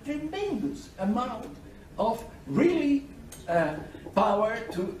attained a tremendous amount of really power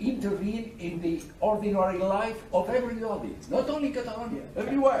to intervene in the ordinary life of everybody, not only Catalonia,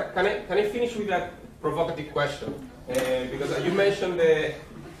 everywhere. Can I finish with that provocative question? Because you mentioned the.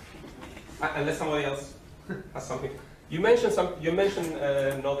 Unless somebody else has something. You mentioned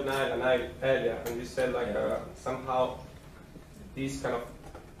Northern Ireland earlier, and you said like somehow this kind of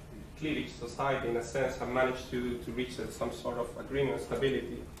cleavage society, in a sense, have managed to reach some sort of agreement,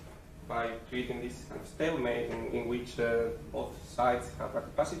 stability, by creating this kind of stalemate in which both sides have a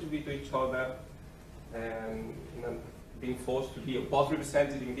capacity to be to each other, and being forced to be both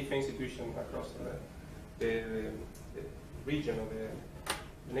represented in different institutions across the region or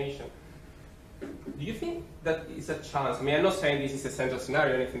the nation. Do you think that is a chance? I mean, I'm not saying this is a central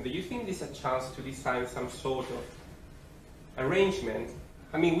scenario or anything. Do you think this is a chance to design some sort of arrangement?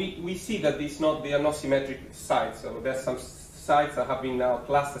 I mean, we see that they are not symmetric sites. So there's some sites that have been now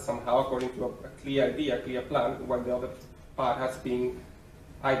clustered somehow according to a clear idea, a clear plan, while the other part has been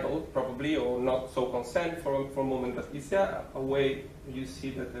idle, probably, or not so concerned for a moment. But is there a way you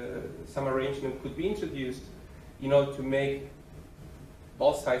see that some arrangement could be introduced in order to make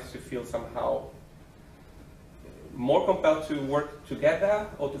both sides to feel somehow more compelled to work together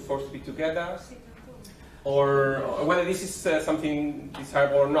or to force to be together? Or whether this is something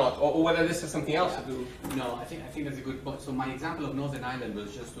desirable or not, or whether this is something else to do? No, I think that's a good point. So my example of Northern Ireland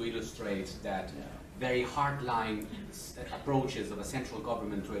was just to illustrate that very hardline approaches of a central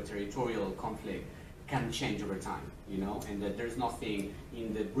government to a territorial conflict can change over time, and that there's nothing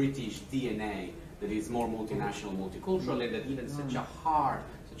in the British DNA that is more multinational, multicultural, and that even such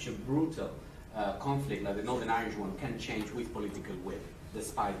a brutal conflict like the Northern Irish one can change with political will,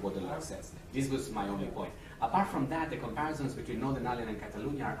 despite what the law says. This was my only point. Apart from that, the comparisons between Northern Ireland and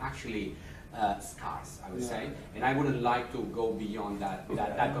Catalonia are actually scarce, I would say, and I wouldn't like to go beyond that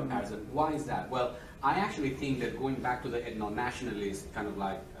comparison. Why is that? Well, I actually think that going back to the ethno-nationalist kind of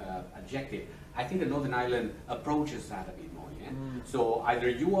like adjective, I think that Northern Ireland approaches that a bit more, yeah? So either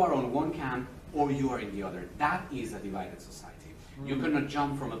you are on one camp or you are in the other. That is a divided society. You cannot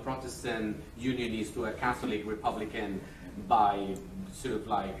jump from a Protestant unionist to a Catholic Republican by sort of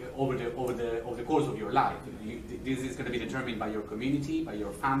like over the course of your life. This is going to be determined by your community, by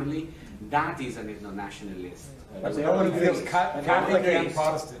your family. That is an ethno-nationalist. But nobody feels Catholic and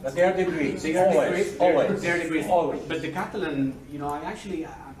Protestant. But there are degrees. Always. There are degrees. Always. But the Catalan, you know,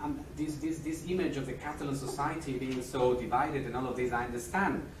 this image of the Catalan society being so divided and all of this, I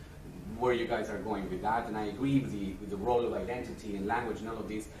understand where you guys are going with that, and I agree with the role of identity and language and all of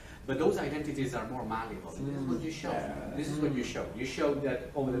this. But those identities are more malleable. And this is what you show. This is what you show. You showed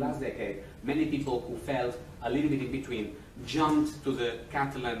that over the last decade, many people who felt a little bit in between jumped to the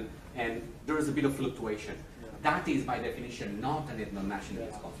Catalan, and there is a bit of fluctuation. That is, by definition, not an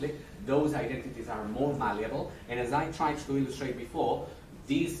ethno-nationalist conflict. Those identities are more malleable, and as I tried to illustrate before,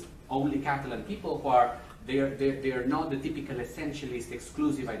 these only Catalan people who are they are not the typical essentialist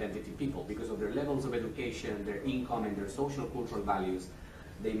exclusive identity people because of their levels of education, their income, and their social cultural values.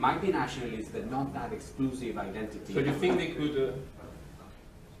 They might be nationalists, but not that exclusive identity. So you think they could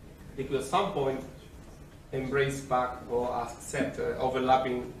at some point embrace back or accept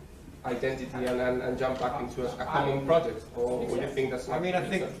overlapping identity and jump back into a common project, or do you think that's not? I mean,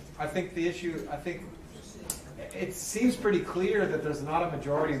 I think the issue. I think it seems pretty clear that there's not a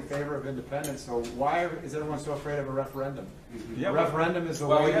majority in favor of independence. So why is everyone so afraid of a referendum? A referendum is the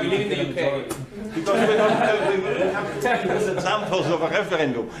way we live in the UK. Because we have technical examples of a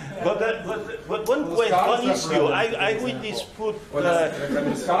referendum. But one issue, I would dispute.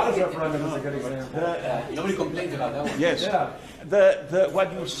 The Scottish referendum is a good example. Nobody complains about that one. Yes.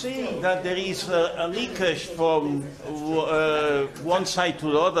 What you say that there is a leakage from one side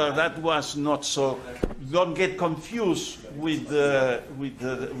to the other, that was not so. Don't get confused with the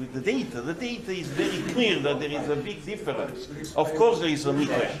data. The data is very clear that there is a big difference. Of course there is a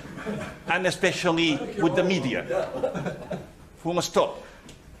leakage, and especially with the media. Full stop.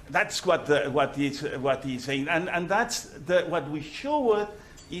 That's what he's saying, and that's what we showed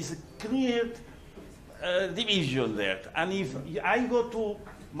is a clear division there. And if I go to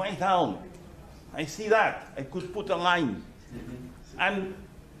my town, I see that I could put a line, and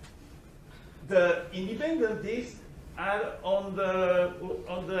the independentists are on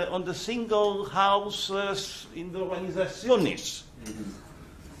the single houses in the organizaciones.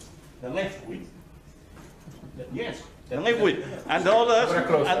 The left wing. Yes, the left wing. And others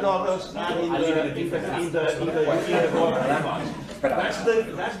are in the That's the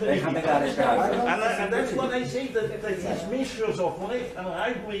and that's what I say, that these measures of left and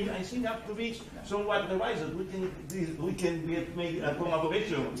right wing, I think have to be somewhat divided. We can make a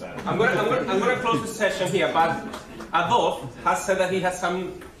collaboration with that. I'm going to close the session here, but Adolf has said that he has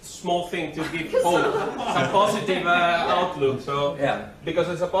some small thing to give hope, some positive outlook. So yeah, because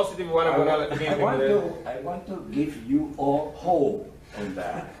it's a positive one, I want to give you all hope on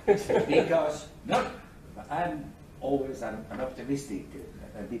that because I'm always an optimistic,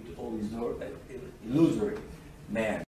 a bit illusory man.